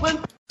to Brooklyn.